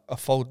like a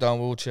fold down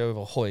wheelchair with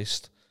a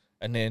hoist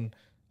and then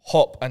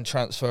hop and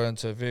transfer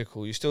into a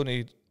vehicle, you still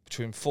need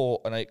between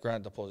 4 and 8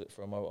 grand deposit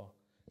for a motor.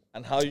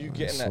 And how are you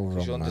getting That's that? all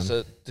Because you're on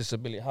wrong,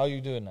 disability. How are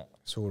you doing that?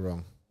 It's all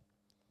wrong.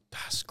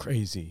 That's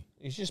crazy.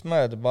 It's just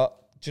mad. But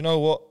do you know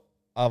what?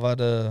 I've had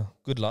a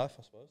good life,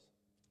 I suppose.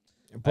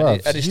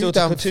 Bruv, and it's you still to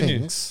done continue.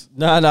 things.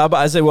 Nah, but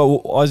I say,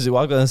 well, I was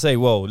gonna say,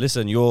 well,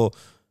 listen, you're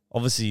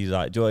obviously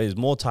like, Joy, is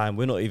more time.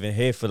 We're not even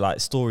here for like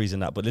stories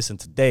and that. But listen,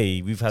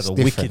 today we've had It's a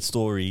different. wicked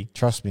story,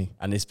 Trust me.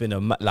 and it's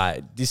been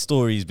like this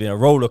story's been a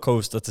roller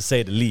coaster to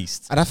say the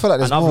least. And I feel like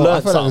there's And I've more. I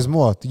learnt feel like there's something.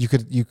 more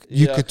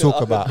you could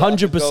talk about.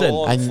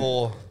 100%. And-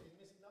 For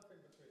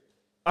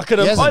I can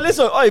He hasn't.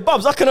 listen, hey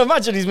Bubs, I can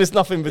imagine he's missed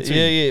nothing between.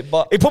 yeah,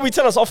 but He probably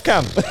tell us off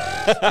cam.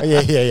 yeah,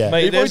 yeah.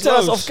 Mate, He probably there's tell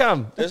us loads. off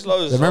cam. There's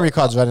loads. The memory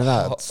card's running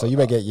out, so you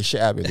better get your shit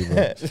out with you,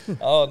 bro.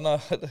 Oh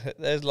no,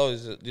 there's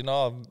loads. You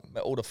know, I've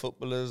met all the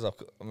footballers. I've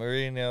got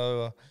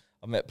Mourinho.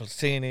 I've met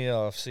Platini.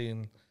 I've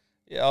seen.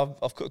 Yeah,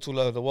 I've cooked all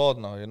over the world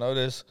now. You know,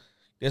 there's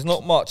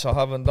not much I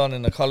haven't done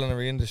in the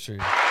culinary industry.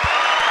 And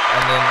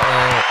then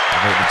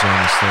I rate the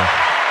journey still.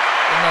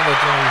 another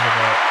journey is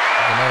about,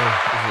 I don't know,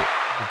 is it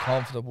be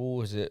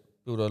comfortable? Is it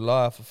build a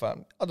life, a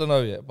family? I don't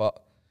know yet,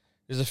 but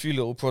there's a few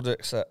little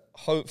projects that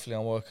hopefully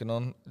I'm working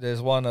on.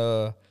 There's one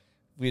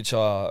which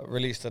I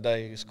released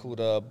today. It's called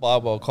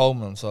Barbara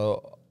Coleman.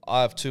 So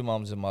I have 2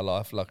 mums in my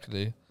life,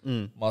 luckily.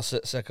 My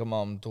second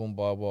mum, Dawn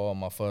Barbara, and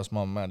my first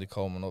mum, Mandy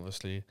Coleman,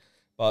 obviously.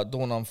 But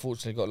Dawn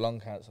unfortunately got lung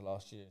cancer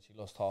last year. She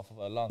lost half of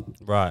her lung.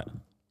 Right.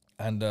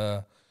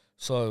 And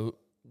so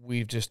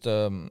we've just,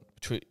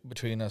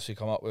 between us, we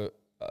come up with,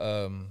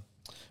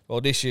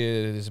 well, this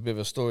year there's a bit of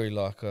a story.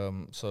 Like,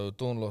 so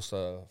Dawn lost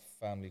her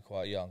family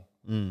quite young.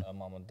 Her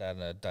mum and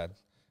her dad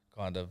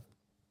kind of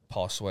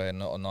passed away in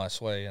not a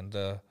nice way. And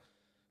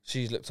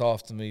she's looked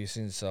after me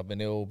since I've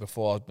been ill,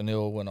 before I've been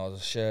ill, when I was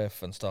a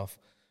chef and stuff.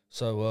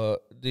 So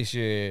this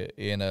year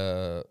in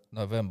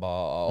November,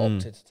 I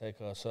opted to take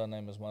her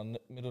surname as my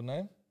middle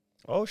name.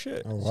 Oh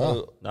shit. Oh wow.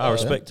 So, Nah, I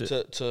respect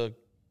it. To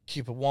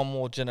keep it one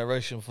more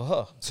generation for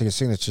her. So your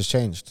signature's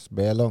changed.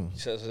 Bear long.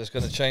 So it's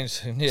going to change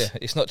soon. Yeah,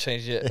 it's not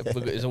changed yet.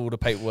 It's all the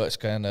paperwork's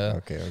going.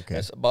 Okay.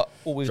 Yes, but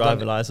always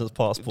Driving license,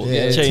 passport,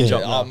 Yeah, change yeah.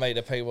 up now. I made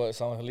the paperwork,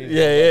 so I'm going to leave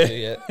Yeah,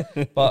 it.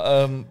 Yeah.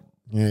 But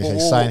Yeah, you say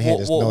sign here.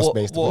 There's no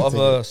space. what I've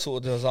to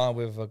sort of designed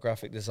with a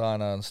graphic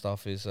designer and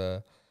stuff is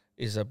a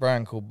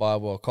brand called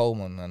Barbara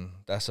Coleman, and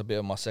that's a bit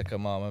of my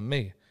second mum and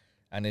me.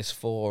 And it's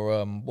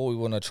for what we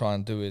want to try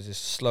and do is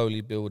slowly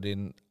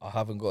building. I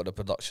haven't got the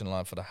production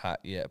line for the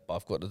hat yet, but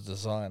I've got the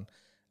design,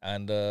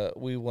 and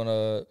we want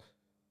to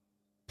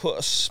put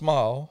a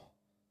smile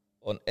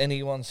on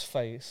anyone's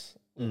face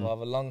with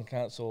either lung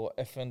cancer or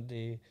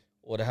FND,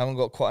 or they haven't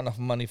got quite enough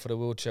money for the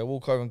wheelchair.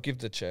 Walk over and give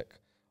the check.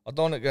 I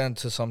don't want to go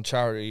into some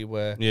charity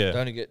where they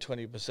only get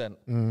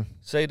 20%.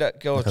 Say that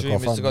girl's Like a dream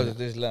is to go to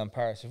GoFundMe. Disneyland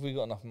Paris. If we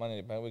got enough money in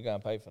the bank, we're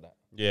going to pay for that.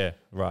 Yeah,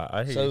 right.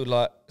 I hear So, you.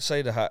 like,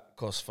 say the hat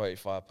costs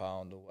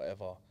 £35 or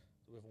whatever,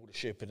 with all the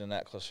shipping and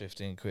that costs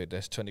 15 quid,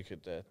 there's 20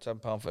 quid there.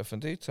 £10 for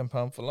F&D,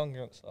 £10 for lung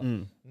cancer.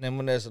 And then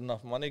when there's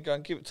enough money, go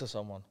and give it to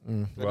someone.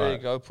 But there you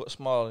go, put a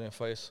smile on your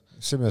face.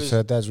 Similar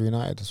to Dad's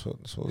Reunited. That's what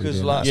we do. Because,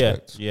 in like, that Yeah,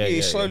 aspect. yeah,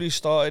 it's yeah. slowly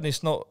starting.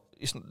 It's not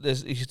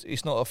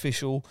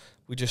official.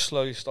 We're just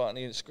slowly starting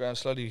the Instagram,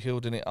 slowly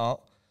building it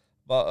out.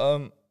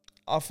 But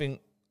I think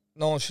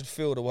no one should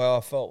feel the way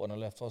I felt when I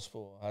left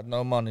hospital. I had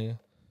no money,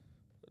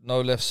 no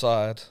left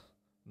side,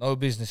 no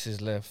businesses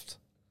left,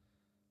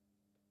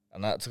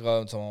 and I had to go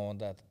home to my mum and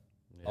dad.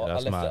 Yeah,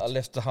 that's mad. I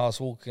left the house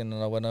walking,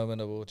 and I went home in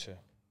a wheelchair.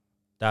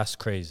 That's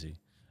crazy.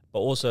 But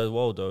also as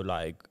well though,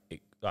 like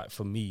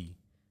for me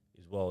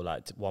as well,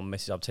 like one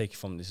message I'm taking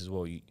from this as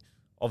well.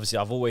 Obviously,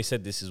 I've always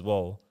said this as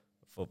well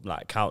for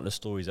like countless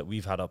stories that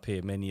we've had up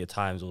here many a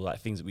times, or like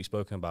things that we've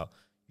spoken about.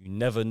 You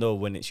never know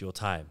when it's your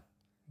time.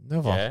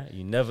 Never. Yeah,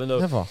 you never know.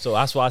 Never. So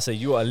that's why I say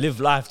you gotta live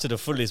life to the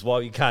fullest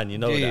while you can. You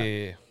know that.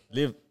 Yeah.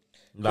 Live.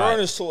 Like,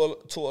 Corona's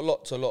taught a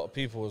lot to a lot of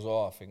people as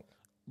well, I think.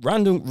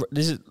 random.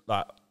 This is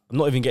like I'm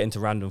not even getting to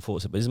random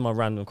thoughts, but this is my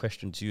random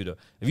question to you though.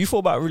 Have you thought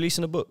about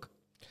releasing a book?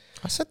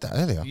 I said that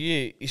earlier.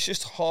 Yeah, it's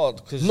just hard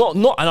because Not,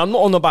 and I'm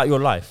not on about your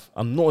life.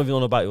 I'm not even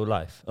on about your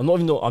life. I'm not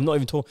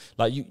even talking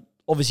like you.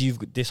 Obviously, you've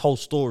got this whole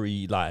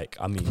story. Like,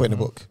 I mean, Put in a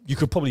book. You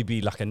could probably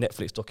be like a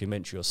Netflix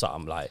documentary or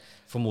something. Like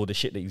from all the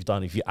shit that you've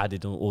done, if you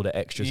added on all the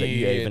extras that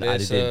you even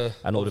added in,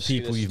 and all the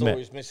people you've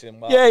met. Missing,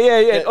 but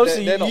Yeah.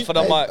 Obviously, they're not for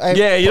the mic.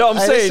 Yeah, you know what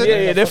I'm saying.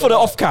 listen, Yeah, they're for the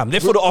off cam. They're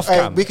for the off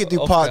cam. We could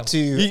do Off part cam. 2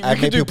 You and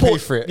could maybe do pay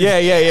for it. Yeah.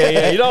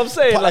 You know what I'm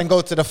saying? Put Like, and go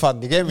to the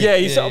fund. You get me? yeah,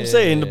 you see what I'm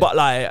saying? yeah. But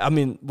like, I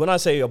mean, when I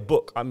say a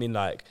book, I mean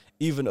like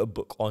even a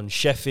book on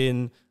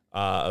chefing,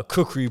 a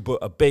cookery book,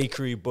 a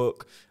bakery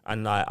book,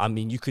 and like, I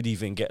mean, you could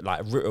even get like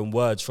written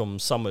words from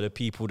some of the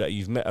people that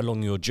you've met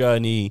along your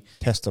journey,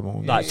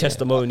 Testimony. like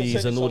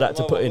testimonies and all that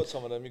to put in.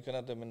 Some of them, you can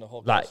add them in the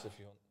whole Like, if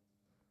you want.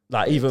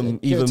 Like even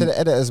Give it to the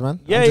editors, man.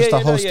 yeah, I'm just yeah, a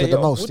host yeah, with the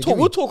yeah. most. you get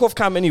We'll me? talk off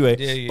cam anyway.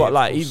 Yeah, but of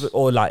like course. even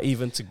or like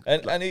even to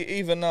And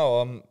even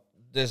now,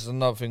 there's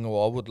another thing I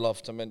would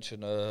love to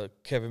mention.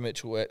 Kevin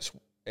Mitchell,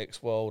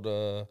 ex world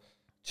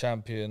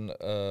champion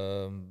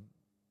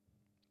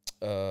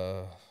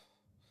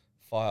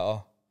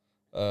fighter.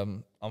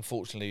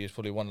 Unfortunately, he's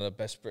probably one of the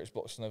best British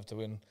boxers ever to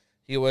win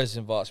he always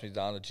invites me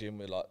down the gym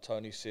with like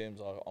Tony Sims.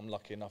 I'm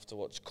lucky enough to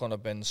watch Conor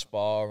Ben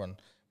spar and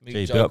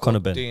Big Joe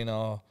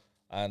Cordina.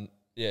 And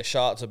yeah,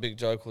 shout out to Big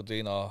Joe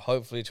Cordina.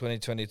 Hopefully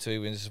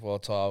 2022 wins his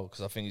world title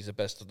because I think he's the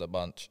best of the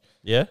bunch.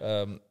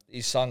 Yeah.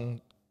 His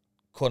son,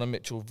 Conor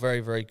Mitchell, very,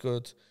 very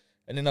good.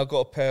 And then I got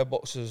a pair of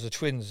boxers, the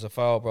twins, the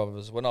Fowler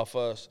brothers. When I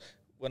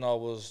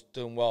was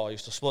doing well, I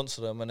used to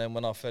sponsor them. And then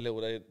when I fell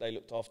ill, they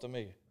looked after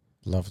me.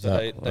 Love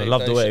that. I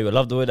love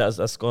the way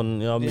that's gone.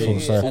 You know what I mean?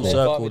 Full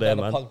circle there,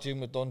 man. man. Pug gym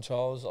with Don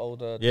Charles,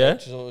 older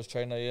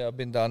trainer. Yeah, I've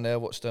been down there,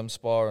 watched them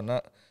spar and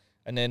that.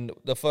 And then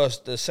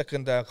the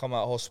second day I come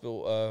out of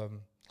hospital,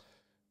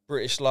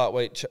 British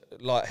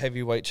light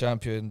heavyweight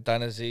champion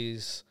Dan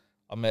Aziz.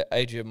 I met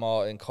Adrian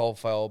Martin, Cole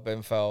Fowle,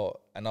 Ben Fowle,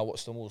 and I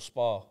watched them all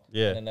spar.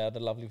 Yeah. And then they had a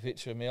lovely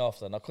picture of me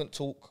after, and I couldn't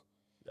talk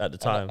at the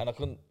time, and I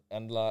couldn't,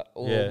 and like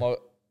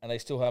and they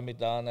still had me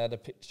down. They had a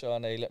picture,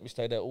 and they let me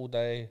stay there all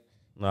day.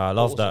 Nah, I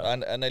love that.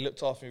 And they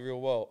looked after me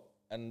real well.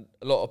 And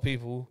a lot of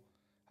people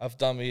have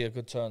done me a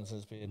good turn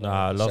since being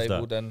I love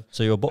that. And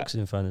so you're a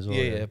boxing fan as well?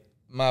 Yeah.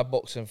 Mad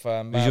boxing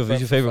fan. Who's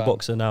your favourite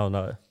boxer now?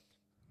 No.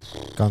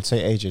 Can't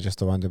say AJ just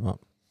to wind him up.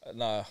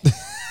 No.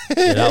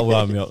 Yeah, that'll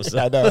wind me up.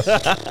 I know.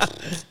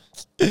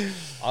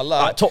 I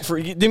like top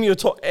three. Give me your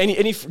top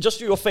any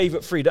just your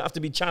favourite three. Don't have to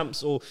be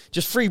champs or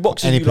just three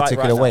boxers Any you like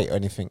particular right weight now. or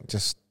anything?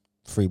 Just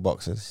 3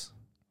 boxers.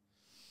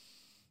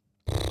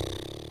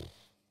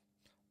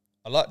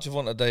 I like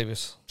Gervonta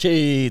Davis.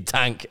 Gee,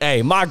 Tank.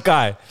 Hey, my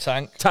guy.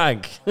 Tank.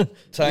 He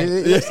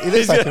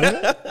looks like him,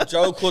 yeah?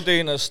 Joe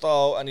Cordina's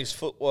style and his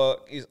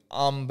footwork is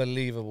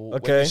unbelievable.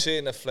 Okay. When you see it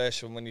in the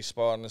flesh and when he's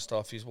sparring and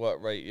stuff, his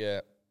work rate,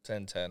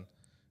 10-10.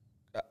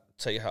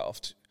 Take your hat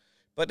off.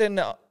 But then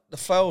the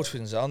Fowle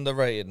twins are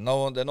underrated. They're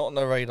not on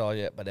the radar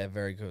yet, but they're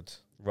very good.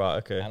 Right,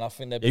 okay. And I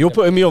think they're. Yeah, you're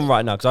putting me on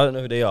right now because I don't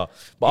know who they are.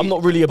 But I'm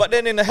not really. But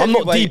then in the I'm not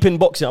heavyweight- deep in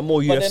boxing. I'm more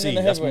But then in UFC. the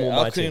That's heavyweight, more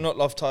how my can you thing. not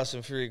love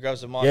Tyson Fury? He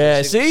grabs the mic Yeah,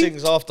 and see?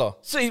 sings after.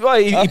 See,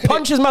 right, he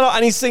punches man out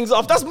and he sings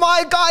off. That's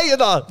my guy, you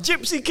know.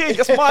 Gypsy King.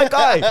 That's my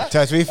guy.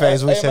 To be fair,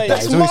 he's always Hey, said mate, that.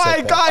 That's He's always my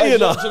said that. guy, Hey, you do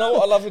know. you know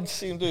what I love him to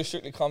see him do? Is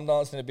Strictly Come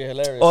Dancing. It'd be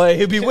hilarious. Oh,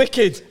 he'll be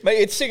wicked. Mate,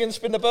 he'd sing and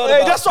spin the bird Hey,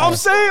 about. that's what I'm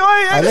saying.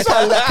 Hey, Look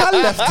how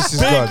left this is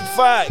Big gone.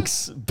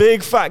 facts.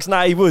 Big facts.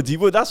 Nah, he would.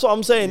 That's what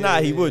I'm saying.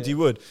 He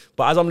would.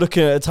 But as I'm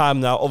looking at the time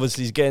now,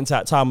 obviously he's getting to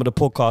that time of the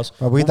podcast.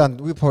 Well,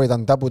 we've probably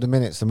done double the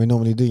minutes than we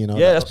normally do, you know.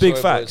 Yeah, that's big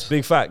sorry, facts. boys.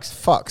 Big facts.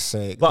 Fuck's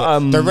sake. But,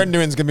 the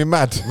rendering's gonna be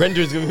mad.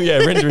 Renderings gonna be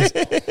renderings.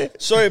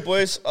 Sorry,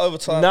 boys.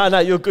 Overtime. Nah,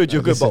 you're good.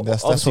 You're good. Listen, But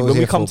that's obviously, what when we're we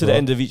here come for, to the bro.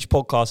 end of each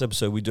podcast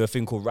episode, we do a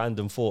thing called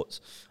random thoughts.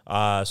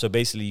 So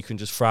basically, you can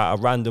just throw out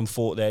a random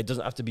thought there. It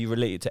doesn't have to be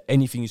related to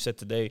anything you said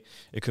today.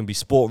 It can be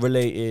sport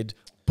related,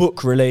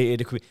 book related.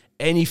 It could be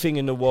anything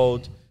in the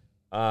world.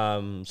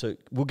 So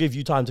we'll give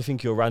you time to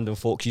think your random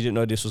thought because you didn't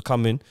know this was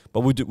coming.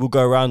 But we'll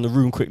go around the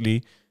room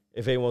quickly.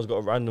 If anyone's got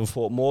a random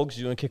thought, Morgs,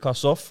 you want to kick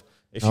us off?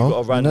 If you've got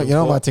a random you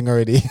know my thought, thing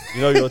already.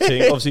 you know your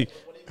thing. Obviously,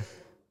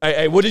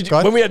 hey, what did you, Go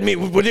on. when we had meet?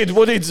 What did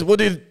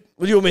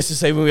your missus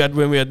say when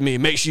we had meet?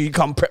 Make sure you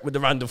come prep with the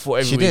random thought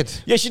every She week.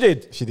 did. Yeah, she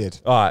did. She did.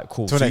 All right,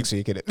 cool. Till So next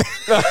week,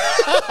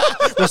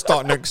 innit? We'll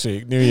start next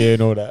week, New Year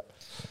and all that.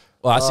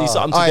 I see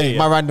something today.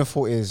 My random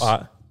thought is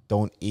Alright.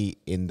 don't eat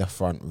in the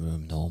front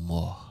room no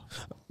more.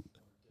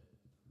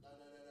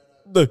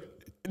 No.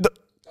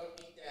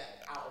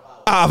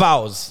 Out of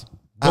hours.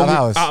 Out of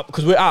hours.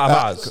 Because we're out of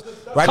hours.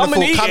 Random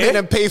thought, come in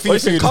and pay for your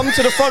Listen, food. come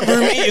to the front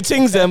room, eat your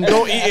things then.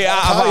 Don't eat it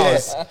out of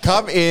hours.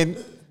 Come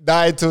in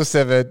 9 till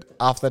 7.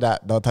 After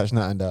that, don't touch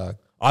nothing, dog.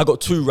 I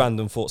got 2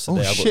 random thoughts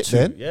today. I got shit, 2.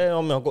 then. Yeah,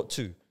 I got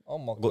 2. Oh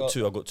my I got God.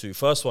 2. I got 2.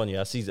 First one,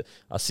 I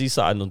see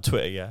something on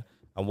Twitter,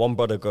 and one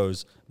brother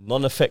goes,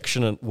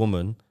 non-affectionate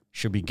woman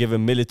should be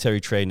given military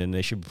training.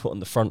 They should be put on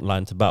the front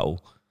line to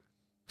battle.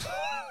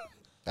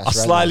 I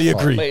slightly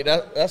agree. Mate,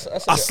 that's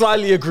I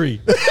slightly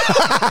agree.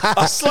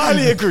 I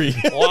slightly agree.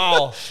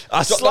 wow.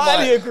 I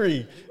slightly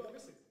agree.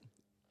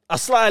 I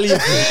slightly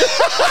agree.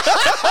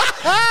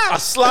 I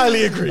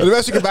slightly agree. The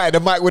best thing about it, the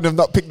mic would have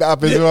not picked that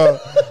up as well.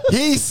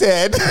 He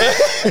said,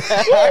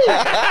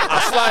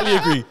 I slightly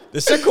agree.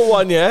 The second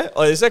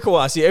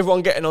one, I see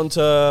everyone getting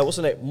onto what's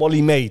her name,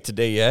 Molly May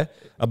today,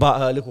 about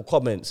her little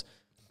comments.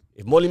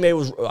 If Molly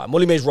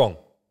May's wrong.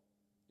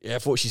 Yeah,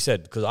 for what she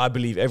said, because I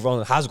believe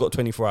everyone has got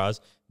 24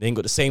 hours. They ain't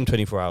got the same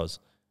 24 hours.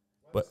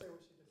 But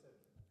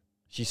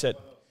she said,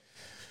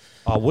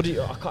 I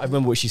can't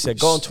remember what she said.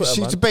 Go on Twitter,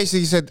 she man.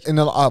 basically said, from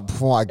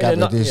what I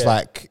gathered, is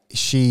like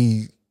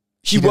she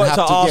didn't worked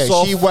have her ass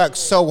off. She worked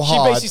so She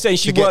hard. basically saying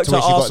she to get worked to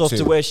her where she ass got off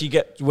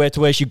to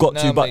where she got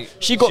Nah, to, but mate.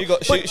 she got She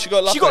got lucky.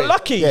 She got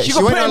lucky. Yeah, she she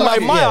got went put on in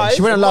Love- my yeah, eyes.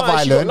 she went on in my Love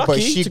eyes, she got Island, but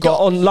lucky she to got-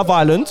 get on Love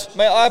Island.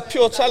 Mate, I have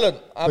pure talent.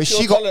 But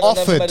she got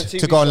offered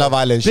to go on Love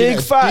Island. She Big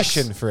didn't facts.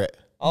 audition for it.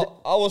 I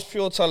was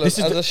pure talent This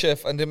is as the- a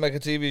chef and didn't make a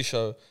TV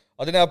show.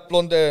 I didn't have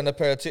blonde hair and a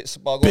pair of tits.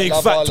 But I got Big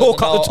Love fact. Island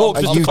Talk and up the now talk,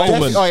 I'm- Mr. I'm You Coleman.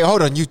 famous. definitely,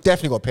 hold on, you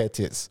definitely got a pair of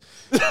tits.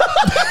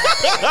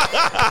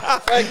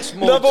 Thanks,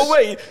 No, Morgs. but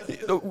wait.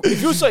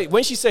 If you say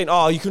when she's saying,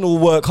 "Oh, you can all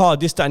work hard,"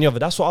 this, that, and the other,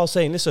 that's what I was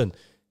saying. Listen,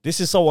 this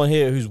is someone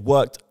here who's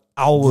worked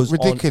hours on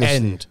Ridiculously.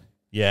 end,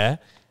 yeah,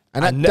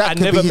 And that, and that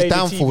could never be his made a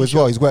downfall TV as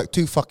well. He's worked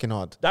too fucking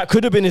hard. That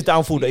could have been his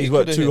downfall that It he's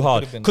worked could've too been,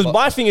 hard. could've been, Because but-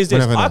 my thing is this: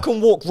 We'll never I know.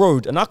 can walk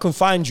road and I can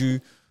find you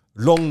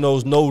long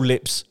nose, no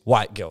lips,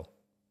 white girl,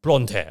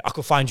 blonde hair. I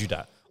can find you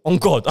that. On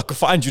God, I can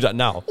find you that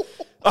now.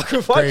 I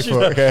can find you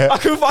for it, that. yeah. I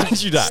can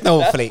find you that.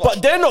 Snowflake.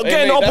 But they're not Hey,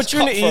 getting mate, the that's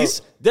opportunities.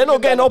 cutthroat. They're not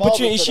You've getting the got the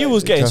opportunities marbles she today.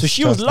 was getting. So Just-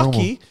 she was just normal.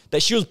 lucky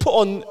that she was put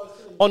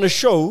on a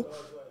show.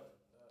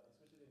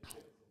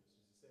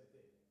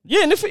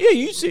 Yeah, and yeah,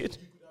 you see it.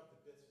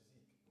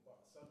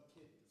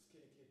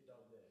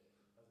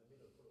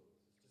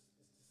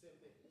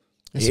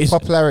 It's It is-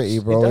 popularity,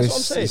 bro. That's It's, what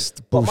I'm saying. it's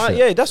But bullshit.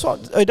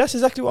 yeah, that's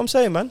exactly what I'm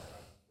saying, man.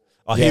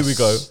 Oh, here we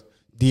go. Yes.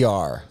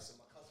 DR.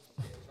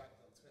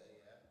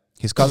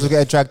 His cousin will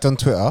get dragged on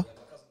Twitter.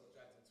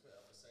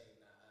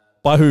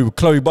 By who?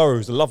 Chloe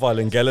Burrows, the Love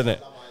Island girl,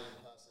 innit?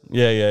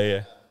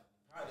 Yeah.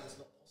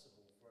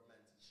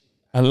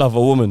 And love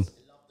a woman.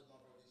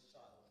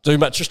 Talking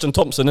about Tristan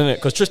Thompson, innit?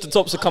 Because Tristan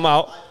Thompson come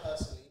out.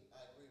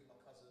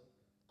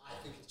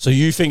 So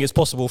you think it's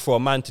possible for a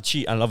man to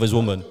cheat and love his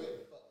woman?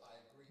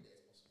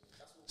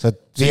 So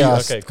you- DR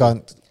okay,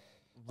 cool.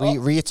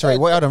 reiterate.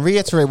 Hold on,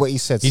 reiterate what he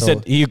said. He so,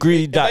 said he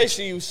agreed that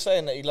Basically, he was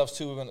saying that he loves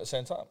two women at the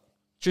same time.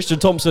 Tristan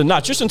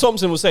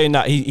Thompson was saying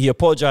that he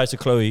apologized to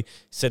Chloe,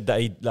 said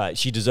that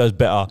she deserves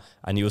better,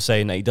 and he was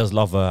saying that he does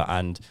love her,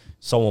 and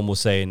someone was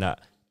saying that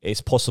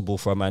it's possible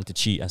for a man to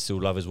cheat and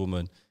still love his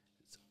woman.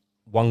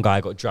 One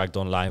guy got dragged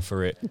online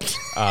for it,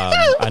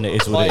 and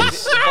it is what it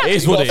is. It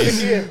is what it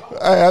is. Hey,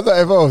 I'm not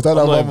involved. I'm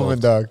not not one woman,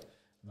 dog.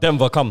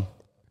 Denver, come.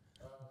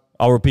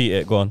 I'll repeat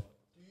it. Go on.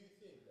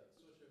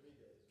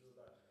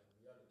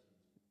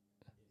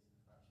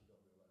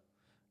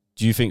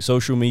 Do you think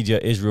social media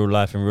is real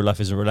life and real life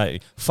isn't reality?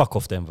 Fuck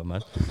off, Denver,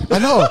 man. I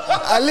know.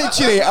 I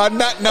literally, on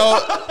that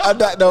note,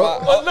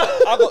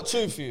 I got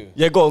two for you.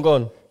 Yeah, go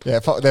on. yeah,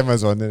 fuck them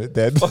as one, innit?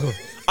 Dead.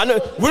 I know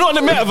we're not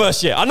in the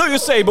metaverse yet. I know you're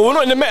saying, but we're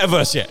not in the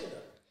metaverse yet.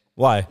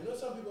 Why?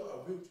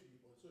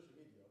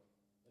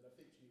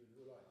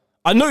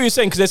 I know you're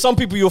saying because there's some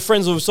people you're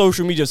friends with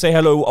social media say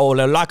hello or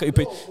they like it.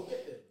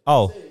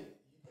 Oh.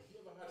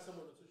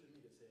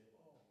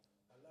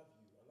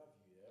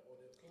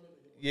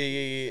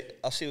 Yeah.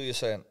 I see what you're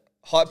saying.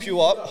 Hype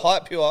you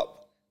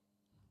up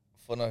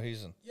for no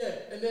reason. Yeah,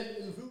 and then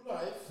in real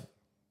life,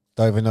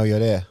 Don't even know you're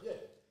there.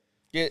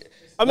 Yeah,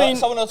 I mean-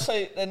 someone will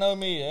say they know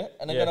me, yeah,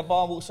 and they're Yeah. gonna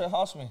bar and walk straight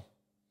past me.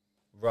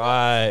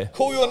 Right.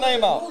 Call your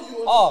name out.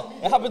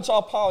 It happened to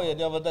our pal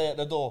the other day at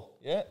the door,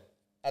 yeah,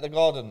 at the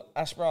garden.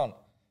 Ash Brown,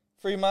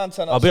 3-man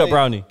turn up. I'll be say, up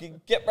Brownie.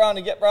 Get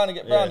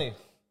Brownie.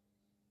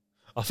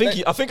 I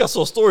think I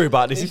saw a story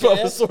about this. He put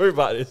up a story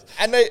about this.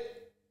 And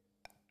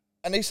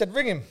they said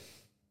ring him.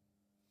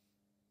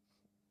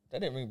 They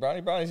didn't ring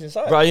Brownie. Brownie's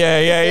inside. Right,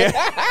 yeah.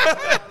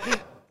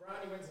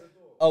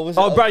 Oh, was it?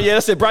 Oh, Brownie, yeah,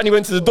 that's it. Brownie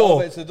went to the Oh, door.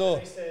 went to the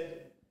door.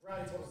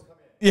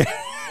 Yeah.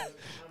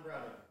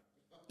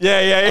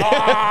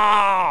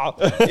 Yeah.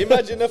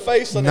 Imagine the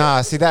face on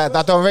Nah, see that?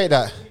 I don't rate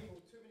that.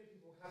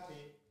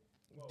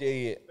 it.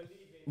 Yeah.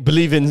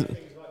 Believe in.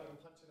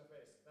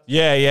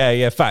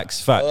 Yeah.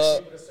 Facts.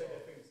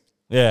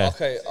 Yeah.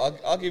 Okay,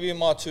 I'll give you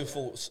my two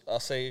thoughts. I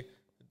say,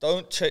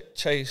 don't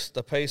chase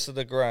the pace of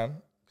the gram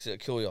because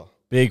it'll kill you.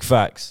 Big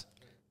facts.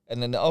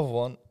 And then the other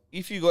one,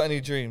 if you got any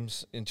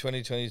dreams in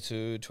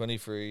 2022,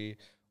 23,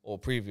 or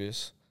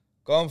previous,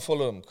 go and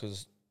follow them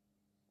because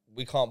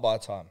we can't buy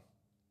time.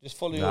 Just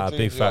follow your Big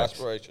dreams, your facts.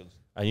 aspirations.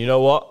 And you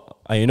know what?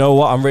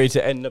 I'm ready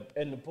to end the podcast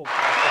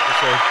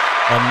episode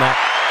on that.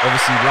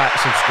 Obviously, like,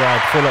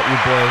 subscribe, follow up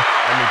your boy.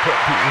 Put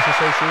people's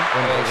social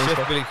on Chef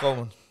Insta. Billy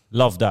Coleman.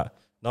 Love that.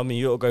 I mean,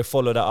 you'll go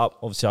follow that up.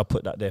 Obviously, I'll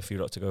put that there for you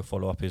lot to go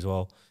follow up as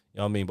well. You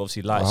know what I mean? But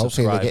obviously, like,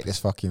 Hopefully they subscribe. get this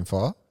fucking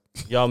far.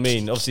 You know what I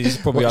mean? Obviously, this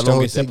is probably Watch our the whole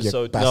longest thing, you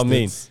episode. You know what I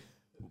mean? bastards.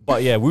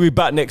 But yeah, we'll be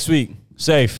back next week. Safe.